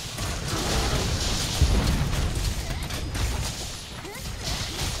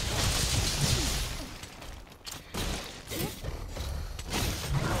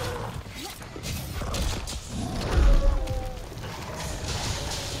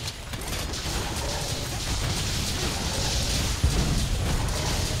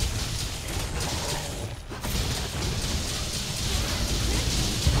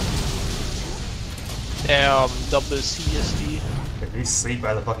 Damn, double CSD. If you sleep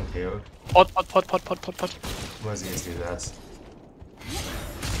by the fucking KO, Pot. where's ESD's ass?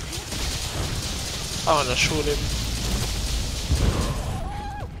 I wanna shoot him.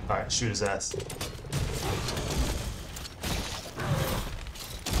 Alright, shoot his ass.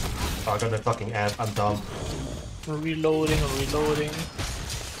 Oh, I got no fucking amp, I'm dumb. Reloading. Reloading.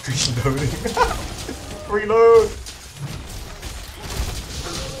 Reload!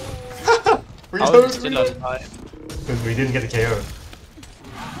 How is he still alive? Because we didn't get a KO.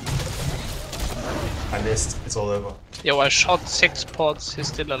 I missed, it's all over. Yo, I shot 6 pods, he's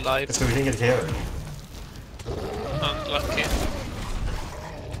still alive. It's because we didn't get a KO. Unlucky.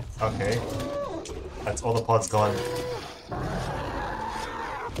 Okay. That's all the pods gone.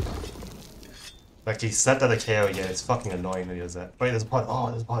 Like he set that a KO again, it's fucking annoying when he does that. Wait, there's a pod. Oh,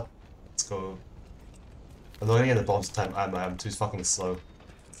 there's a pod. Let's go. I'm not gonna get the bombs this time. I'm too fucking slow.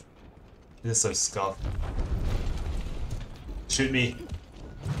 This is so scuffed. Shoot me.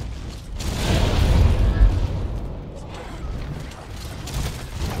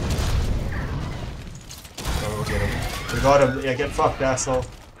 We got him. Yeah, get fucked, asshole.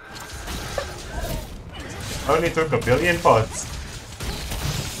 Only took 1 billion pods.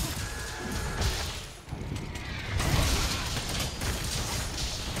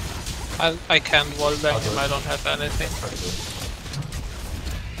 I can't wall back him, I don't have anything.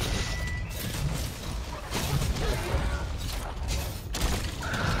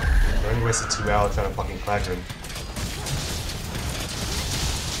 I only wasted 2 hours trying to fucking clag him.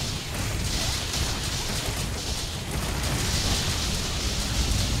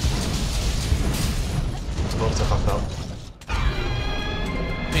 Both are fucked up.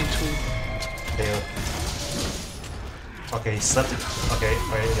 Me too. Yeah. Okay, he slept it. Okay,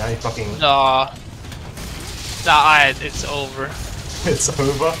 alright, now he fucking. Nah. Nah, it's over. It's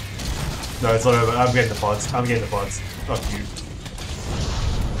over? No, it's not over. I'm getting the pods. I'm getting the pods. Fuck you.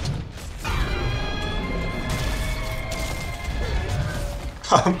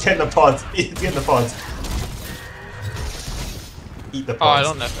 I'm getting the pods. He's getting the pods. Eat the pods. Oh, I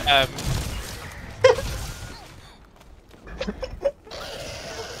don't have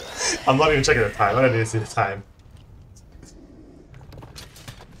I'm not even checking the time. I don't need to see the time.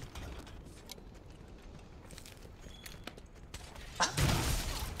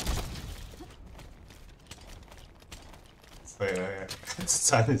 Wait. It's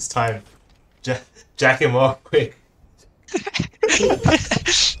time. It's time. Jack him off quick.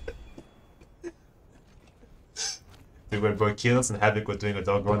 Dude, when both Keyless and Havoc were doing a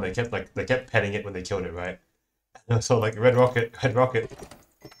dog run, they kept petting it when they killed it, right? So like red rocket.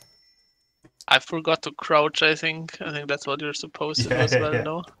 I forgot to crouch, I think. I think that's what you're supposed to do as well,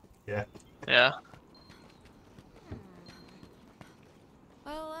 no? Yeah. Yeah.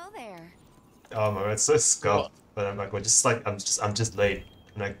 Hello there. Oh man, it's so scuffed. But I'm like, I'm just late.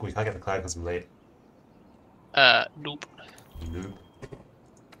 And like, we can't get the cloud because I'm late. Nope. Noob.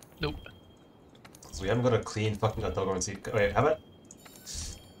 Nope. So we haven't got a clean fucking dog run seat. Wait, how about?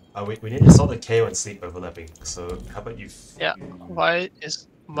 We need to sort the KO and sleep overlapping. So how about you? Yeah. Why is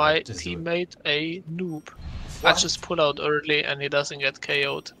my just teammate a noob? What? I just pull out early and he doesn't get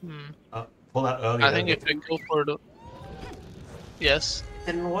KO'd. Pull out early. I think if I go for the... Yes.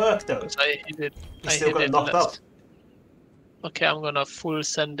 Didn't work though. Because I hit it. You I still hit got it knocked left. up. Okay, I'm gonna full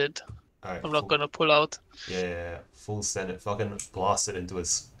send it. Alright, I'm not gonna pull out. Yeah, full send it. Fucking blast it into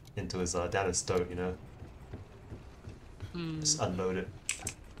his down his throat, you know. Just unload it.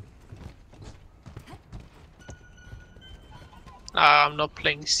 I'm not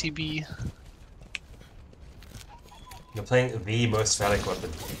playing CB. You're playing the most phallic weapon.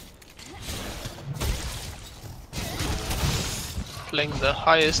 Playing the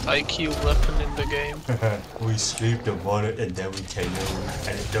highest IQ weapon in the game. We sleep the water and then we KO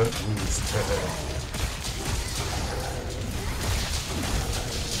and it don't move.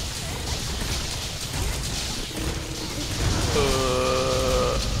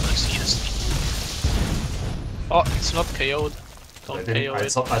 Oh, it's not KO'd. Don't KO I it.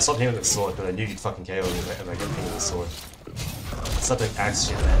 stopped hitting with the sword, but I knew you'd fucking KO me if I get hit with the sword. It's not like axe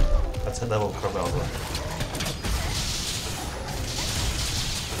shit, man. That's a level crowbar.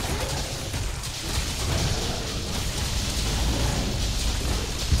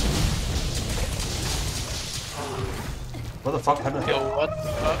 What the fuck happened? Yo, what?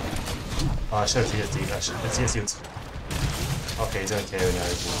 Oh, I should have TSD'd. It's TSD'd. Okay, he's gonna KO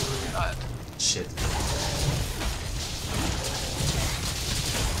now. Shit.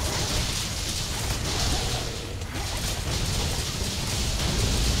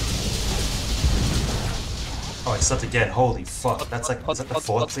 Oh, I slept again. Holy fuck. That's like, is that the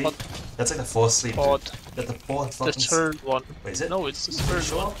fourth sleep? That's like the fourth sleep. That's the fourth The fucking third one. Wait, is it? No, it's the third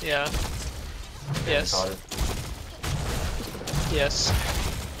Sure? one. Yeah. Yes. Got it. Yes.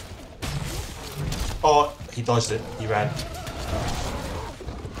 Oh, he dodged it. He ran.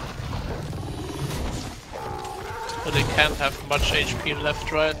 But they can't have much HP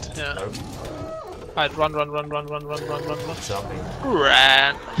left, right? Yeah. Nope. I'd run. Jumping.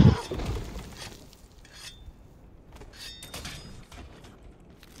 Ran.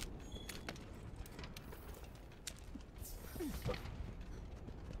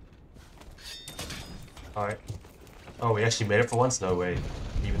 Alright. Oh, we actually made it for once? No way.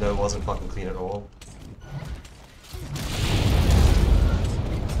 Even though it wasn't fucking clean at all.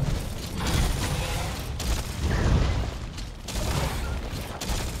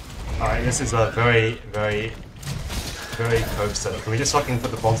 Alright, this is a very coach setup. Can we just fucking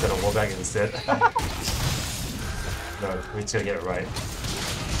put the bombs down a wall bag instead? No, we just gotta get it right.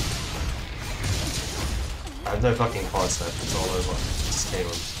 I have no fucking pods left, it's all over. Just came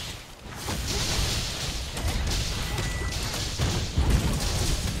on.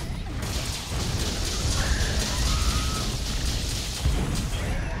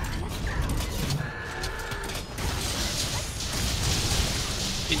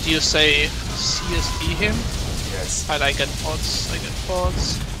 You say CSD him, Yes. and I get pods. I get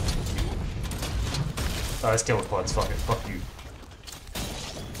pods. Oh, let's kill with pods. Fuck it. Fuck you.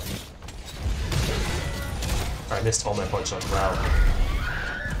 I missed all my pod shots. Wow.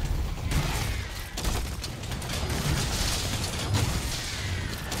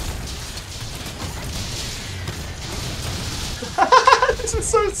 This is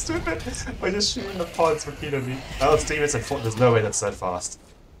so stupid. We're just shooting the pods repeatedly. That was 3 minutes and 4. There's no way that's that fast.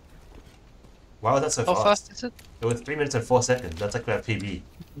 Why was that so How fast? fast is it? It was 3 minutes and 4 seconds. That's like our PB.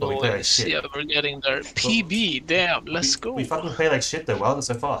 But we No play like way. shit. Yeah, we're getting there. PB, damn, let's go. We fucking play like shit though. Why was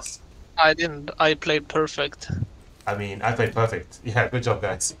it so fast? I didn't. I played perfect. I mean, I played perfect. Yeah, good job,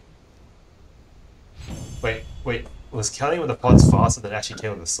 guys. Wait. Was killing with the pods faster than actually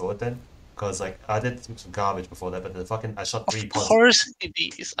killing with the sword then? Because like I did some garbage before that, but I shot 3 Of pods. course it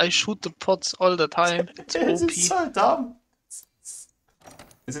is. I shoot the pods all the time. It's This OP. is so dumb.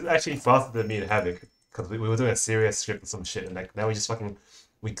 This is actually faster than me and Havoc. Because we were doing a serious script or some shit, and like now we just fucking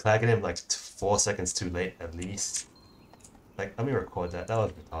we clagging him like 4 seconds too late at least. Like, let me record that. That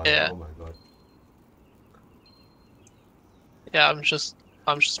was retarded. Yeah. Oh my god. Yeah, I'm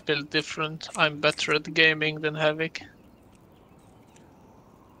just built different. I'm better at gaming than Havoc.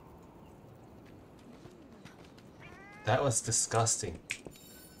 That was disgusting.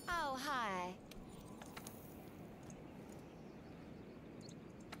 Oh, hi.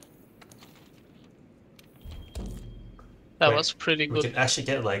 That Wait, was pretty We good. can actually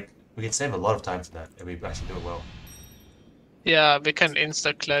get like we can save a lot of time for that if we actually do it well. Yeah, we can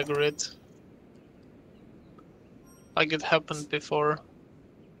insta-clagger it. Like it happened before.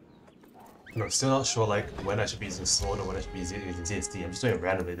 I'm still not sure like when I should be using sword or when I should be using ZSD. I'm just doing it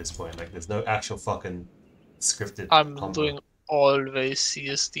randomly at this point. Like there's no actual fucking scripted I'm combo. doing always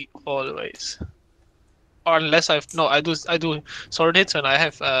CSD, always. Or unless I do sword hits when I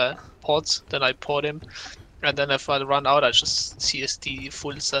have pods, then I pod him. And then if I run out, I just CSD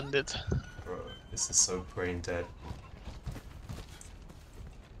full send it. Bro, this is so brain dead.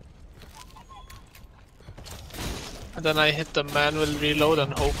 And then I hit the manual reload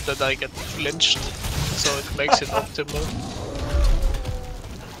and hope that I get flinched, so it makes it optimal.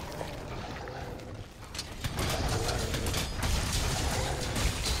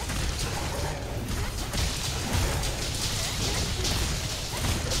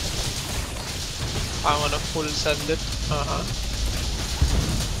 I'm gonna full send it.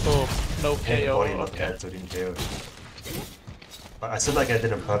 Oh, no Yeah, KO. body locked Okay. out, so I didn't KO. I said like I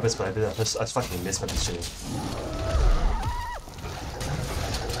did on purpose, but I just fucking missed my positioning.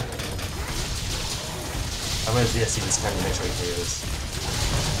 I'm gonna DSC this guy to make sure he KOs.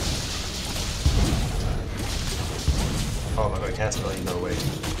 Oh my god, cancel early, no way.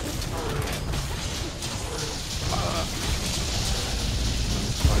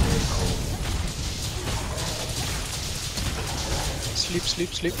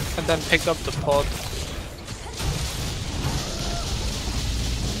 Sleep, and then pick up the pod.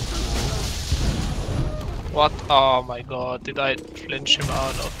 What? Oh my god, did I flinch him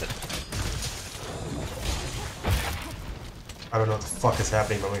out of it? I don't know what the fuck is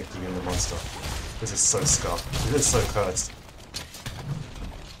happening, but I'm gonna keep him the monster. This is so scuffed. This is so cursed.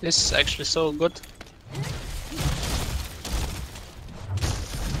 This is actually so good.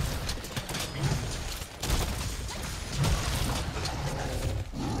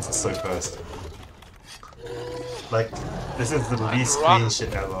 This is so cursed. Like, this is the least run. clean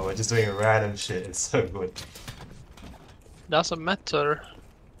shit ever. We're just doing random shit. It's so good. Doesn't matter.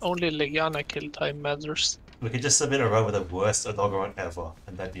 Only Legiana kill time matters. We could just submit a run with the worst dog run ever,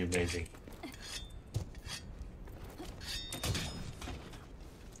 and that'd be amazing.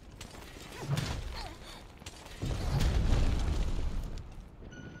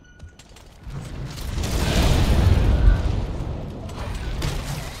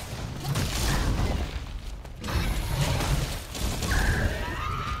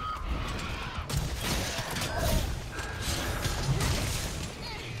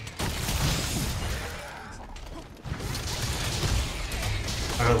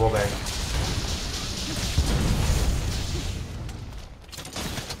 I got a wallbang.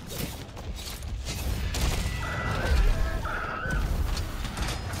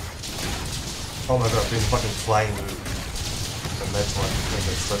 Oh my god, doing fucking flying move. The ledge one, like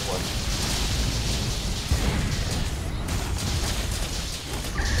the slip one.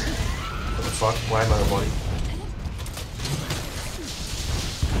 What the fuck? Why am I on the body?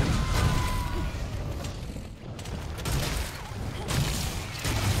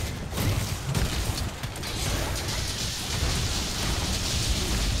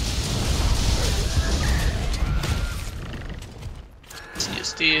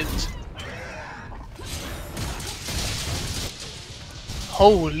 CSD. CSD it.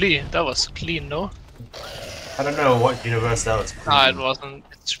 Holy, that was clean, no? I don't know what universe that was. Nah, it Creepy. wasn't.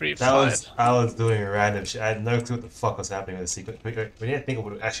 It's That 3-5. was I was doing random shit. I had no clue what the fuck was happening with the secret. We didn't think of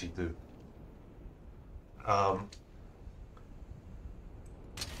what it would actually do.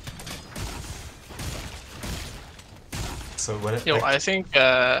 So when it Yo, I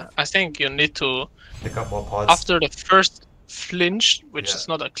think you need to, pick up more pods. after the first flinch, which Yeah. is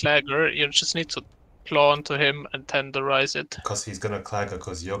not a clagger, you just need to claw onto him and tenderize it. Because he's gonna clagger,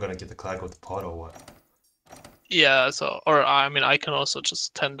 because you're gonna get the clagger with the pod or what? Yeah, so, or I mean, I can also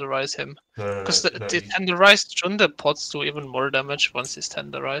just tenderize him. No, Because the you- tenderized, shouldn't the pods do even more damage once he's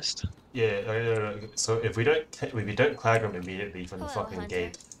tenderized? yeah. No. So if we don't clag him immediately from the Hello, fucking Hunter.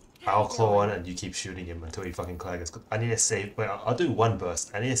 gate, How I'll you claw doing? on and you keep shooting him until he fucking claggers. I need to save. Wait, I'll do one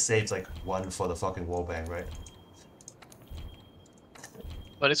burst. I need to save like one for the fucking wallbang, right?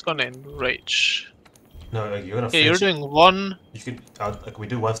 But it's gonna enrage. No, like, you're gonna Yeah, you're flinch. doing one. You could like we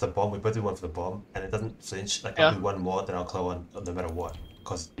do one for the bomb. We both do one for the bomb, and it doesn't flinch. Like Yeah. I'll do one more, then I'll claw on no matter what,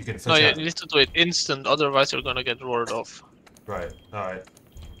 because you can No, flinch you out. need to do it instant, otherwise you're gonna get roared off. Right. All right.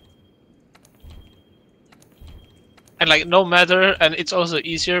 And like, no matter, and it's also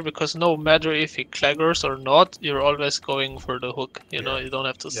easier because no matter if he claggers or not, you're always going for the hook. You know, Yeah. you don't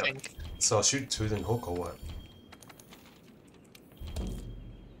have to Yeah. think. So I'll shoot two then hook or what?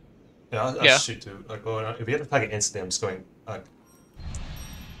 Yeah, I'll Yeah. shoot two. Like, if we get the clagger instantly, I'm just going like.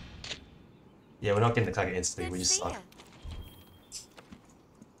 Yeah, we're not getting the clagger instantly. We Good just see suck. ya.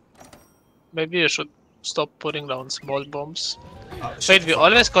 Maybe you should stop putting down small bombs. Shut Wait, the we fuck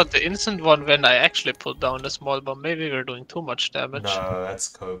always up. got the instant one when I actually put down the small bomb. Maybe we're doing too much damage. No, that's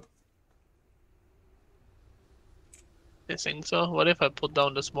cope. I think so. What if I put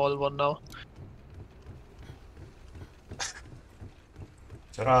down the small one now?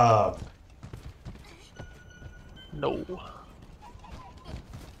 Shut up. No.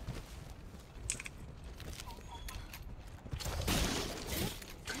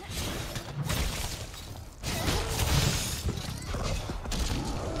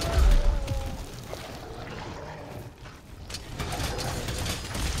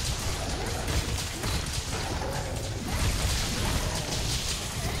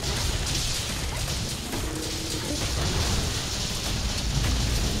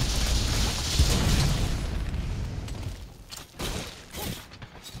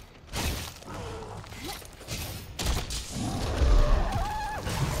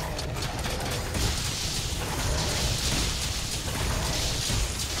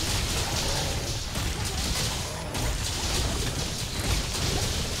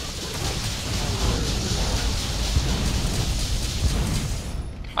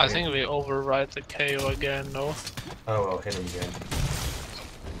 I think we override the KO again, no? Oh well, hit him again.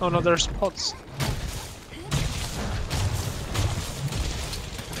 Oh no, there's pots.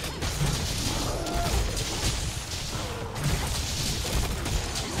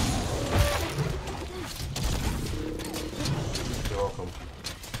 You're welcome.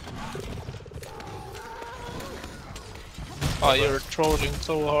 Oh, you're trolling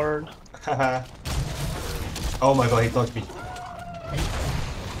so hard. Haha. Oh my god, he dodged me.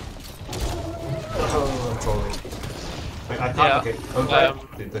 Oh, I'm trolling. Wait, I can't. Yeah, Okay.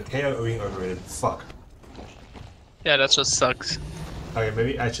 Okay. The KO being overrated. Fuck. Yeah, that just sucks. Okay,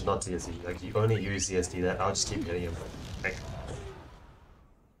 maybe I should not CSD. Like, you only use CSD, then I'll just keep hitting him. Like.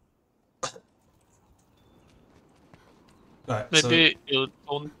 Alright, so. Maybe you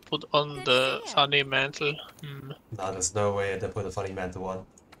don't put on Good the see ya. funny mantle. Hmm. Nah, there's no way they put the funny mantle on.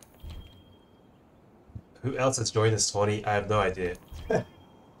 Who else has joined this 20? I have no idea.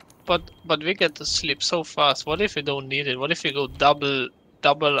 But we get to sleep so fast. What if we don't need it? What if we go double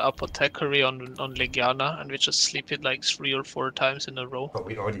apothecary on Legiana and we just sleep it like 3 or 4 times in a row? But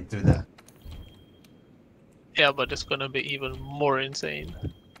we already do that. Yeah, but it's gonna be even more insane.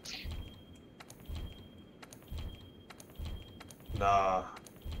 Nah.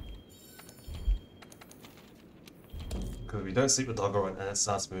 Because we don't sleep with Doggo and it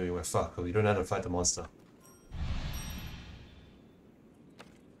starts moving, we're fucked. Because we don't know how to fight the monster.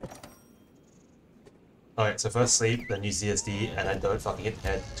 Alright, so first sleep, then use ZSD, and I don't fucking hit the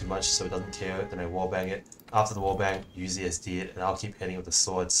head too much so it doesn't KO, then I wallbang it. After the wallbang, use ZSD it, and I'll keep hitting with the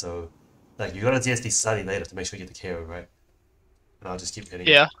sword, so... Like, you gotta ZSD slightly later to make sure you get the KO, right? And I'll just keep hitting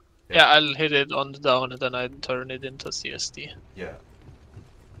it. Yeah. Yeah, I'll hit it on the down and then I turn it into CSD. Yeah.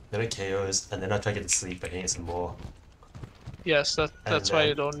 Then it KOs, and then I try to get to sleep by hitting it some more. Yes, that's why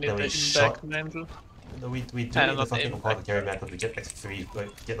you don't need then the we in-back shot- mantle. No, we do need And the not the fucking impact. apothecary man because we get like 3,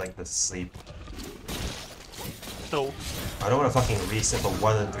 like, get like the sleep. No. I don't want to fucking reset for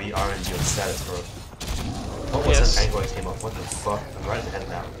 1 and 3 RNG on status, bro. What was Yes. that angle I came up? What the fuck? I'm right in the head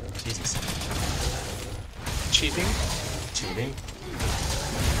now. Jesus. Cheating? Cheating?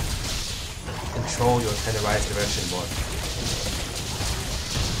 Control your tenderized direction more.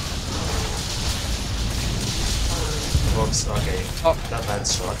 Whoops, okay. Oh. That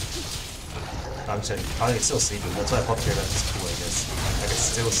man's shot. I'm checking. I can still sleep with. That's why I popped here. That's cool, I guess. I can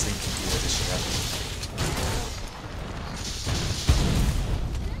still sleep even if this shit happens.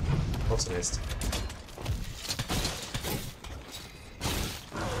 Oops, I missed.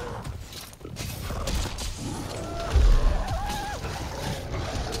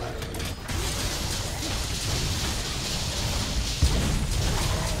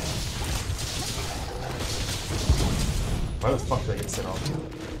 Why the fuck did I get set off?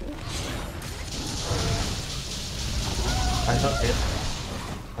 I'm not hit.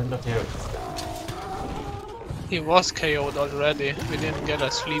 I'm not here. He was KO'd already. We didn't get a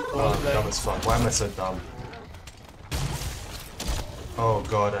sleep Oh, all I'm day. dumb as fuck. Why am I so dumb? Oh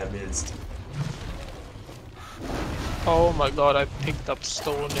god, I missed. Oh my god, I picked up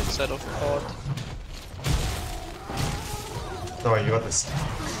stone instead of cord. Don't worry, you got this.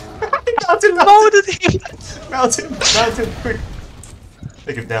 How did he? Mount him, quick!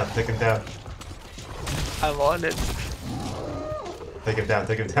 Take him down, take him down. I'm on it. Take him down,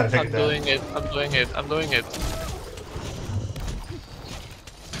 take him down, take I'm him down. doing it. I'm doing it. I'm doing it.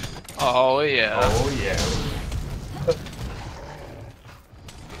 Oh yeah. Oh yeah.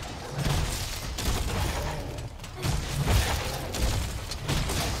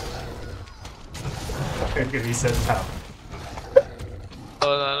 I'm gonna reset now.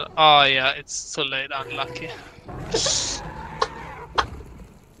 Oh yeah, it's too late. Unlucky.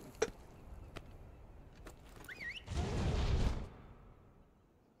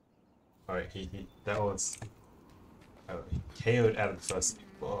 Alright, that was... Oh, he KO'd out of the first...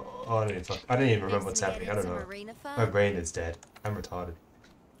 Oh, I didn't even remember what's happening, I don't know. My brain is dead. I'm retarded.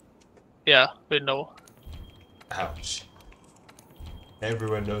 Yeah, we know. Ouch.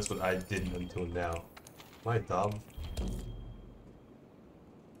 Everyone knows what I did until now. Am I dumb?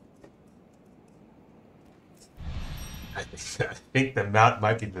 I think the mount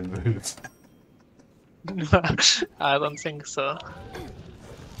might be the move. I don't think so.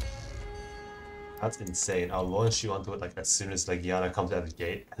 That's insane. I'll launch you onto it like as soon as like Yana comes out of the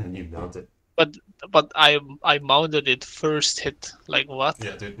gate and then you mount it. But I mounted it first hit. Like what?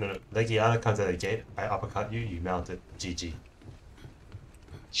 Yeah, dude, no. Like Yana comes out of the gate, I uppercut you, you mount it. GG.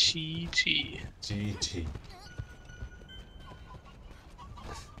 GG. GG.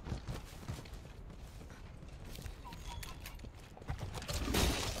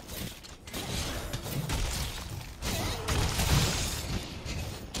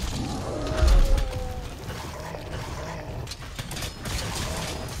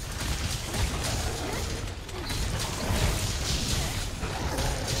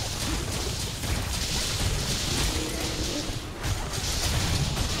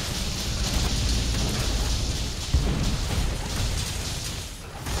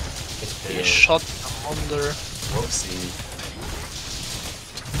 He shot under. Whoopsie.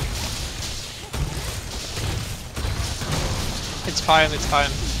 It's fine, it's fine.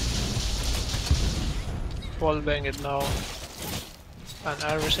 Wallbang it now. And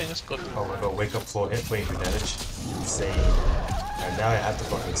everything is good. Oh my god, wake up floor hit, waiting for damage. Insane. And now I have to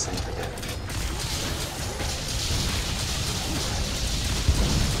fucking sleep again.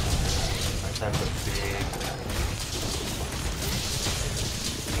 My time for big.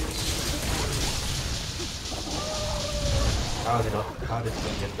 How did he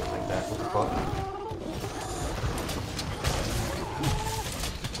get it like that? What the fuck?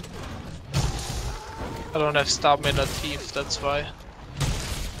 I don't have stamina thief, that's why.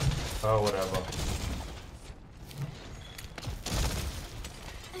 Oh, whatever.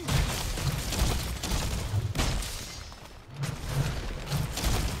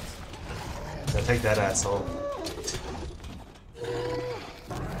 Now take that, asshole.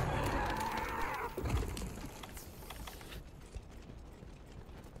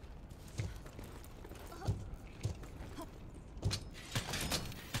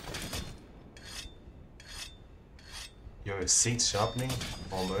 Yo, seat sharpening?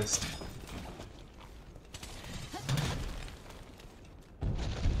 Almost.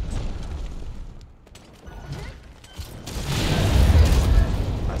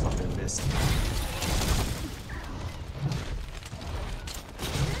 I fucking missed.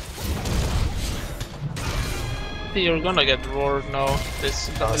 You're gonna get roared now. This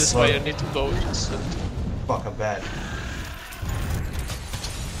is slow. why you need to go instant. Fuck, I'm bad.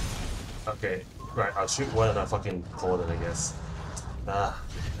 Okay, Right, I'll shoot one and I'll fucking call it, I guess. Ah.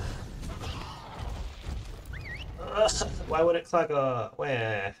 Why would it click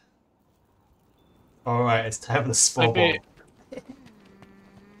where? Alright, it's time for the spore Maybe. bomb.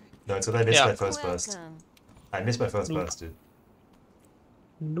 No, it's because I missed Yeah. my first burst. I missed my first burst, dude.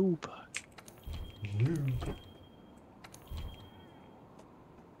 Noob. Noob.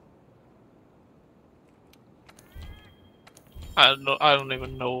 I don't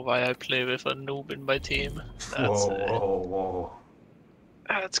even know why I play with a noob in my team. That's Whoa.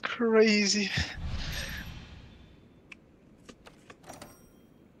 that's crazy.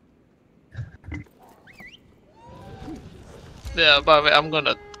 Yeah, by the way, I'm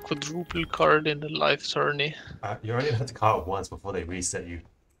gonna quadruple card in the life tourney. You only have to card once before they reset you.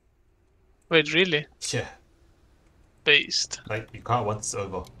 Wait, really? Yeah. Based. Like, you can't once it's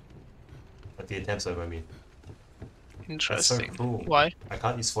over. Like, the attempt's over, I mean. That's so Interesting. cool. Why? I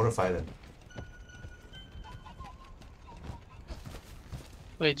can't use Fortify then.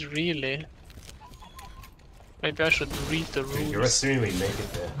 Wait, really? Maybe I should read the rules. You're assuming we make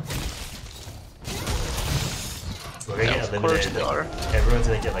it there. We're gonna Yeah, get of course eliminated. we are. Everyone's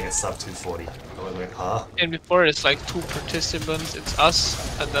gonna get like a sub 240. And we're like, huh? And before it's like 2 participants, it's us,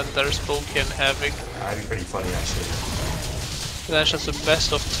 and then there's Spooky and Havoc. That'd be pretty funny actually. That's just a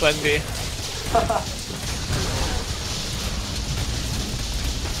best of 20.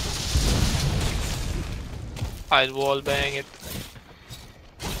 I'd wallbang it.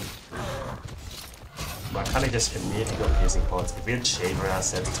 But I kinda just immediately got piercing pods. If we had shade around our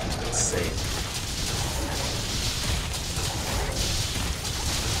sets, it would be insane.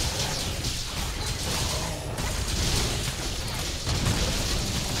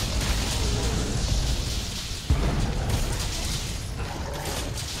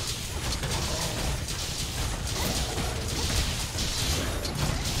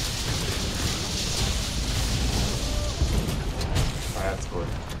 That's good.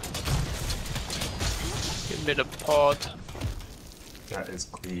 Give me the pod. That is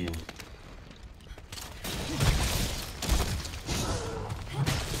clean.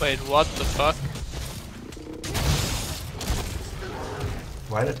 Wait, what the fuck?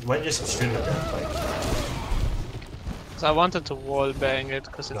 Why did you just shoot at that? Like, 'Cause I wanted to wallbang it,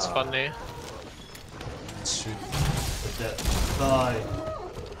 because it's Nah. funny. shoot with that thigh.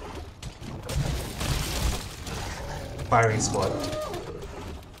 Firing squad.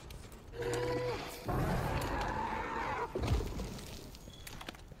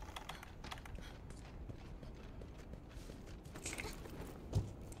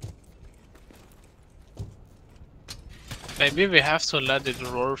 Maybe we have to let it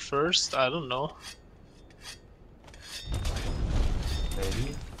roar first, I don't know.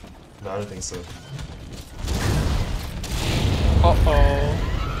 Maybe? No, I don't think so. Uh-oh.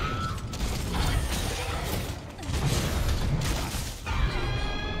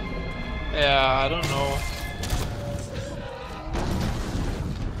 Yeah, I don't know.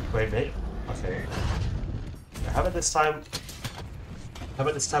 Wait, mate. Okay. How about this time? How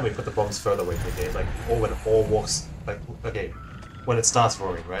about this time we put the bombs further away from the game? Like, or when it all walks. Like, okay, when it starts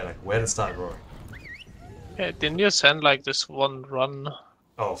roaring, right? Like, when it starts roaring. Yeah, didn't you send like this one run?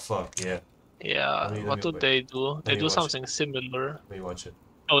 Oh fuck, yeah. Yeah, Let me what do wait. they do? They me do watch something similar. Let me watch it.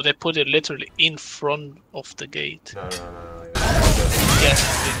 No, they put it literally in front of the gate. No. Yes,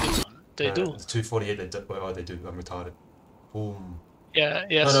 they do. They do. It's 248. They do. Oh, they do. I'm retarded. Boom. Yeah,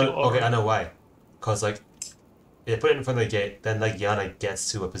 yes, No, you are. okay, I know why. Cause like, they put it in front of the gate. Then like Yana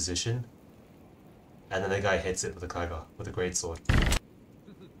gets to a position, and then the guy hits it with a Kaiga with a great sword.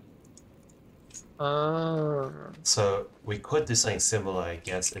 So we could do something similar, I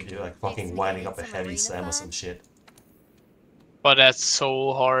guess, if you're like fucking winding up a heavy slam or some shit. But that's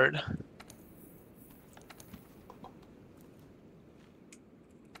so hard.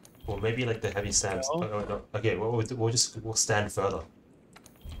 Or maybe like the heavy slams. No. No. Okay, we'll stand further.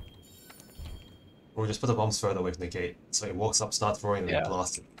 Or just put the bombs further away from the gate. So it walks up, starts roaring, and then Yeah.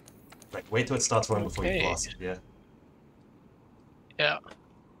 blast it. Like wait till it starts roaring before you Okay. blast it. Yeah. Yeah.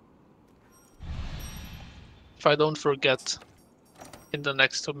 If I don't forget in the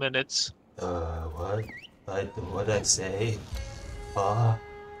next 2 minutes. What? What did I say?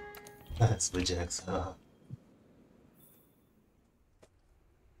 That's rejects.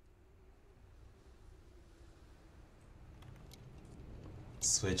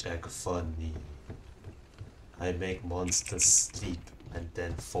 Switch egg funny. I make monsters sleep and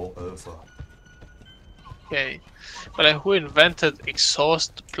then fall over. Okay. But who invented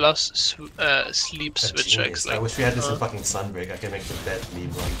exhaust plus sleep A switch genius. X? I wish we had this in fucking Sunbreak. I can make the bed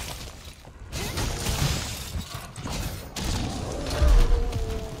meme run.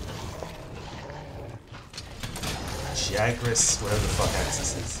 Jagras, whatever the fuck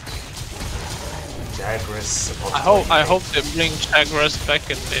axis is. Jagras. I hope they bring Jagras back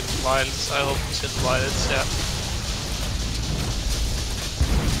in Wilds. I hope it's in Wilds, yeah.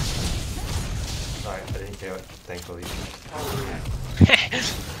 Alright, I didn't care, thankfully.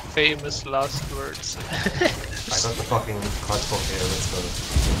 Famous last words. I got the fucking clutch book here, let's go.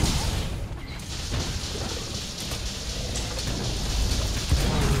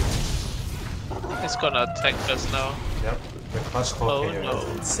 It's gonna attack us now. Yep, the clutch book Oh, here no.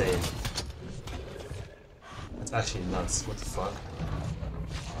 is insane. That's actually nuts, what the fuck?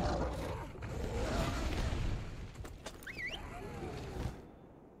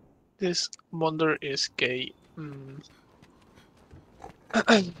 This wonder is gay. Fixing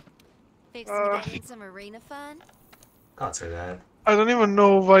to get in some arena fun? Can't say that. I don't even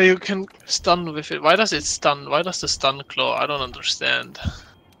know why you can stun with it. Why does it stun? Why does the stun claw? I don't understand.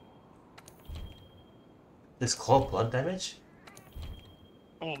 This claw blood damage?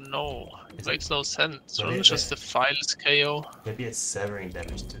 Oh no, it makes no sense. Maybe It's just the files KO. Maybe it's severing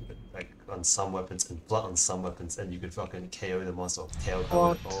damage to it, like on some weapons and blood on some weapons, and you could fucking KO the monster with tail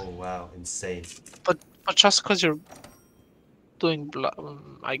cover. Oh wow, insane. But just because you're doing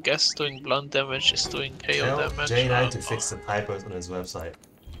I guess doing blunt damage is doing KO Tell damage. J9 to fix the typos on his website.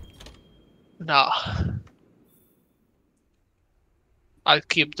 Nah. I'll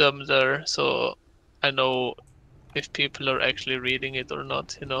keep them there so I know if people are actually reading it or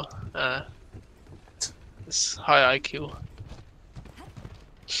not, you know. It's high IQ.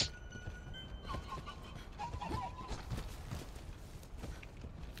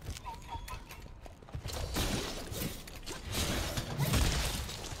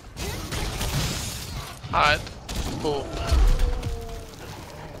 Alright. Cool.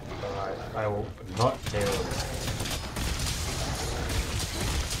 Alright, I will not KO.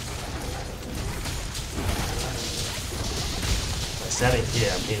 By standing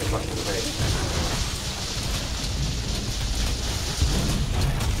here, I'm being a fucking leg.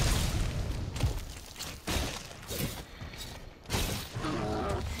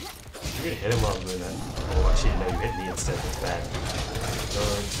 You can hit him while I'm doing that. Oh, actually, no, you hit me instead. That's bad.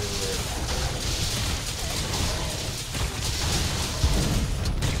 Don't do it.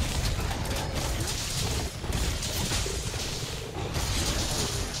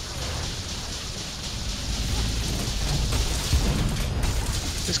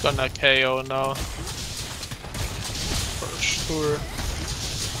 He's gonna KO now. For sure.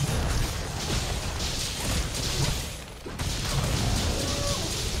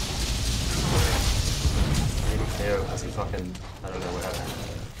 KO because he fucking... I don't know what happened.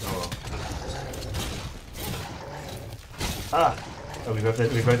 Oh well. Ah! Oh, we both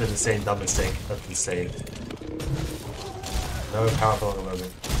did the same dumb mistake. That's insane. No powerful at the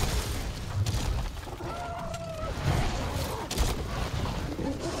moment.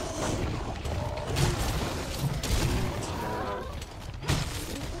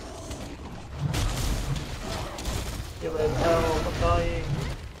 Kill him, help, I'm dying!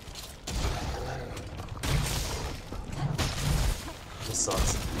 This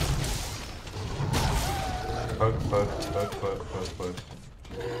sucks. Poke, poke, poke, poke, poke, poke.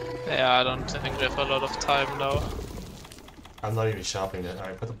 Yeah, I don't think we have a lot of time now. I'm not even sharpening it.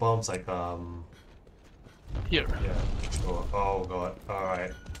 Alright, put the bombs like, Here. yeah, sure. Oh god,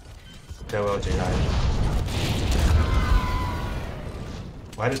 alright. Farewell, J9.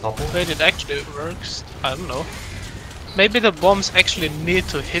 Why did it topple? Wait, it actually works? I don't know. Maybe the bombs actually need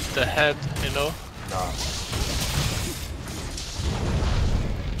to hit the head, you know? Nah.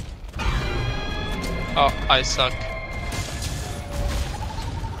 Oh, I suck.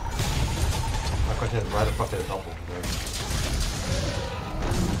 My question is, why the fuck did it topple?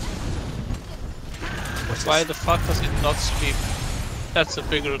 What's Why this? the fuck does it not sleep? That's a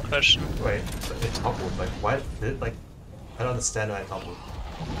bigger question. Wait, it toppled. Like, why did it, like... I don't understand why it toppled.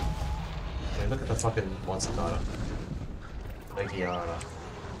 I mean, look at the fucking monster data. Like, yeah.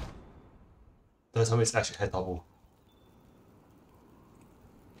 Don't tell me it's actually head topple.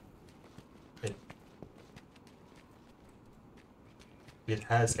 It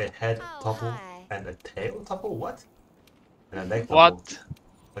has a head Oh, topple hi. and a tail topple? What? And a leg topple. What?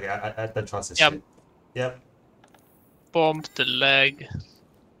 Okay, I don't trust this Yep. shit. Yep. Bombed the leg.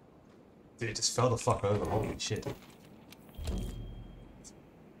 Dude, it just fell the fuck over. Holy shit.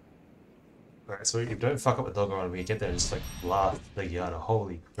 Alright, so you don't fuck up the dog around, we get there and just like laugh like Yana.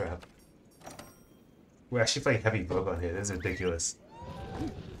 Holy crap. We're actually playing heavy Vogon here. This is ridiculous.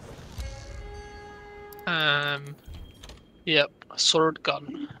 Yep. Sword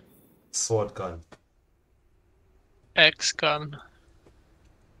gun. Sword gun. X gun.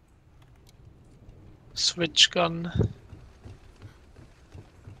 Switch gun.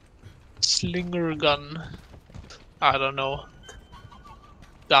 slinger gun. I don't know.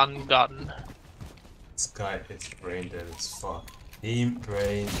 Gun. This guy is brain dead as fuck. He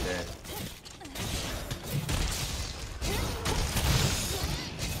brain dead.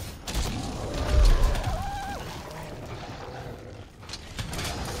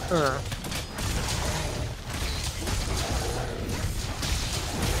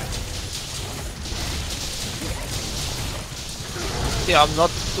 Yeah, I'm not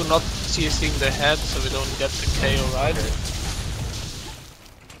seizing the head so we don't get the KO, right? Okay.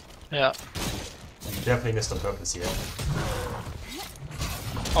 Yeah. Definitely missed on purpose here.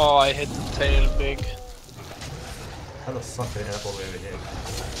 Oh, I hit the tail big. How the fuck did it end up all the way over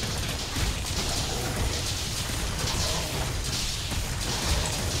here?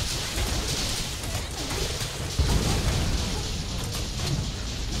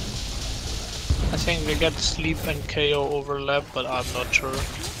 I think we get sleep and KO overlap, but I'm not sure.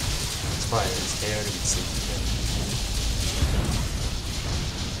 It's fine, it's there, you can see it.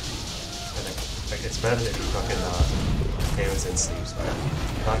 Like, it's better if you fucking KOs and sleeps, but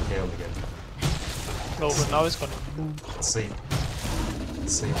you can't KO him again. No, but now it's gonna move. Sleep.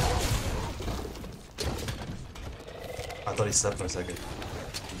 Sleep. I thought he slept for a second.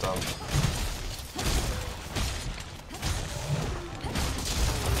 I'm dumb.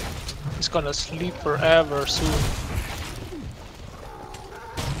 He's gonna sleep forever soon.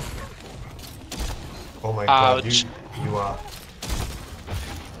 Oh my god, Ouch. you are.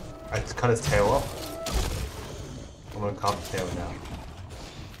 I cut his tail off. I'm gonna cut the tail now.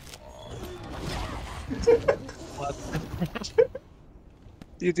 What?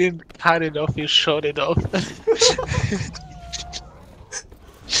 You didn't cut it off, you shot it off.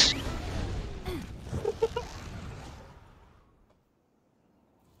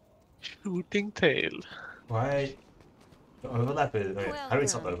 Shooting tail. Why? Overlap is. Okay, Well how do we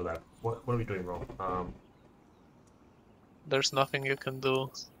stop done. that overlap? What are we doing wrong? There's nothing you can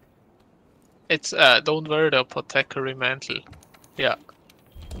do. It's don't wear the apothecary mantle. Yeah.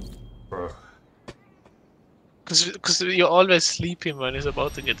 Bro. Cause you always sleep him when he's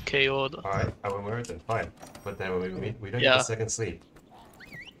about to get KO'd. Alright, I will wear it then, fine. But then when we don't Yeah. get a second sleep.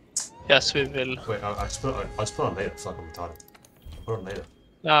 Yes, we will. Wait, I'll just put it on later. Fuck, I'm retarded. Put it on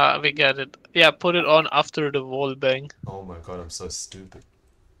later. We get it. Yeah, put it on after the wall bang. Oh my god, I'm so stupid.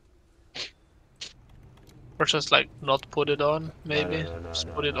 Or just like not put it on, maybe. no, Just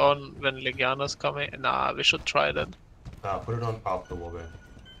no, put it no. on when Legiana's coming. Nah, we should try that. Put it on after the warband.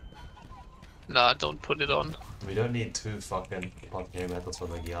 Nah, don't put it on. We don't need two fucking apothecary metals for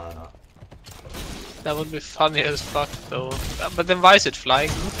Legiana. That would be funny as fuck though. But then why is it flying?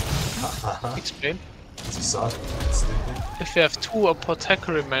 Explain. It's a suck. It's stupid. If you have two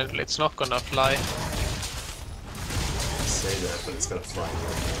apothecary mantle, it's not gonna fly. Say that, but it's gonna fly.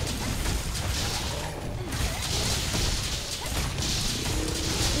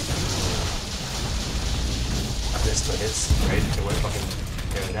 I missed the hits. Right? It went fucking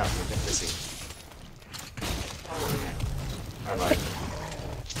carrying out. We're missing. I lied.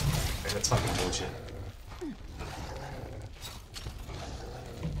 Okay, that's fucking bullshit.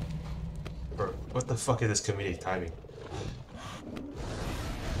 Bro, what the fuck is this comedic timing?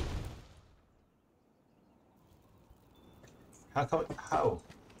 How come? How?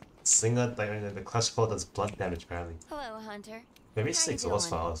 Slinger, like, the clutch claw does blunt damage apparently. Hello, Hunter. Maybe How it's you exhaust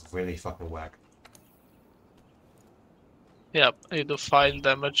doing? file is really fucking whack. Yeah, you do file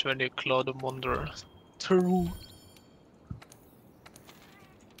damage when you claw them under. True.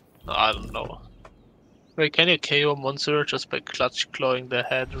 No, I don't know. Wait, can you KO a monster just by clutch clawing the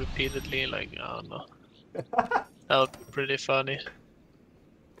head repeatedly? Like, I don't know. That would be pretty funny.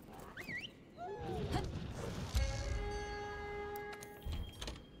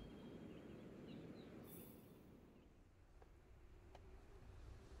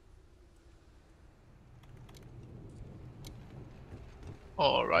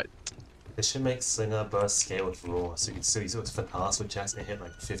 Alright. This should make Slinger burst scale with raw, so you can still use it with finesse with chest and hit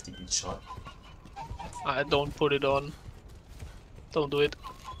like 50 each shot. I don't put it on. Don't do it.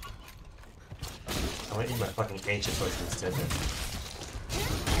 I might use my fucking ancient potion instead then.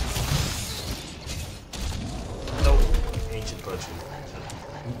 No. Ancient potion.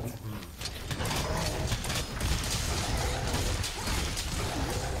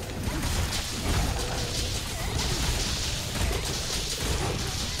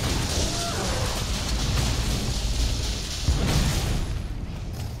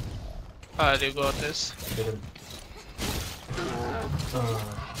 Alright, you got this. Hit him.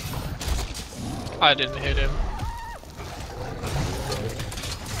 I didn't hit him.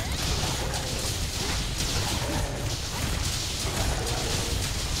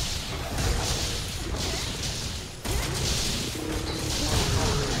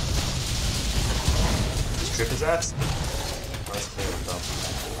 trip his ass? Nice clear on top.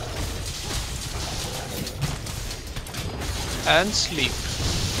 And sleep.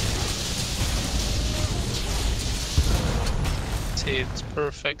 See, it's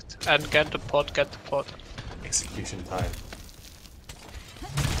perfect. And get the pot, get the pot. Execution time.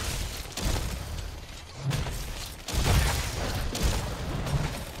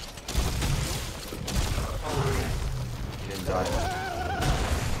 He didn't die.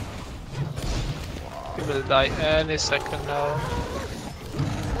 He will die any second now. I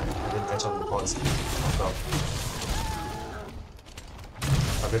didn't catch on the pods. Fuck.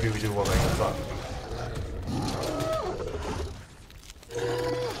 Maybe we do wallbang. Fuck.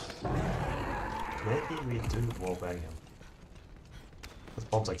 Maybe we do wallbang him. The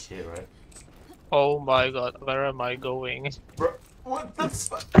bomb's like here, right? Oh my god, where am I going? Bro, what the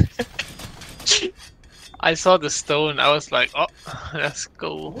fuck? I saw the stone, I was like, oh, let's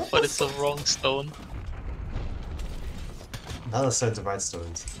go. But it's the wrong stone. Now the stones are right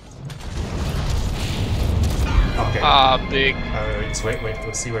stones. Okay. Ah, big. Just wait,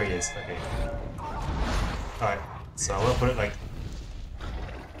 we'll see where he is. Okay. Alright, so I'm gonna put it like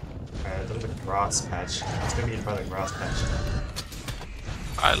a little bit grass patch. It's gonna be in front of the grass patch.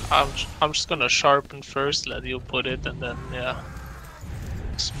 I'm just gonna sharpen first, let you put it, and then yeah,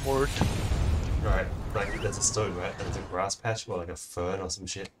 smart. Right, like there's a stone, right? And there's a grass patch or like a fern or some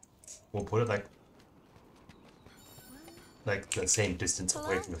shit. We'll put it like the same distance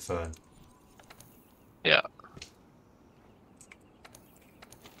away from the fern. Yeah.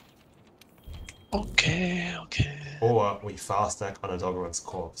 Okay, okay. Or we fast stack on a Doggeron's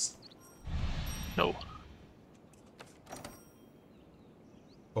corpse. No.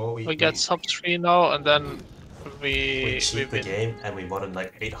 Or We get sub 3 now, and then we cheat the win. game and we modern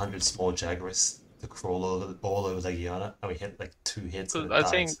like 800 small Jagras to crawl all over Legiana, and we hit like 2 hits and it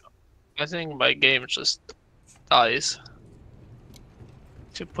dies. I think my game just dies.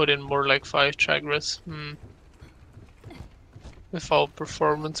 To put in more like 5 Chagras. Without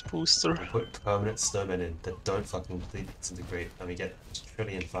performance booster. We put permanent snowmen in that don't fucking disintegrate, and we get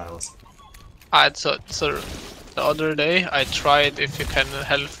trillion files. So the other day I tried if you can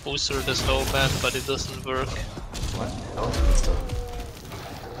health booster the snowman, but it doesn't work. What the hell is this stuff?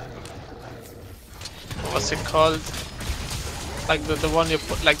 What's it called? Like the one you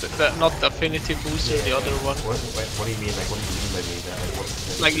put, like the not the affinity booster, the other one. What do you mean? Like, what do you mean by me? That? Like,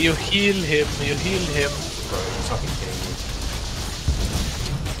 what's Like you heal him. Bro, you're fucking kidding me.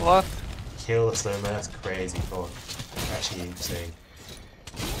 What? Kill the snowman, that's crazy thought. Actually insane.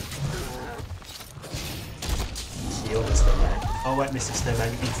 Kill the snowman. Oh wait, Mr. Snowman,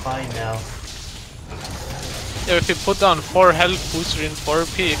 you'll be fine now. Yeah, if you put down 4 health booster in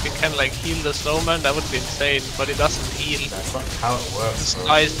 4p, if you can like heal the snowman, that would be insane, but it doesn't heal. That's not how it works, It just bro.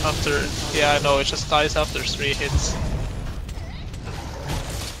 dies after, yeah I know, it just dies after 3 hits.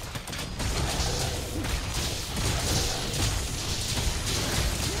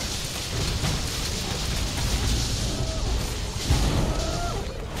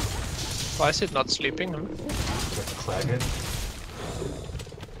 Why is it not sleeping? Got the clag in.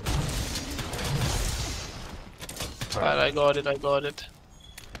 Right, I got it.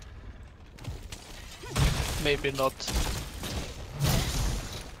 Maybe not.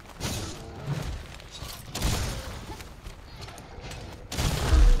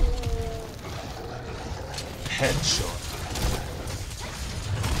 Headshot.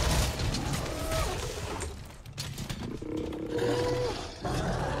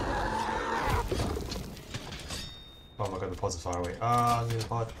 Oh my god, the pods are far away. Ah, the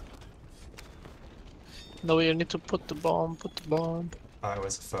pod. No, you need to put the bomb, Alright,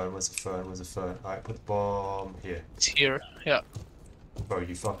 where's the fern? Alright, put the bomb here. It's here, yeah. Bro,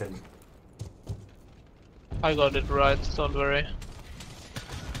 you fucking... I got it right, don't worry.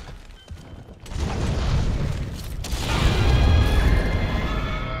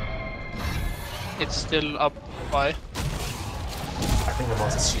 It's still up, why? I think the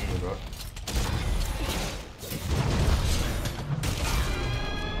boss is cheating, bro.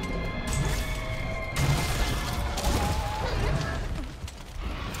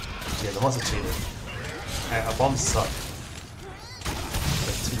 Yeah, the monster cheated. Our bombs suck.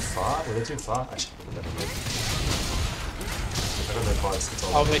 They're too far? Were they too far? Actually, I got no cards, it's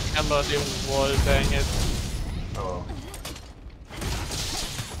all. How we cannot even wall bang it. Oh well.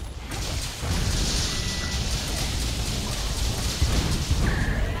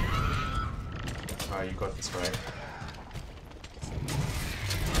 Alright, you got this right.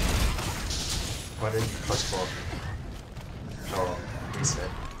 Why didn't you touch ball? Oh, reset.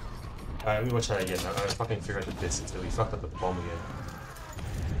 Alright, let me watch that again. I fucking figured out the distance, but we fucked up the bomb again.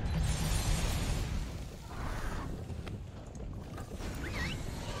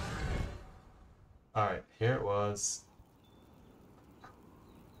 Alright, here it was.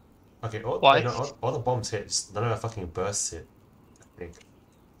 Okay, Why? wait, no, all the bombs hit, just none of the fucking bursts hit, I think.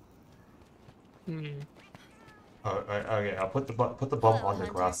 Hmm. Oh, okay, I'll put the bomb Hello, on the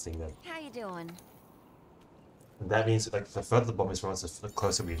Hunter. grass thing then. How you doing? And that means, like, the further the bomb is from us, the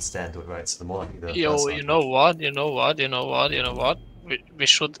closer we stand to it, right? So the more likely the Yo, bursts are. you know what? You know what? You know what? You know what? We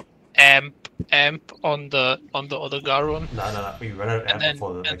should amp on the other Garun, No, we run out of amp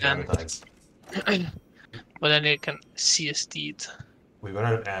before the counter dies. but then you can CSD it. We run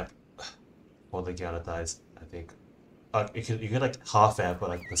out of amp before the counter dies, I think. You could like half amp, but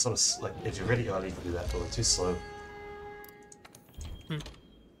like the sort of like if you're really early you can do that, but we're too slow. Hmm.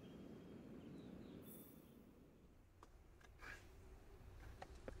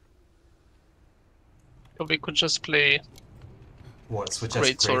 Or we could just play. What, switch as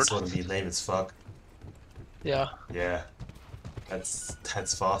Great great sword. sword and be lame as fuck? Yeah. Yeah. That's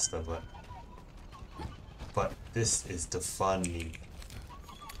faster, but this is the funny.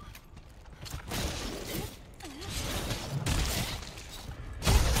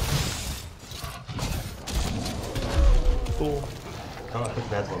 Boom. Oh, I put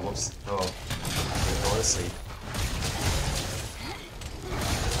that one, whoops. Oh, I want to sleep.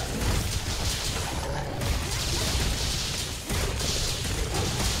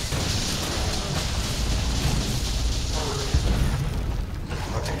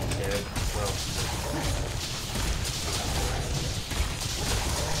 Okay, yeah, well.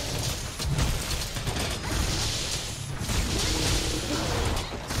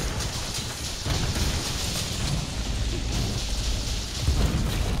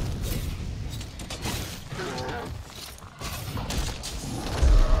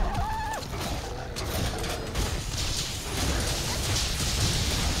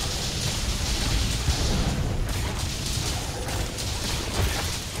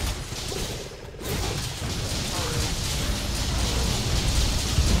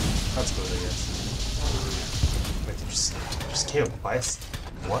 That's good, I guess. Wait, did you just kill twice?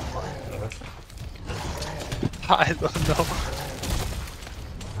 What on earth? I don't know.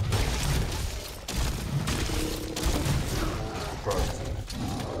 Bro,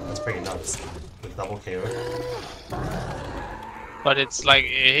 that's pretty nuts. With double KO. But it's like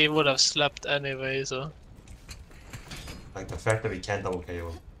he would have slept anyway, so. Like the fact that we can double KO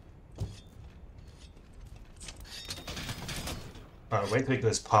him. Alright, wait till he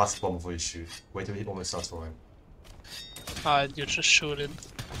goes past the bomb before you shoot. Wait till he almost starts falling. You just shoot it.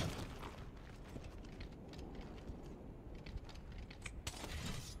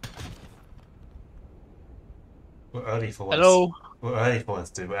 We're early for once. Hello? We're early for once,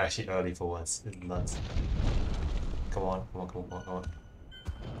 dude. We're actually early for once. It's nuts. Come on.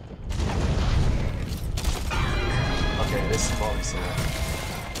 Okay, this bomb, so...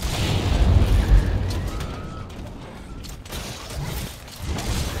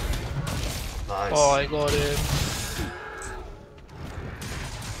 Nice. Oh, I got it.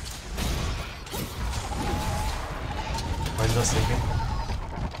 Why are you not sleeping?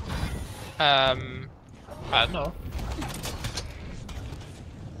 I don't know.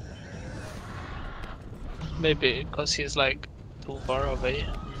 Maybe because he's like too far away.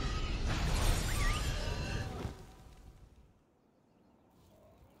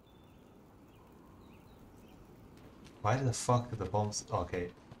 Why the fuck did the bombs... Okay.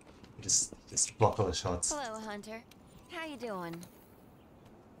 Just block all the shots. Hello, Hunter. How you doing?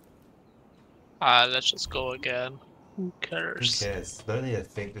 Let's just go again. Who Who cares? cares? Don't need to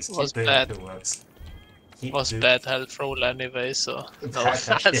think. Just Was keep doing it bad. if it works. Keep Was doing... bad health roll anyway, so. No.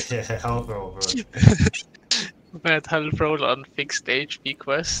 Yeah, health roll, bro. Bad health roll on fixed HP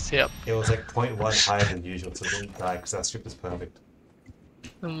quest, yep. It was like 0.1 higher than usual, so it didn't die because that script is perfect.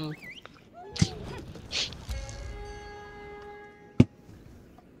 Hmm.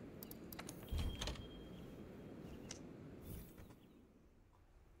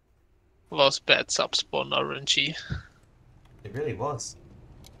 Was bad subspawn RNG. It really was.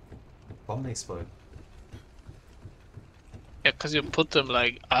 Bomb explode. Yeah, cause you put them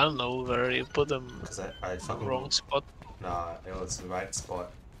like, I don't know where you put them. Because I fucking... Wrong spot. Nah, it was the right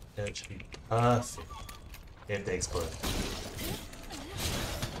spot. It should be perfect if they explode.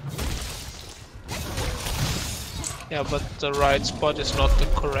 Yeah, but the right spot is not the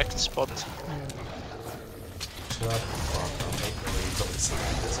correct spot. Shut up. Fuck, I'll make the way double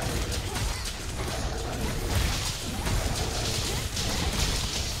secret.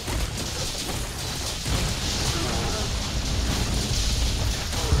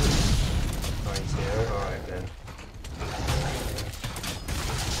 Alright then.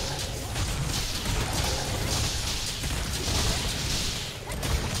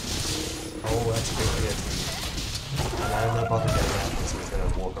 Oh, that's good. bother getting out because he's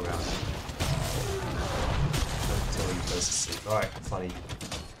gonna walk around until he goes to sleep. Alright, funny.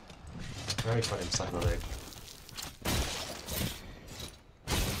 Very funny, I'm sucking the leg.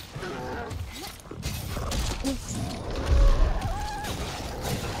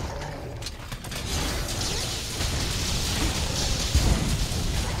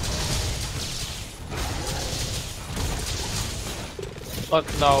 But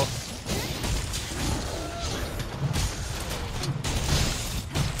no.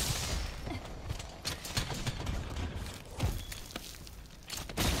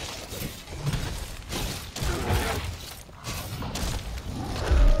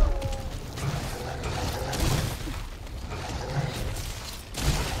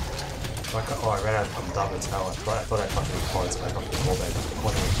 Oh, I ran out of damage now. I thought I fucking points, but I got the wallbang.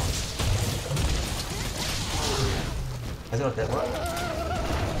 What are the points? I don't get what?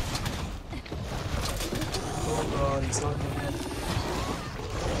 Oh god, he's not dead.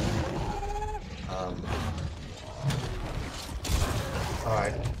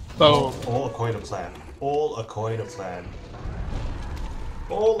 Alright. Boom. All according to plan. All according to plan.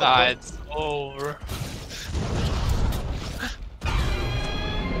 All Ah, according it's over.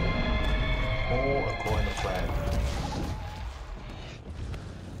 All according to plan.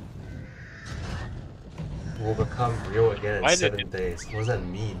 Will become real again in 7 days. What does that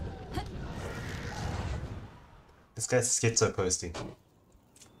mean? This guy's schizo posting.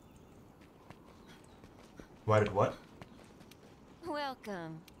 Why did what?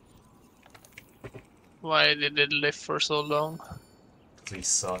 Welcome. Why did it live for so long? Please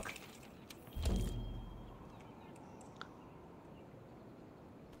suck.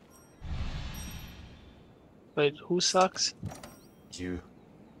 Wait, who sucks? You.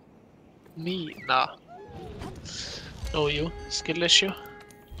 Me? Nah. No, you. Skill issue?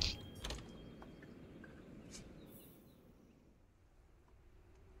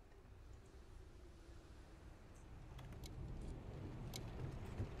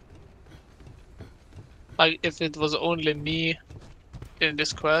 Like, if it was only me in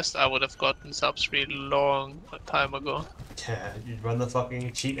this quest, I would have gotten subs really long time ago. Yeah, you'd run the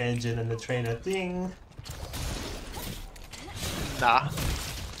fucking cheat engine and the trainer thing. Nah.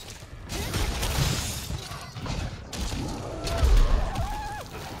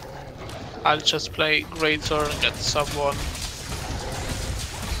 I'll just play Greater and get sub 1.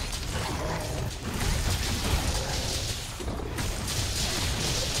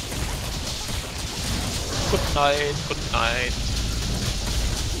 Good night, good night.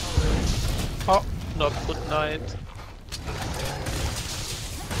 Oh, not good night.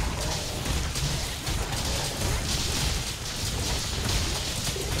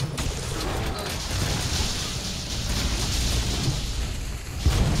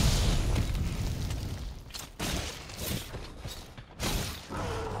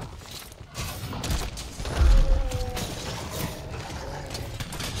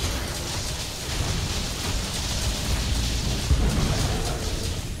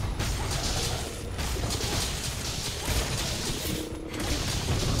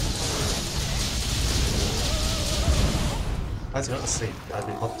 I was going to sleep. I'd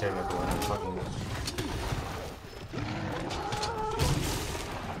be hot game everyone. I'm fucking.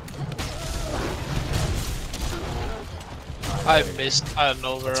 I missed. I don't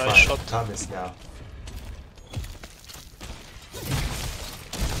know where I shot. Can't miss now.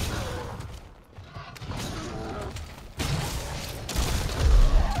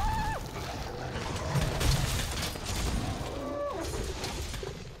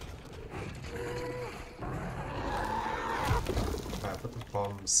 Alright, put the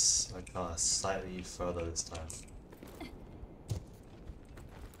bombs like slightly further this time.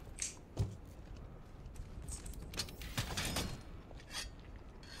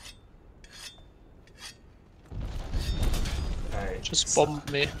 Alright. Just bomb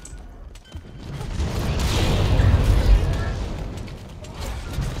me.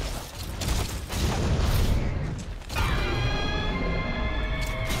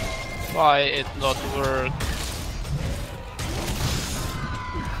 Why it not work?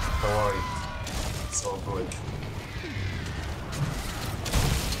 Don't worry. It's all good.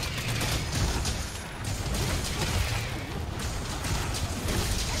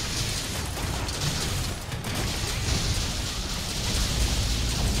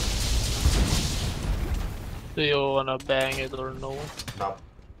 Do you wanna bang it or no? No.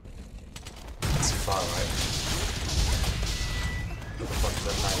 It's too far, right? What the fuck is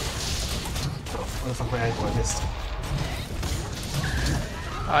that knife? What the fuck my ankle I missed?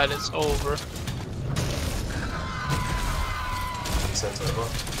 Alright, it's over. You said it's over?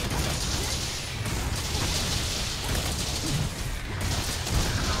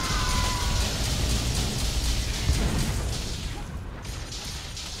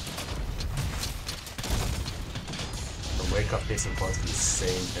 wake up piercing pods are the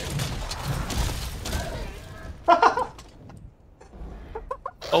same thing.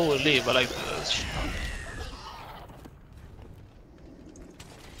 Holy, but like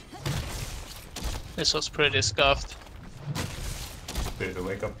this was pretty scuffed. Dude, the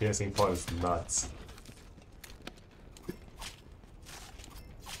wake up piercing pod is nuts.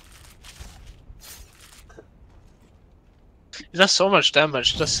 It does so much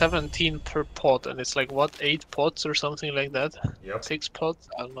damage. It does 17 per pot, and it's like what, 8 pots or something like that? Yep. 6 pots?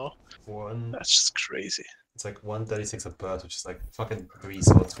 I don't know. One. That's just crazy. It's like 136 a burst, which is like fucking 3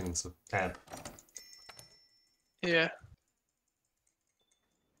 sword swings of amp. Yeah.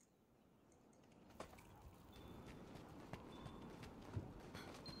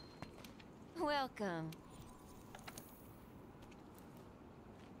 Welcome.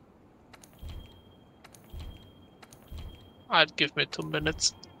 I'd give me 2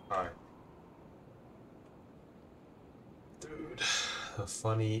 minutes. Alright. Dude, a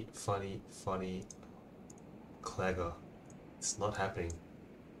funny Clegger. It's not happening.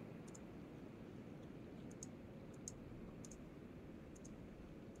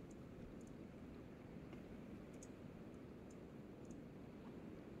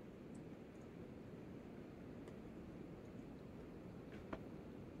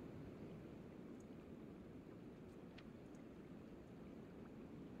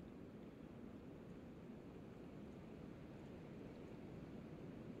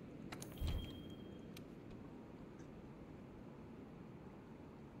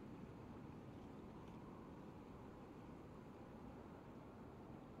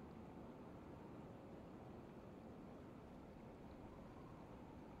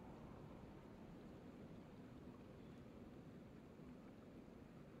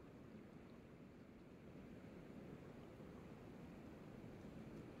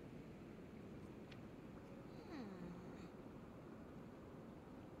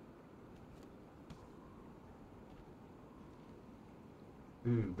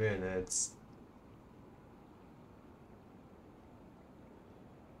 Ooh, bayonets.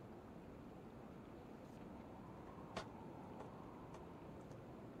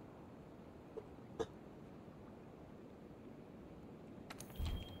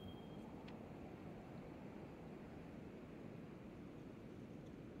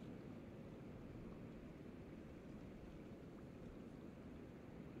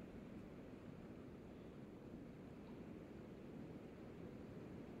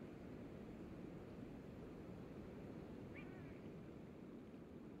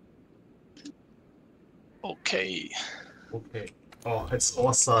 Okay. Okay. Oh, it's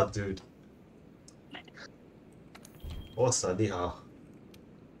Osa, dude. Osa, ni hao.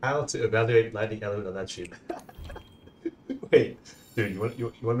 How to evaluate lightning element on that ship? Wait, dude,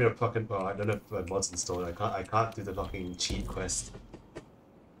 you want me to fucking? Oh, I don't have my mods installed. I can't do the fucking cheat quest.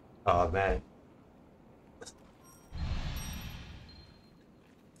 Oh man.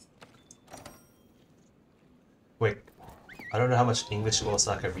 Wait, I don't know how much English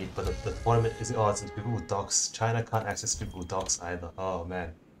Osa can read, but the tournament is it's in Google Docs. China can't access Google Docs either. Oh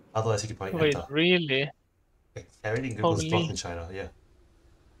man. Otherwise, you could probably Wait, enter. really? Everything Google's blocked in Holy. China. Yeah.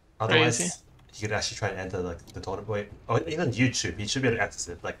 Crazy. Otherwise, he could actually try and enter like the tournament. Wait, oh, even YouTube, he should be able to access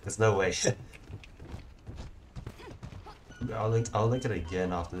it. Like, there's no way. I'll link it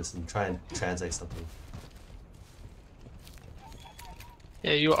again after this and try and translate something.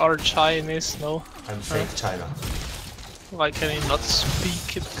 Yeah, you are Chinese, no? I'm fake China. Why can you not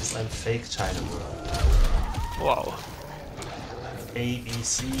speak it? Because I'm fake China, bro. Wow.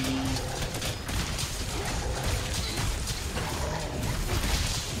 ABC.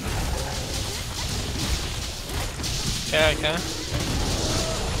 Yeah, I can.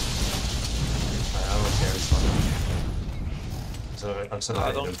 I don't care, it's fine. I'm so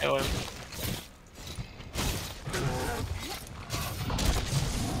I don't kill him.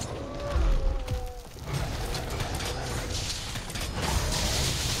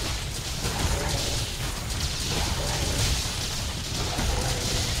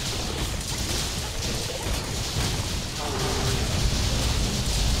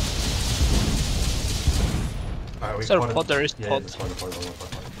 Alright, we Is there a caught him. pod? There is Yeah, pod. there's one.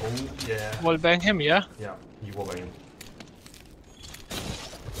 Oh yeah. We'll bang him, yeah? Yeah, you will bang him.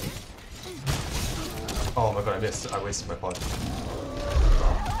 Oh my god, I missed. I wasted my pod.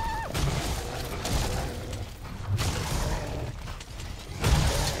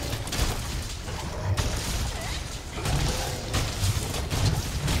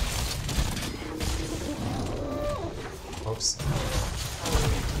 Oops.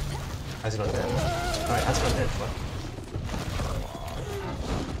 How's he not dead? Alright, how's he not dead? What?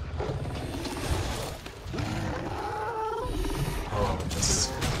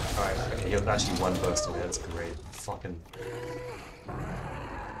 he was actually one burst away, that's great. Fucking...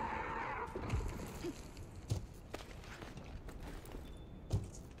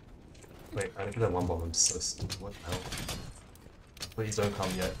 Wait, I did that one bomb, I'm so stupid. What the hell? Please don't come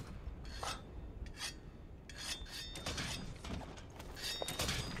yet.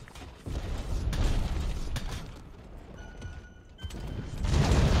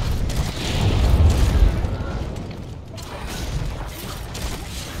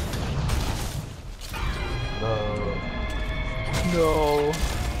 No. No.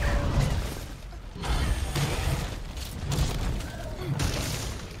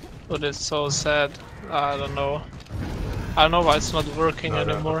 But it's so sad. I don't know. I don't know why it's not working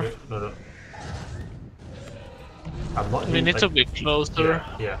anymore. Okay, no. I'm not We hitting, need like, to be closer.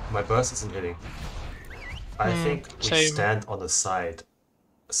 Yeah, my burst isn't hitting. I think we same. stand on the side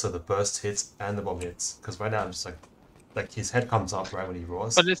so the burst hits and the bomb hits. Because right now I'm just like his head comes up right when he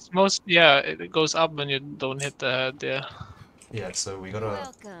roars. But it's most, yeah, it goes up when you don't hit the head, yeah. Yeah, so we gotta...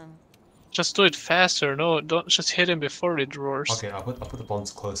 Welcome. Just do it faster, no, don't just hit him before it roars. Okay, I'll put the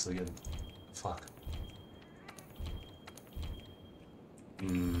bombs closer again. Fuck.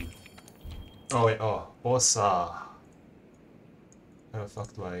 Oh wait, Osa. How the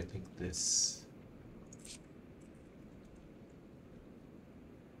fuck do I think this?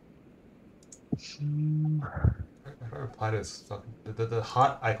 How to reply to this fucking... The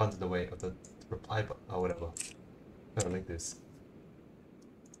heart icon's in the way of the reply button, or whatever. How to make this?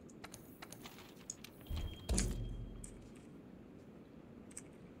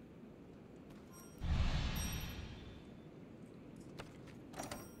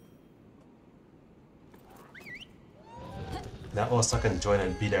 Now Osa can join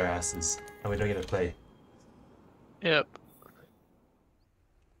and beat our asses, and we don't get to play. Yep.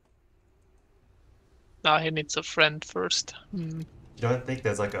 Now he needs a friend first. You don't think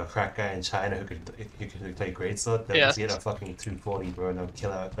there's like a crack guy in China who could play greatsword? They'll just get a fucking 240, bro, and they'll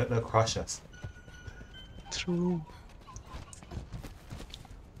kill us. They'll crush us. True.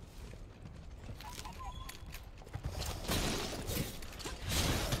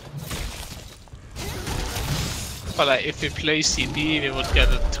 But like, if we play CD, we would get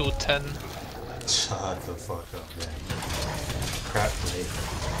a 210. Shut the fuck up, man. Crap play.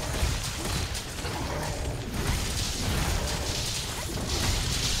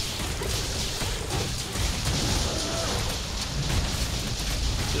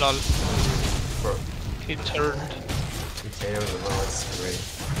 Lol. Bro, He turned. we KO the well, that's great.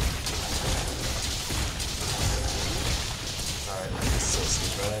 Alright, this is so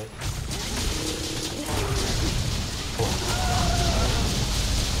stupid, right?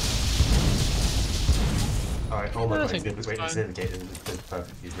 Alright, oh my god, he's it's wait, he's fine. in the gate, it's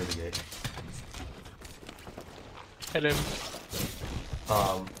perfect, he's in the gate. Hit him.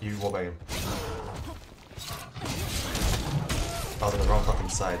 You wallbang him. I was on the wrong fucking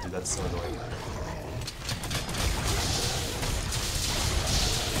side, dude, that's so annoying.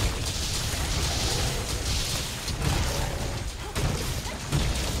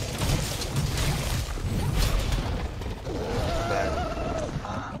 Bad.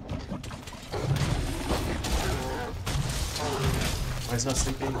 Why is he not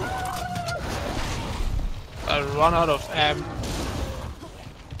sleeping? I run out of amp.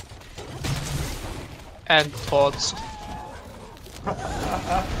 And pods.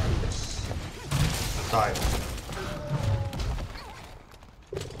 Die.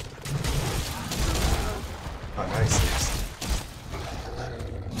 Oh, nice.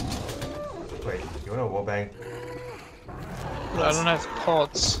 Wait, you want a wallbang? But I don't have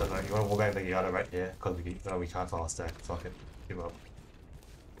pods. So, like, you want a wallbang the Yada right here? Because we can't fast stack. Fuck it. Give up.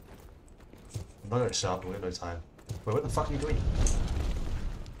 I'm not gonna sharpen, we have no time. Wait, what the fuck are you doing?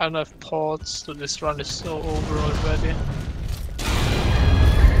 I don't have pods, so this run is so over already.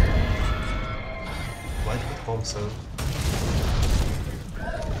 Why did the bomb so...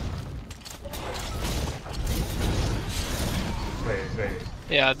 Wait.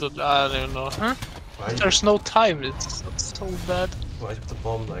 Yeah, dude, I don't know. Huh? Why did There's no time, it's so bad. you put the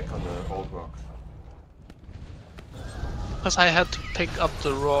bomb like on the old rock? Because I had to pick up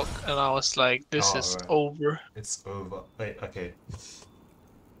the rock and I was like, this Oh, is right. over. It's over. Wait, okay.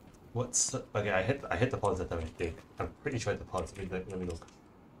 What's the... Okay, I hit the pods that time, I think. I'm pretty sure I hit the pods. Let me look.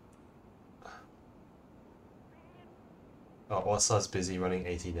 Oh, Osa's busy running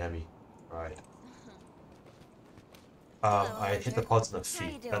 18 Emmy. Right. I hit the pods on the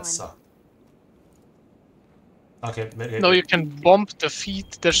feet. That sucked. Okay, maybe... No, you can bump the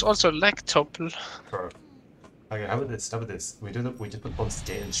feet. There's also leg topple. Bro. Okay, how about this? We just put bombs to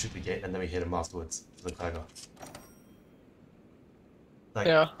the gate and shoot the gate, and then we hit him afterwards for the tiger. Like,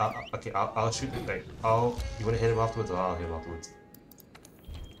 Yeah. okay, I'll shoot him. Like, you wanna hit him afterwards, or I'll hit him afterwards?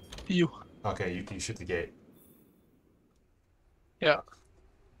 You. Okay, you shoot the gate. Yeah.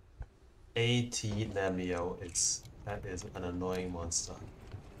 AT Lamio, that is an annoying monster.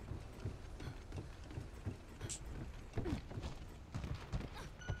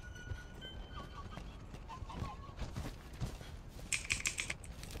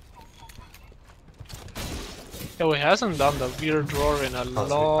 Yeah, he hasn't done the weird roar in a I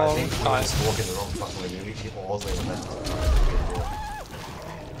long think we're time. just walking the wrong fucking way. Maybe keep all the way on the left.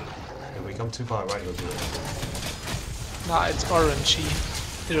 If we come too far right, he'll do it. Nah, it's RNG.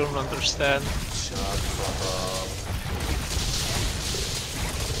 You don't understand. Shut the fuck up.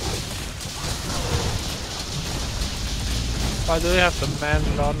 Why do you have the man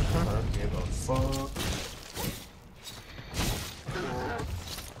run? I Huh? don't give a fuck.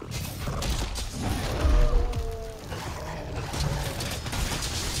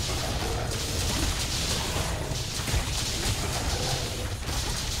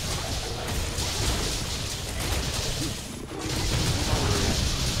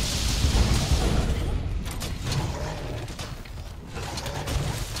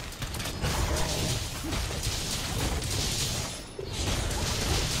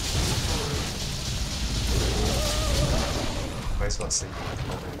 Where's my sleep?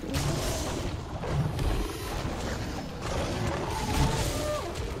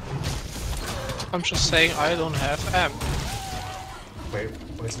 I'm just saying I don't have amp. Wait,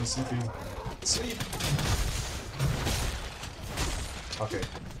 where's my sleeping? Sleep! Okay.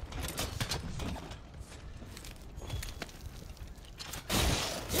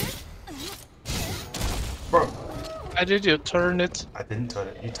 Bro! Why did you turn it? I didn't turn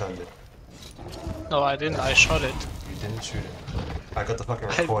it, you turned it. No, I didn't. I shot it. You didn't shoot it. I got the fucking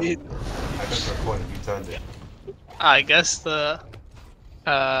I recording. did. I got the recording, you turned it. I guess the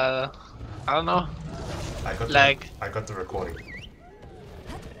I don't know. I got Lag. I got the recording.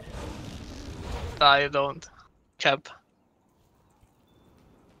 I don't. Cap.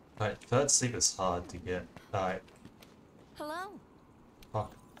 Right, third sleep is hard to get. Alright, Hello.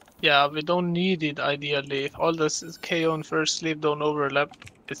 fuck. Yeah, we don't need it ideally. If all this is KO and first sleep don't overlap,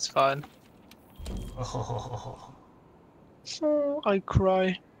 it's fine. Oh, Oh, I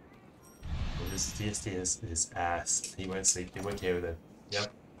cry. this DSD is his ass. He won't sleep, he won't care with it.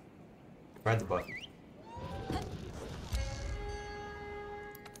 Yep. Right in the butt.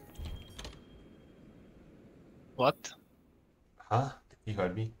 What? Huh? You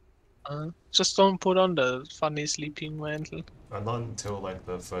heard me? Just don't put on the funny sleeping mantle. Not until like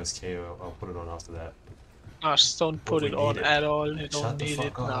the first KO, I'll put it on after that. Just don't put we it on need it. at all. You Shut don't the need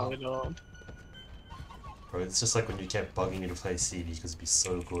it fuck now. up. You don't. Bro, it's just like when you kept bugging me to play CD because it'd be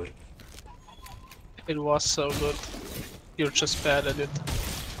so good. It was so good. You're just bad at it.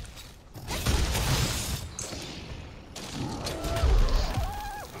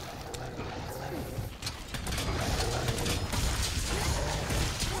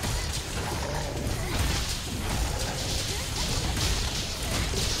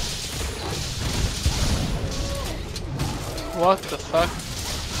 What the fuck?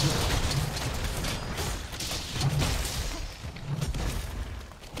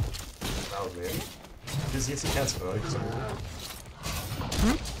 That was weird. Just get some cancel, bro.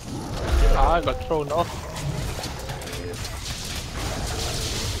 Ah, I got thrown off.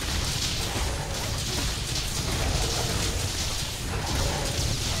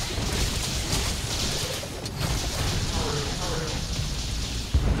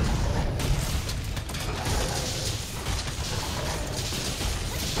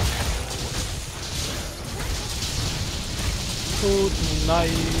 Good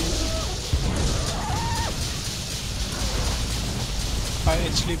night.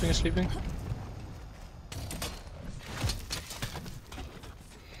 It's sleeping, it's sleeping.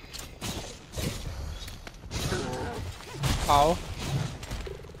 Ow.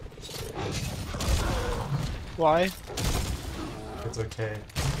 Why? It's okay.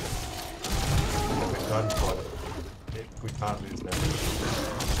 We're done for it. We can't lose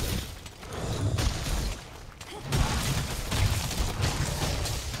now.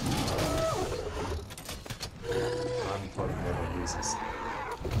 Unplug never loses.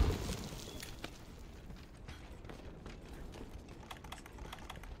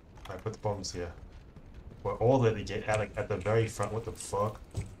 I put the bombs here. We're all there to get Alec at the very front. What the fuck?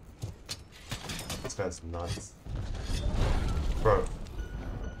 This guy's nuts. Bro.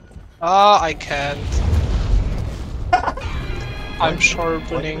 Ah, I can't. I'm Why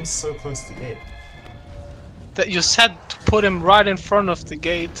sharpening. are so close to the gate? That you said to put him right in front of the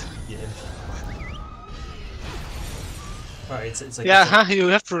gate. Yeah. Alright, it's like Yeah, it's like, huh? You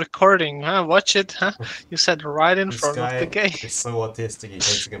have the recording, huh? Watch it, huh? You said right in this front of the guy game. is so autistic. He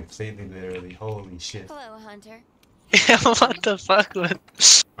takes it completely literally. Holy shit! Hello, Hunter. Yeah, what the fuck, man?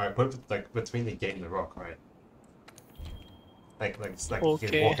 Alright, put it like between the gate and the rock, right? Like you can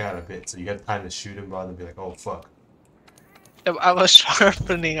Okay. walk out a bit, so you get time to shoot him rather than be like, oh fuck. I was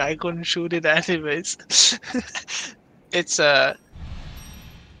sharpening, I couldn't shoot it anyways. It's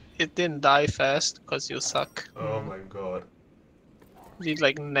it didn't die fast because you suck. Oh my god. Need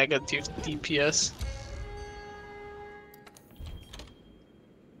like negative DPS.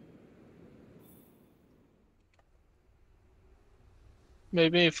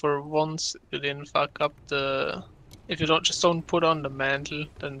 Maybe for once you didn't fuck up the. If you don't put on the mantle,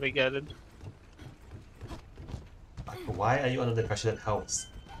 then we get it. Like, why are you under the pressure that helps?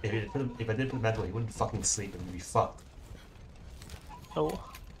 If I did put metal, he wouldn't fucking sleep and we'd be fucked. No.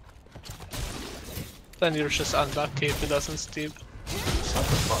 Then you're just unlucky if it doesn't sleep. Shut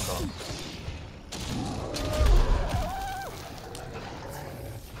the fuck up.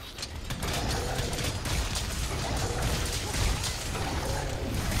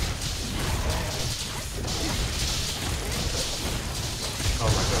 Oh my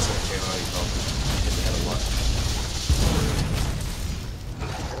god, someone came out of hit the head a lot.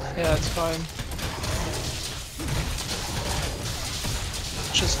 Yeah, it's fine.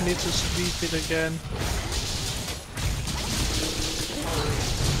 Just need to sweep it again.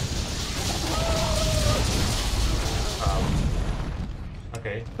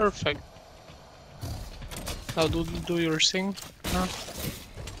 Okay. Perfect. Now do your thing. Huh?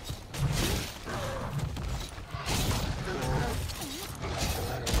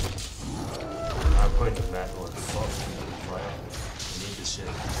 I'm putting the metal on fuck. Right. I need this shit.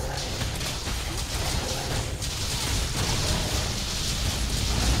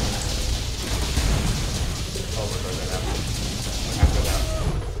 Oh my god, that happened. After that.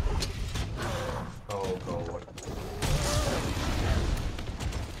 Oh god.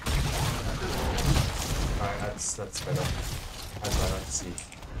 Alright, that's better. That's what I like to see.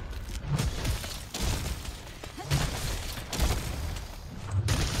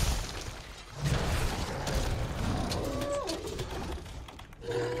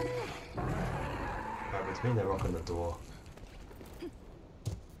 Alright, between the rock and the door.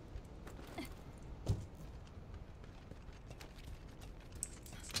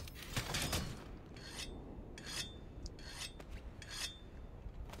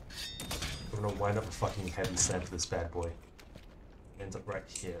 I'm gonna wind up a fucking heavy sand for this bad boy. Ends up right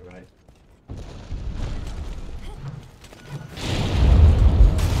here, right?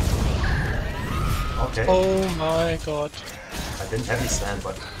 Okay. Oh my god. I didn't heavy sand,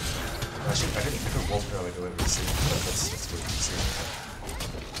 but actually I could walk her away to where we see. But let's wait and see.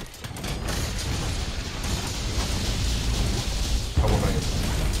 How will I get?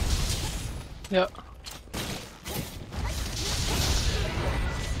 Yeah.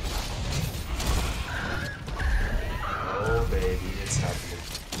 Oh baby, it's happening.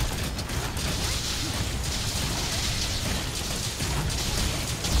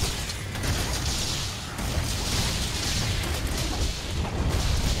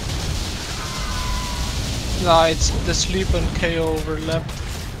 Nah, it's the sleep and KO overlapped.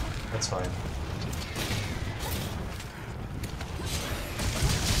 That's fine.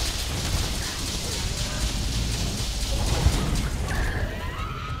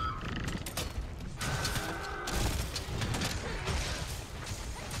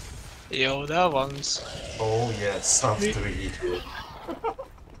 Yo, that one's. Oh yeah, sub 3.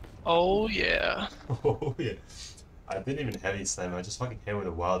 Oh yeah. Oh yeah. I didn't even heavy slam, I just fucking hit with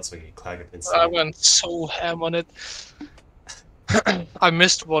a wild swing and clag it I instantly. went so ham on it. I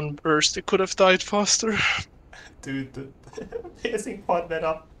missed one burst, it could have died faster. Dude, the piercing part that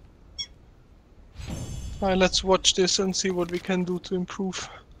up. Alright, let's watch this and see what we can do to improve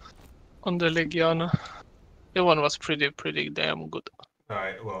on the Legiana. The one was pretty damn good.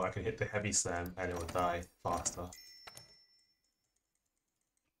 Alright, well I can hit the heavy slam and it will die faster.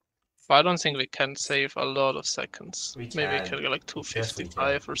 But I don't think we can save a lot of seconds. We Maybe we can. can get like We definitely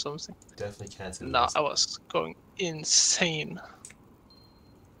 255 or something. Definitely can't save Nah, this. I was going insane.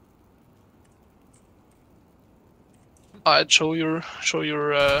 Alright, show your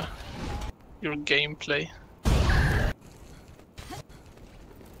gameplay.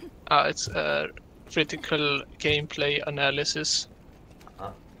 It's critical gameplay analysis.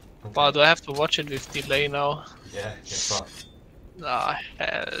 Okay. But do I have to watch it with delay now? Yeah, get fucked. Nah,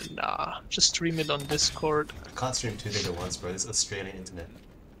 hell nah. Just stream it on Discord. I can't stream 2 things at once, bro. This is Australian internet.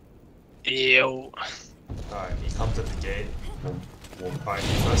 Ew. Alright, he comes at the gate. Alright,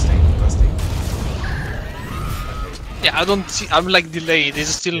 first thing. Yeah, I don't see. I'm like delayed. He's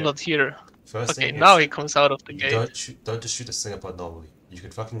still Yeah. not here. First Okay, thing now is, he comes out of the gate. don't just shoot a Singapore normally. You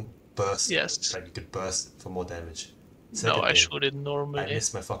can fucking burst. Yes. Like you could burst for more damage. No, Second I thing, shoot it I normally.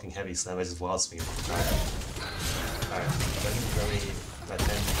 missed my fucking heavy slam. I just wild swing. Alright. Let me let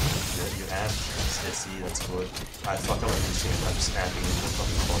them. You amp. See, that's good. I fuck up my shit. I'm just amping the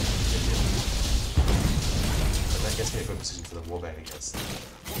fucking body. But that gets me a good position for the warbang, I guess.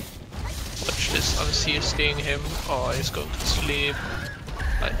 Watch this. I'm seeing him. Oh, he's going to sleep.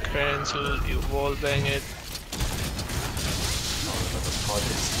 I cancel. You wall bang it. Oh, but the pod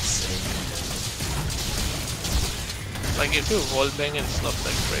is insane. Like if you wall bang it, it's not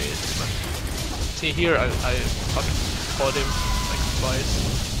that great. But see here, I fucking fought him like twice.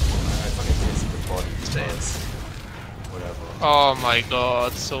 I fucking missed the body. Stance. Whatever. Oh my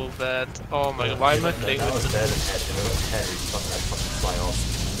god, so bad. Oh my god, why am I playing that with was better than head. If I got head, you fucking fly off.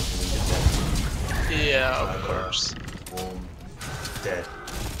 Yeah, of course. Boom. Dead.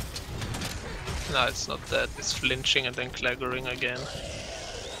 No, it's not that. It's flinching and then claggering again.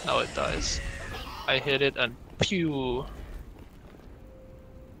 Now it dies. I hit it and pew.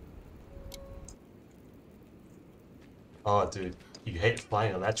 Oh, dude. You hate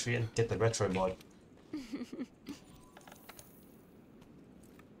flying on that tree and get the retro mod.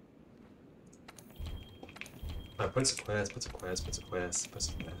 Put squares.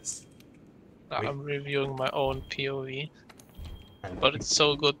 I'm reviewing my own POV. And But it's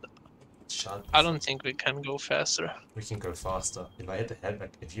so good. shut. I don't think we can go faster. We can go faster. If I hit the head,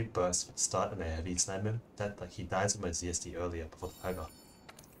 like if you burst, start and I heavy slam him, that like he dies with my ZSD earlier before the tiger.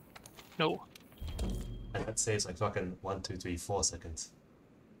 No. And that saves like fucking 1, 2, 3, 4 seconds.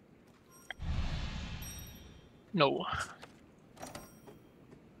 No.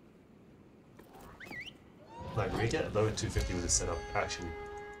 Like we get lower 250 with this setup actually,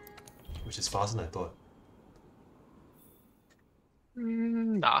 which is faster than I thought.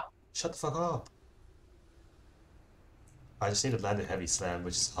 Nah. Shut the fuck up. I just need to land a heavy slam,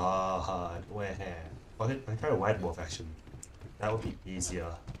 which is hard. Where? I can try a wide morph actually. That would be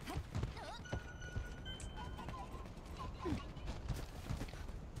easier.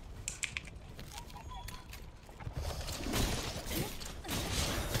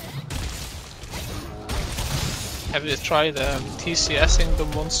 Have you tried TCSing the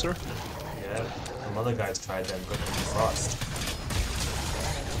monster? Yeah, some other guys tried that and got too fast.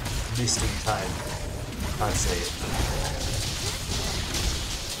 Missed in time. Can't say it.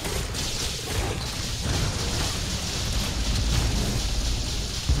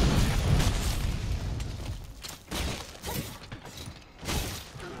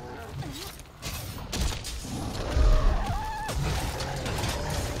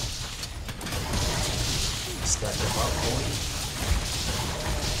 Stack them up, boy.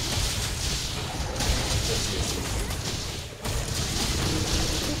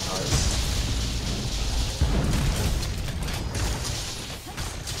 Nice.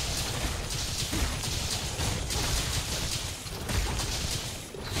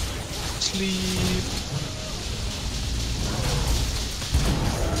 Sleep.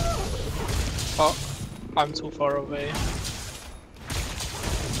 Oh, I'm too far away.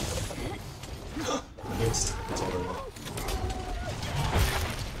 It's all over.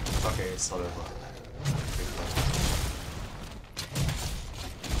 Okay, it's all over.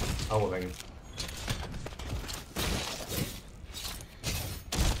 I will bang it.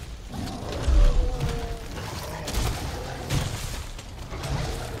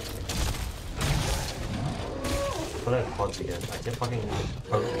 Put that pods again. I kept fucking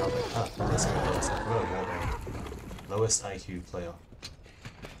poking out like, that's lowest IQ player.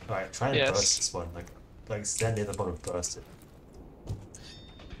 Alright, try and burst this one. Like stand near the bottom, burst it.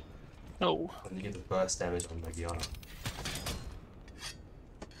 No. And you get the burst damage on Magiana.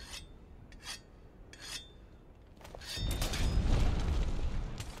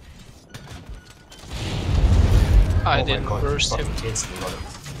 I Oh didn't my god, burst you him. fucking instantly got it.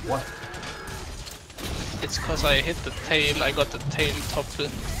 What? It's cause I hit the tail, I got the tail topple.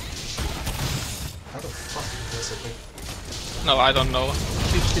 How the fuck is this so quick? No, I don't know.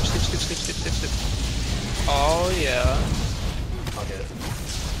 Sleep. Oh yeah. I'll get it.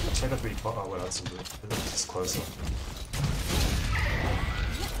 Check out 3 pot. Oh, what else is it? It's closer.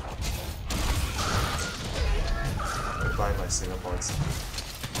 I'm buying my single points.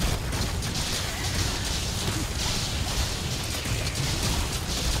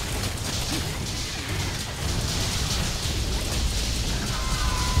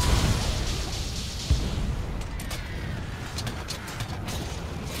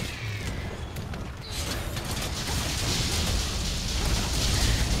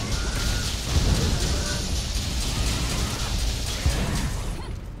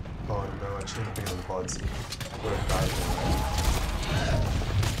 pods.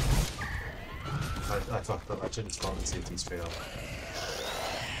 I fucked up. I should have spawned in CT straight up.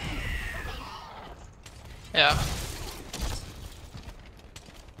 Yeah.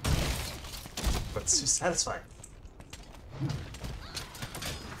 But it's too satisfying.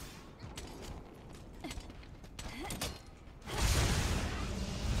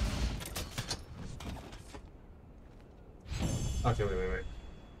 Okay, wait.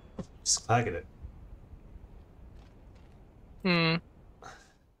 Just flagging it.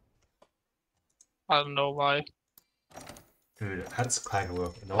 I don't know why. Dude, how does clag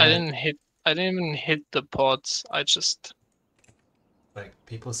work? No, I didn't even hit the pods. I just like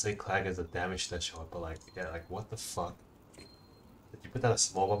people say clag is a damage threshold, but like yeah, like what the fuck? Did you put down a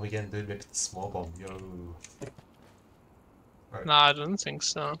small bomb again, dude? Maybe it's a small bomb, yo. Right. Nah, I don't think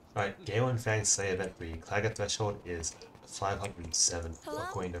so. Right, Gale and Fang say event 3. Clagger threshold is 507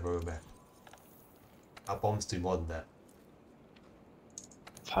 according to roadmap. Our bombs do more than that.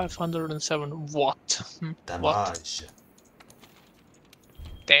 507 what? What? Damage.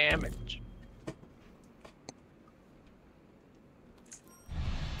 Damage.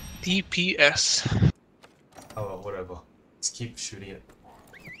 DPS. Oh well, whatever. Let's keep shooting it.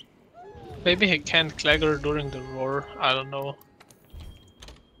 Maybe he can't clagger during the roar. I don't know.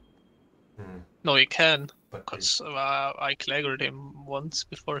 No, he can. But Because I claggered him once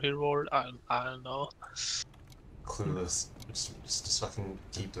before he roared. I don't know. clueless. Just fucking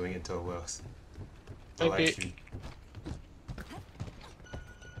keep doing it until it works. Maybe.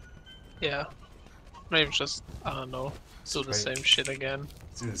 Yeah. Maybe just, I don't know, do the same shit again.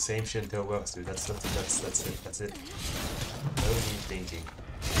 Do the same shit until it works, dude. That's it. No need thinking.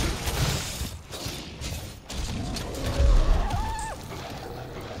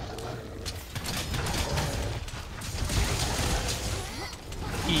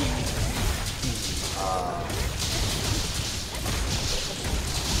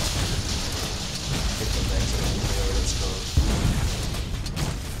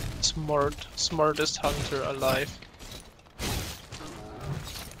 Smartest hunter alive.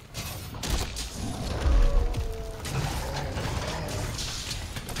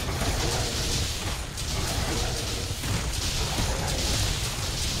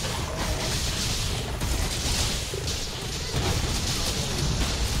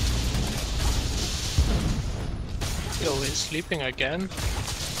 Yo, he's sleeping again?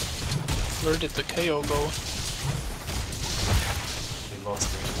 Where did the KO go? We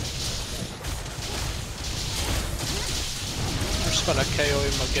lost it. I'm just gonna KO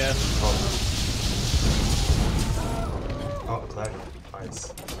him again. Oh, Clagger.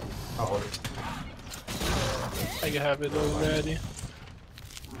 Nice. I'll hold it. I have it already.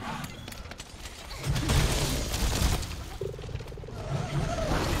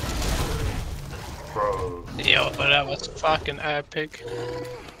 Bro. Yo, but that was fucking epic.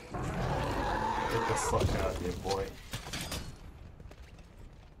 Get the fuck out of here, boy.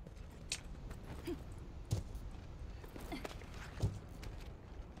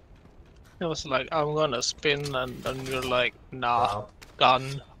 It was like, I'm gonna spin, and then you're like, nah, Wow.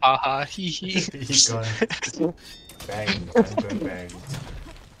 gun, haha, hee hee. He gone. Bang, bang, bang.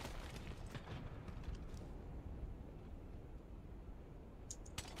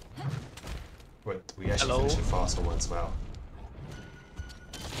 Wait, we actually finished the faster ones, wow.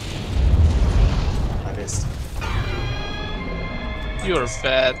 I missed. You're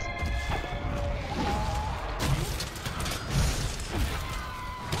bad.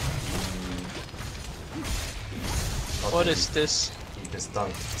 What is this? He just dunked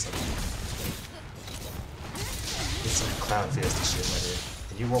or something. It's some clown fiesta shit right here.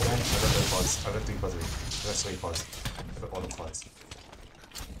 Can you walk back? I got no pods. I got 3 pods. I got 3 pods. I got all the pods.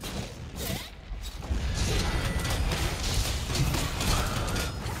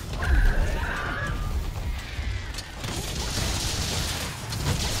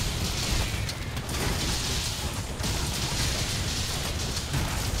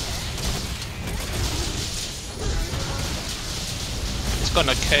 He's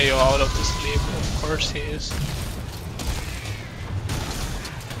gonna KO out of the sleep, of course he is.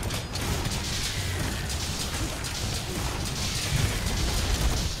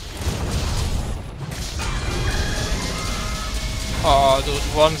 Oh, dude,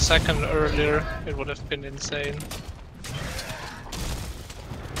 1 second earlier, it would have been insane.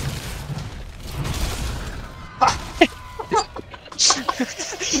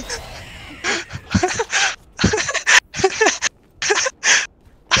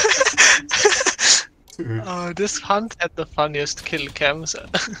 Oh, this hunt had the funniest kill cams.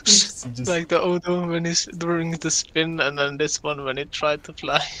 Like the Odo when he's during the spin, and then this one when he tried to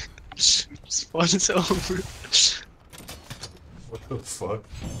fly. Spawn is over. What the fuck?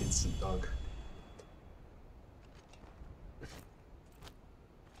 It's a dog.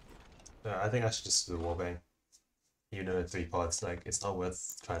 I think I should just do the warbang. Even though the 3 pods, like, it's not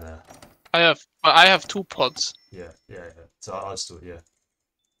worth trying to... I have 2 pods. Yeah. So I'll just do it, yeah.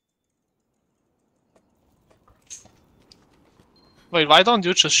 Wait, why don't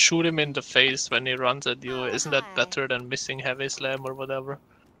you just shoot him in the face when he runs at you? Isn't that better than missing heavy slam or whatever?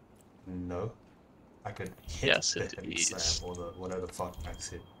 No. I could hit Yes, the it heavy is. slam or the whatever the fuck max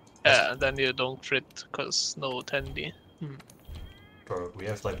hit. Yeah, then you don't crit, cause no 10D. Bro, we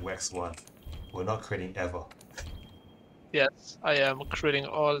have like Wax 1. We're not critting ever. Yes, I am critting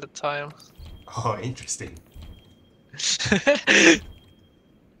all the time. Oh, interesting.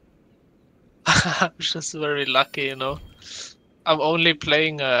 I'm just very lucky, you know. I'm only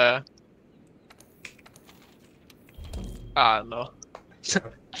playing no.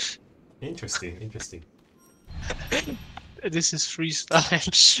 Interesting. This is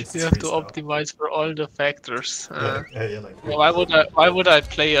freestyle. You have to freestyle. optimize for all the factors. Yeah, like... Why would I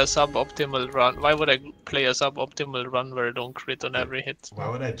play a suboptimal run? Why would I play a suboptimal run where I don't crit on every hit? Why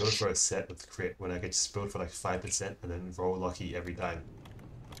would I build for a set with crit when I could just build for like 5% and then roll lucky every time?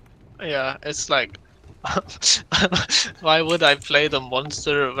 Yeah, it's like why would I play the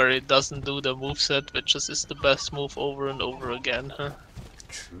monster where it doesn't do the moveset, which is the best move over and over again, huh?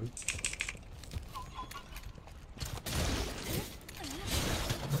 True.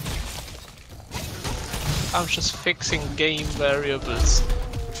 I'm just fixing game variables.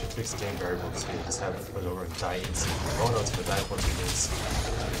 We should fix game variables here, just have it over and die instantly. Oh no, it's gonna die for 2 minutes.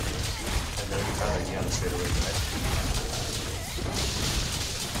 And then we found the other straight away, right?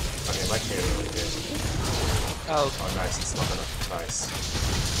 Okay, my KO really good. Oh, Oh nice, it's not enough. Nice.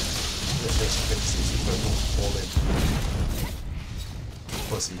 This makes you 50, so all in.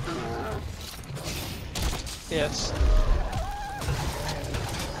 Pussy. yes.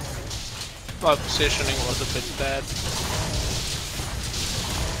 My positioning was a bit bad.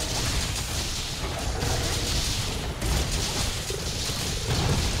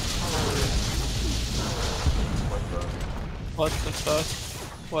 What the fuck?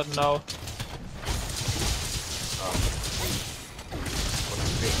 What now? What do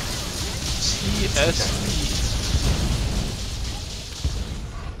you think? CSP.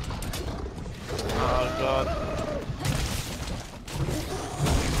 Oh god.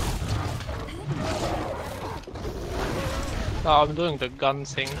 No, I'm doing the gun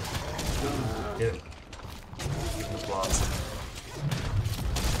thing. Get it. Give him a blast.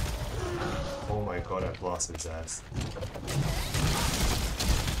 Oh my god, I blasted his ass.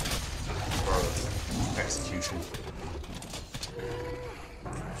 Bro, execution.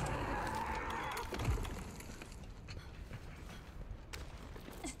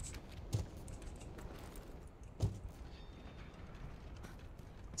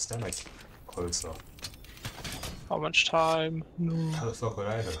 Stand like closer. How much time? No. How the fuck would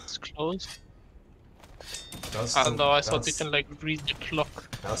I know? It's close. That's I still, don't know, I thought you that's- can like read the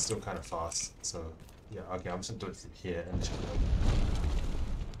clock. That's still kind of fast. So yeah, okay, I'm just gonna do it here and just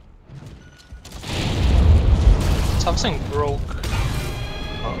Something broke.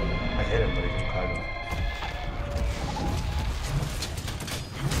 oh, I hit him, but he didn't kind of.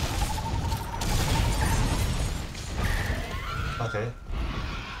 Okay.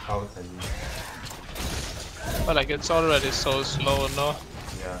 Oh, then But like it's already so slow, no?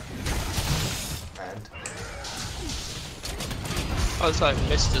 yeah. And Also I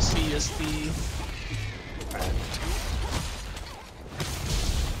missed the CSD. and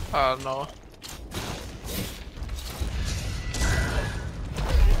I don't know.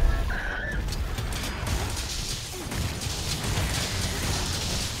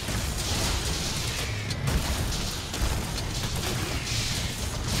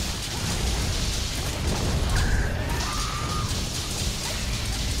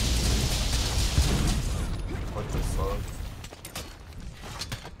 what the fuck?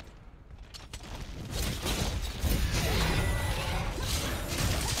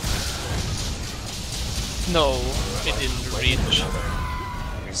 No, it didn't reach.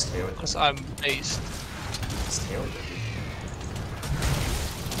 You scale it. Because I'm based. Scale it.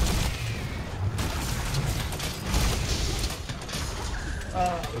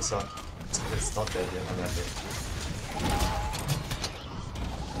 It's not dead yet. I'm not dead.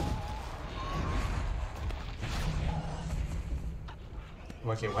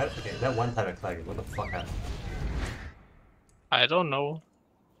 Okay, what? Okay, that one time I clagged. What the fuck happened? I don't know.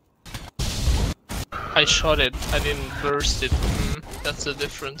 I shot it, I didn't burst it. That's the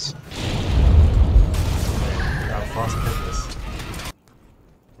difference. How fast is this?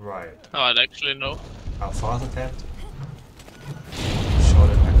 Right. Oh, I'd actually know. How far is the attempt? Shot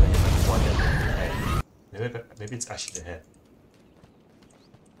it and then like one hit in the head. Maybe it's actually the head.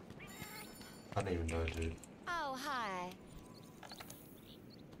 I don't even know, dude. Oh, hi.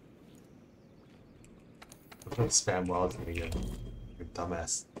 I'm gonna spam wild thing again. You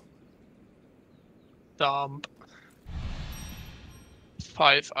dumbass. Dump.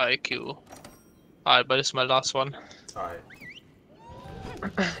 5 IQ. Alright, but it's my last one. Alright.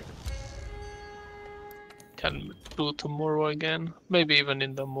 Can do tomorrow again. Maybe even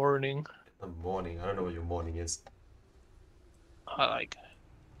in the morning. The morning. I don't know what your morning is. I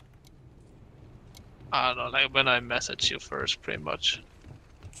don't know, like when I message you first, pretty much.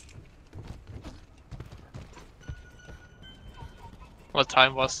 What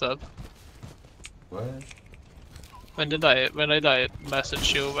time was that? What? When did I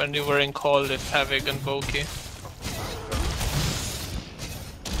message you? When you were in call with Havik and Boki?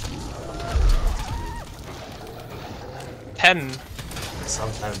 10.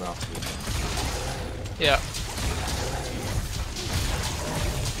 Sometime after. Yeah.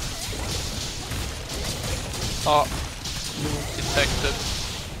 Oh, move detected.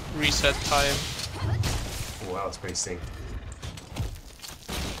 Reset time. Oh, wow, it's pretty synced.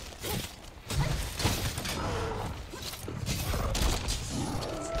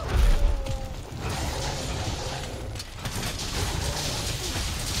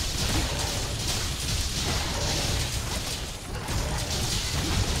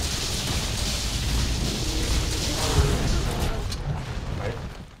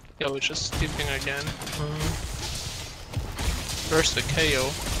 Yeah, we're just skipping again. Where's the KO?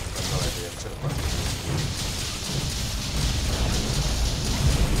 No idea. Check it out.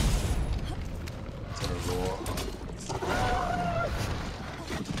 It's gonna roar.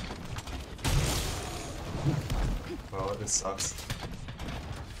 Well, this sucks.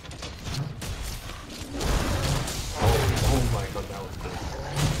 Oh my god, that was good.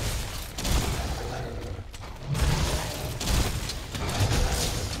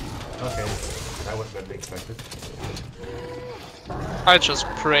 Okay, that was better than expected. I just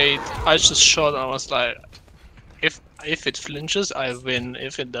prayed. I just shot and I was like, if it flinches, I win.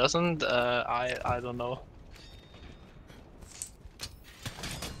 If it doesn't, I don't know.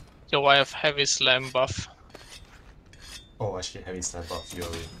 Yo, I have heavy slam buff. Oh, actually, heavy sniper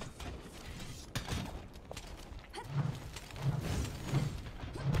fury.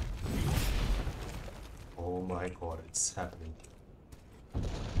 Oh my god, it's happening.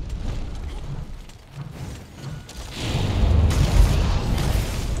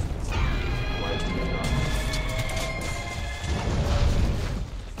 Why do you not?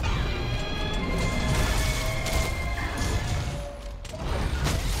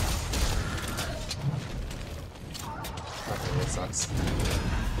 Okay, that sucks.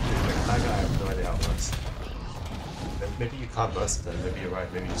 Like, that guy, I have no idea how it works. Maybe you can't burst it then, maybe you're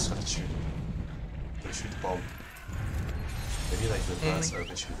right, maybe you just have to shoot. You shoot the bomb. Maybe like reverse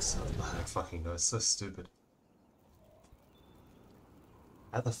overshoots. I don't fucking know, it's so stupid.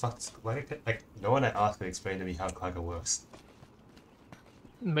 How the fuck? Why? Like, no one I asked could explain to me how Clagger works.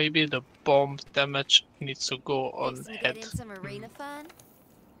 Maybe the bomb damage needs to go on Fixin' to head. get in some arena fun?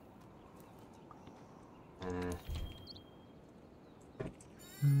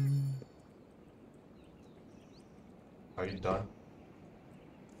 Are you done?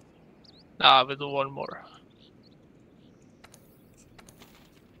 Nah, we'll do one more.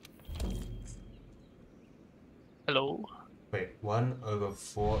 Hello? Wait,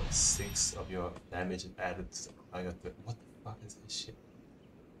 1/4/6 of your damage is added to the Clagger. What the fuck is this shit?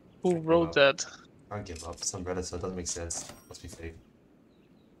 Who wrote that? I can't give up. Some Reddit, so it doesn't make sense. Must be fake.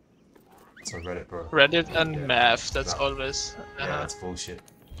 It's on Reddit, bro. Reddit and Yeah. math, that's No. always... Yeah, that's bullshit.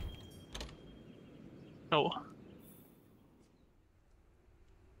 No.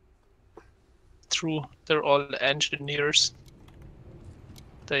 True, they're all engineers.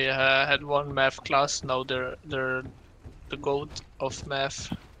 They had one math class, now they're the goat of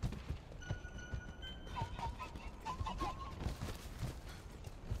math.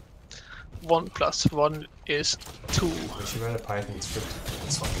 One plus one is 2. We should write a Python script.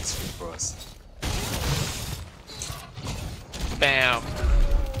 It's fucking sweet for us. Bam.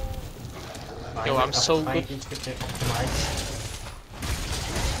 Yo, I'm so good.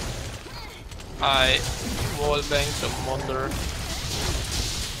 I wallbang the wonder.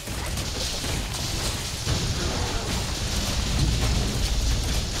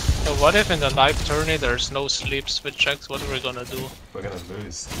 So what if in the live tourney there's no sleep switch checks? What are we gonna do? We're gonna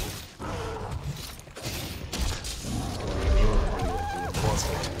lose.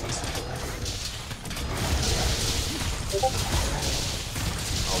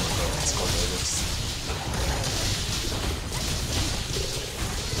 Oh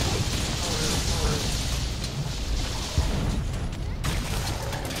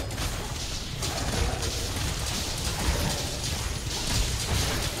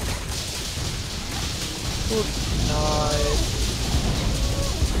Good night.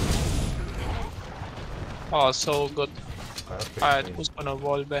 Oh, so good. Alright, who's gonna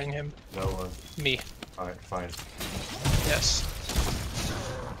wallbang him? No one. Me. Alright, fine. Yes.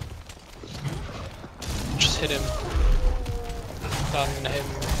 Just hit him. Stun him.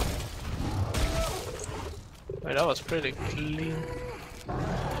 Wait, that was pretty clean.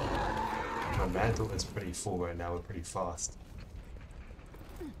 My mantle is pretty full right now, we're pretty fast.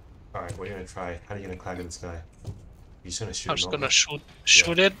 Alright, what are you gonna try? How are you gonna clag at this guy? You're just gonna shoot I'm him just over? gonna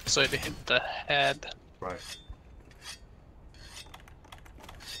shoot it so it hit the head. Right.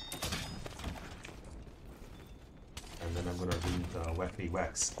 And then I'm gonna read the wacky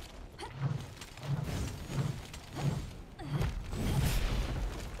wax.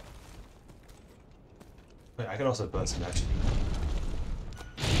 Wait, I can also burst him actually.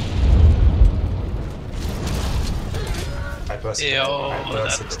 I bursted the head. I Yo,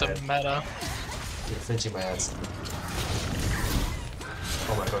 bursted that's the the head. meta. You're flinching my ass.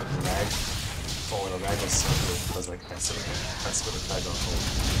 Oh my god, the lag. Oh, the lag was so good because like I sort of lag on hold.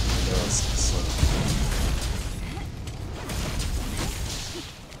 That was slow.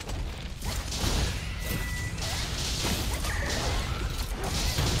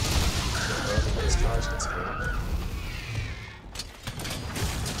 Let's go.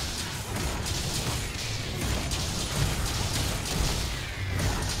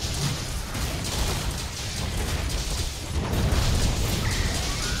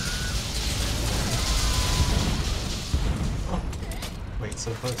 Wait,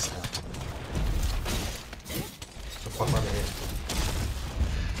 so close now. The fuck am I in?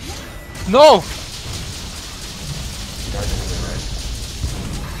 No! You guys are in there, right?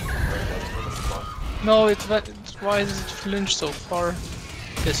 What the fuck? No, why does it flinch so far?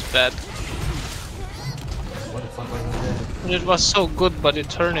 It's bad. What the fuck am I in there? It was so good, but it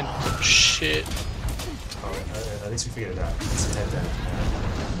turned into shit. Oh, at least we figured it out. Let's head down.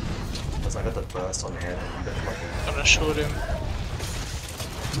 Because I got the burst on the head and you got fucking... I'm gonna shoot him.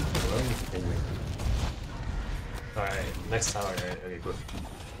 We're only continuing. Alright, next time, okay, good.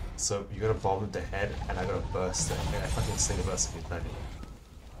 So you gotta bomb the head and I gotta burst the head. I fucking sling a burst if you plan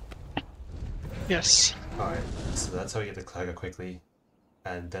it. Yes. Alright, so that's how we get the Clagger quickly.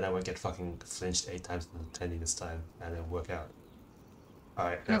 And then I won't get fucking flinched 8 times in the 10 this time and it'll work out.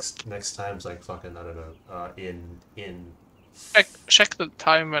 Alright, next time's like fucking, I don't know, Check the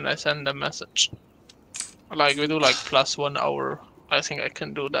time when I send the message. Like, we do like plus 1 hour. I think I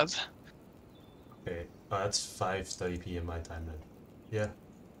can do that. Okay, that's 5:30 PM my time then. Yeah?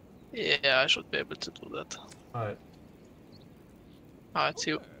 Yeah, I should be able to do that. Alright, Alright,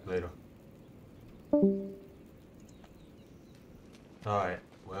 see you. later. Alright,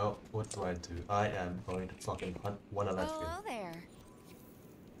 well, what do I do? I am going to fucking hunt one electric. Hello there.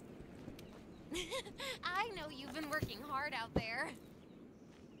 I know you've been working hard out there.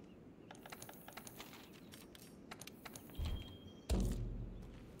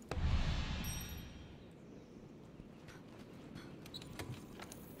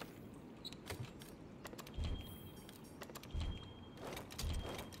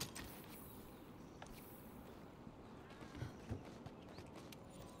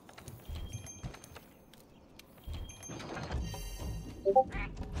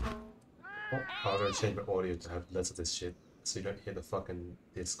 I'm gonna change my audio to have less of this shit, so you don't hear the fucking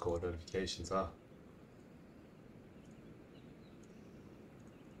Discord notifications, huh?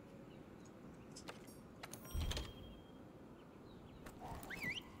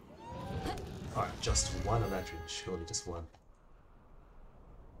 Alright, just one electric, surely just one.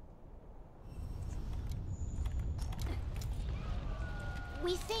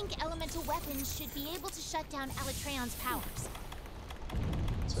 We think elemental weapons should be able to shut down Alatreon's powers.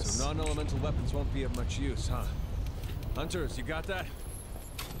 So non-elemental weapons won't be of much use, huh? Hunters, you got that?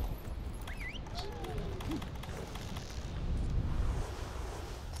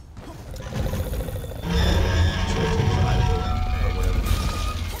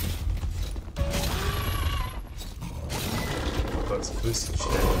 Got some boosting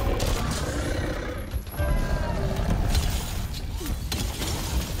shit.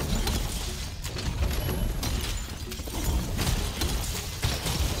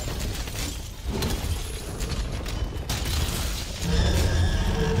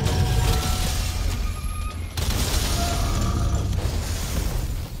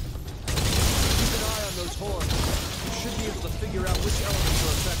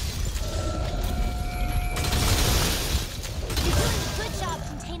 Good job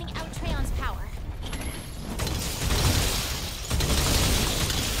containing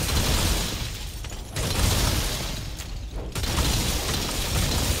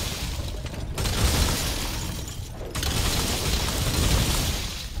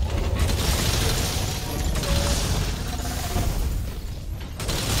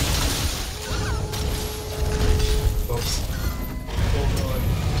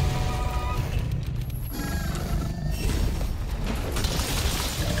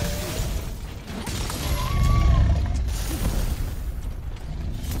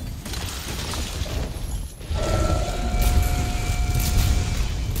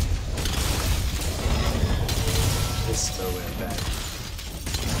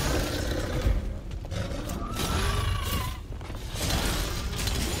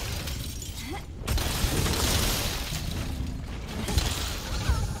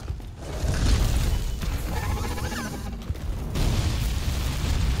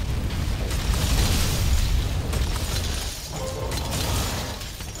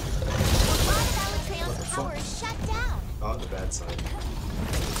the bad side.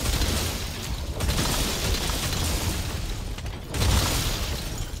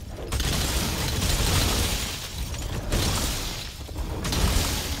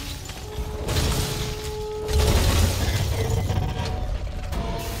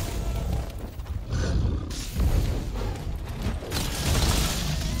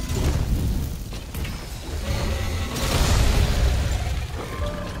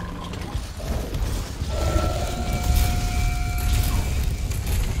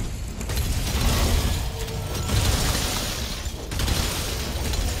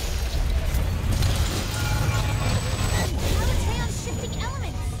 Albatreon's shifting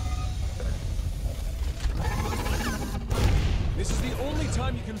elements. This is the only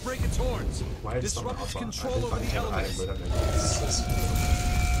time you can break its horns. Why is Disrupt its someone control over the elements. The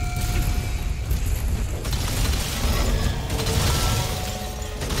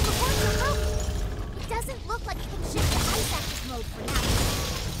horns are broken. It doesn't look like it can shift to ice active mode for now.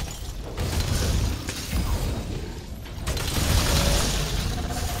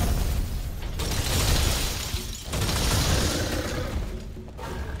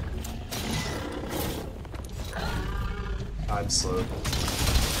 I'm slow.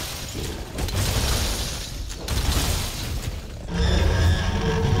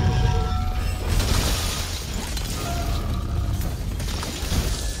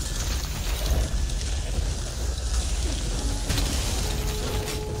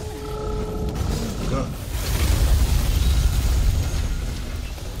 Go.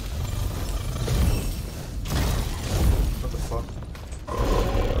 What the fuck?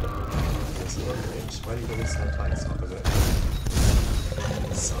 That's a lot of range. Why do you go this no time stop of it?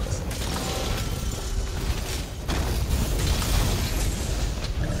 This sucks.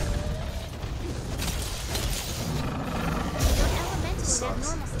 Your elemental and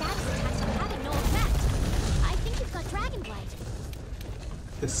abnormal status attacks are having no effect. I think you've got dragon blight.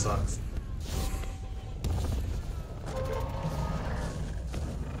 This sucks.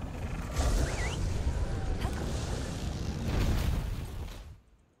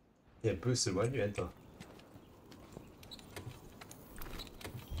 Yeah, boosted, why did you enter?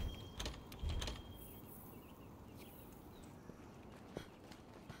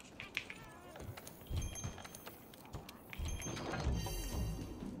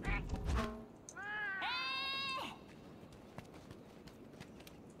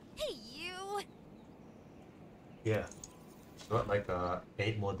 Hey, you! Yeah. Got like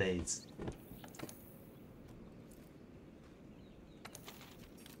 8 more days.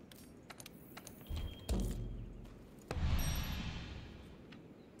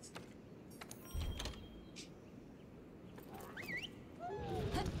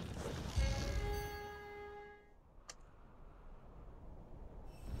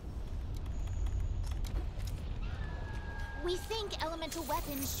 We think elemental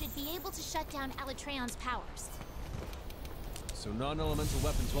weapons should be able to shut down Alatreon's powers. So non-elemental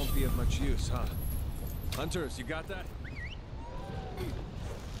weapons won't be of much use, huh? Hunters, you got that?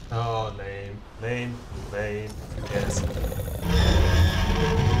 Oh, lame. Yes.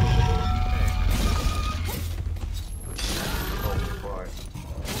 Oh, boy.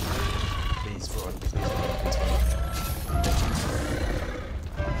 Please run, please run, please run.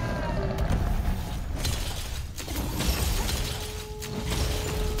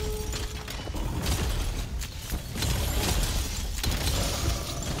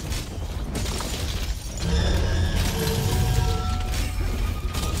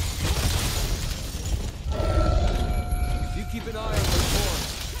 If you keep an eye on those horns,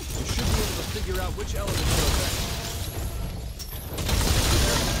 you should be able to figure out which element to affect.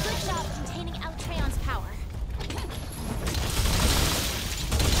 Good job containing Alatreon's power.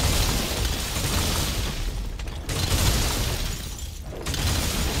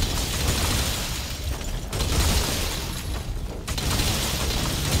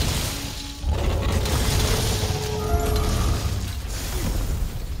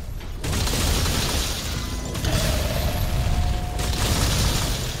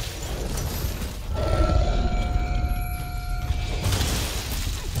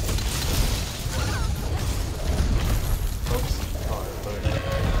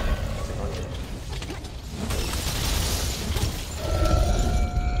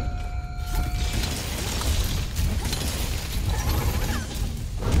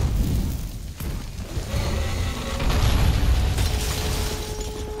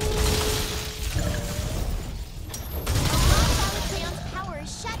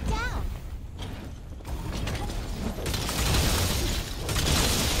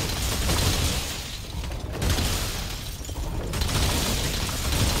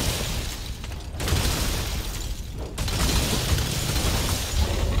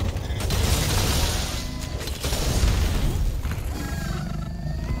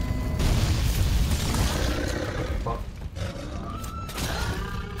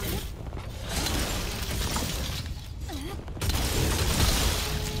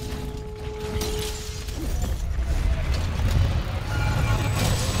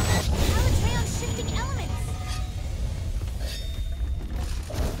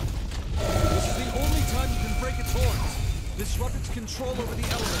 Disrupt its control over the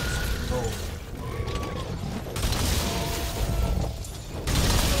elements. Oh.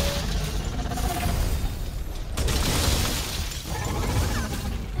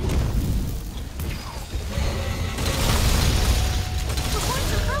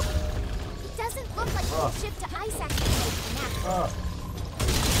 It doesn't look like we can shift to ice activation now.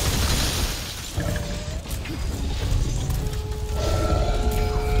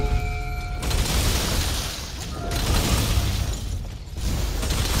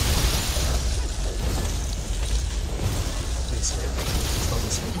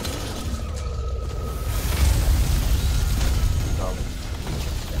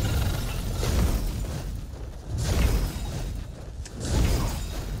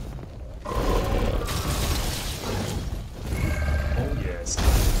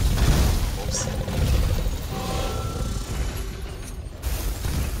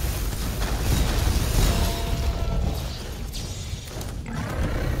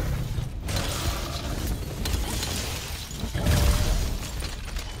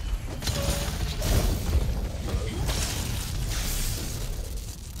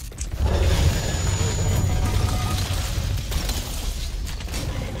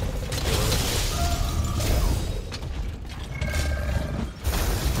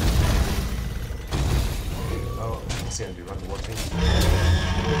 Gonna be running one thing.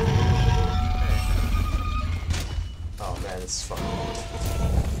 Oh man, this is fucking weird.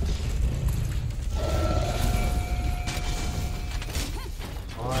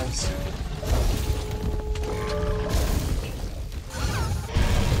 Nice.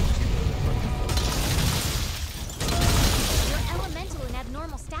 Your elemental and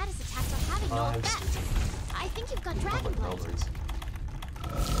abnormal status attacks are having no effect. I think you've got dragon blood.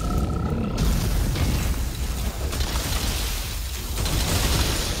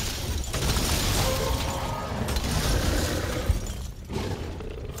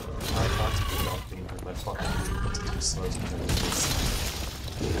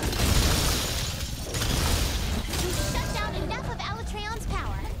 You've shut down enough of Alatreon's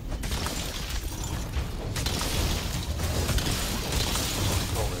power.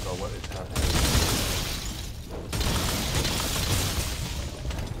 Oh my god, what is happening?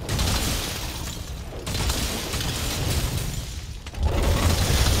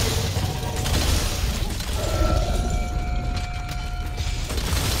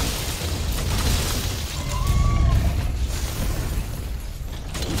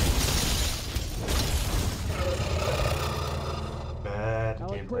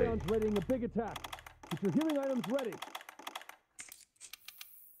 Alatreon's readying a big attack. Get your healing items ready.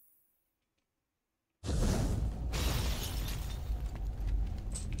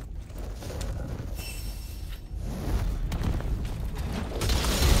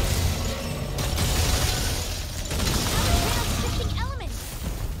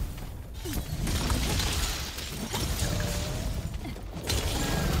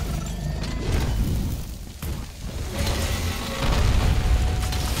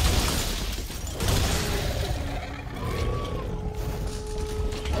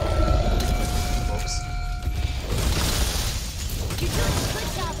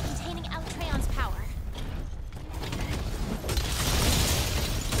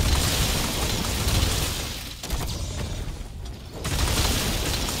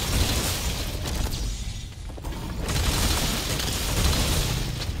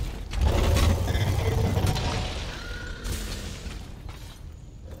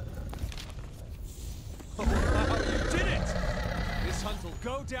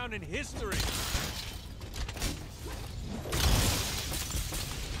 Go down in history.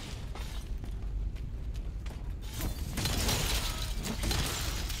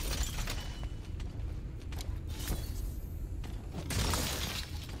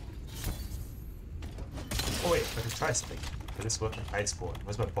 Oh wait, I can try something. Did this work? Ice board.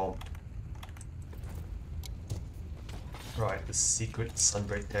 Where's my bomb? Right, the secret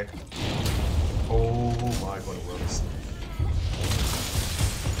sunbreak tech. Oh my god, it works.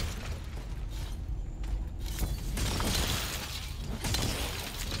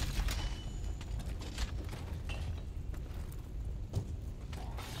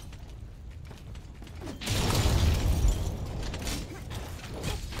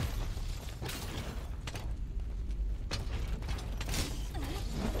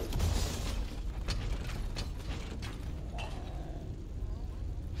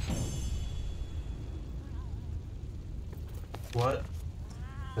 What?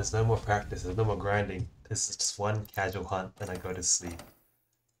 There's no more practice, there's no more grinding. This is just one casual hunt, then I go to sleep.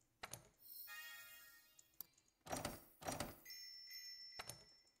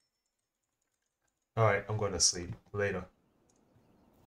 Alright, I'm going to sleep. Later.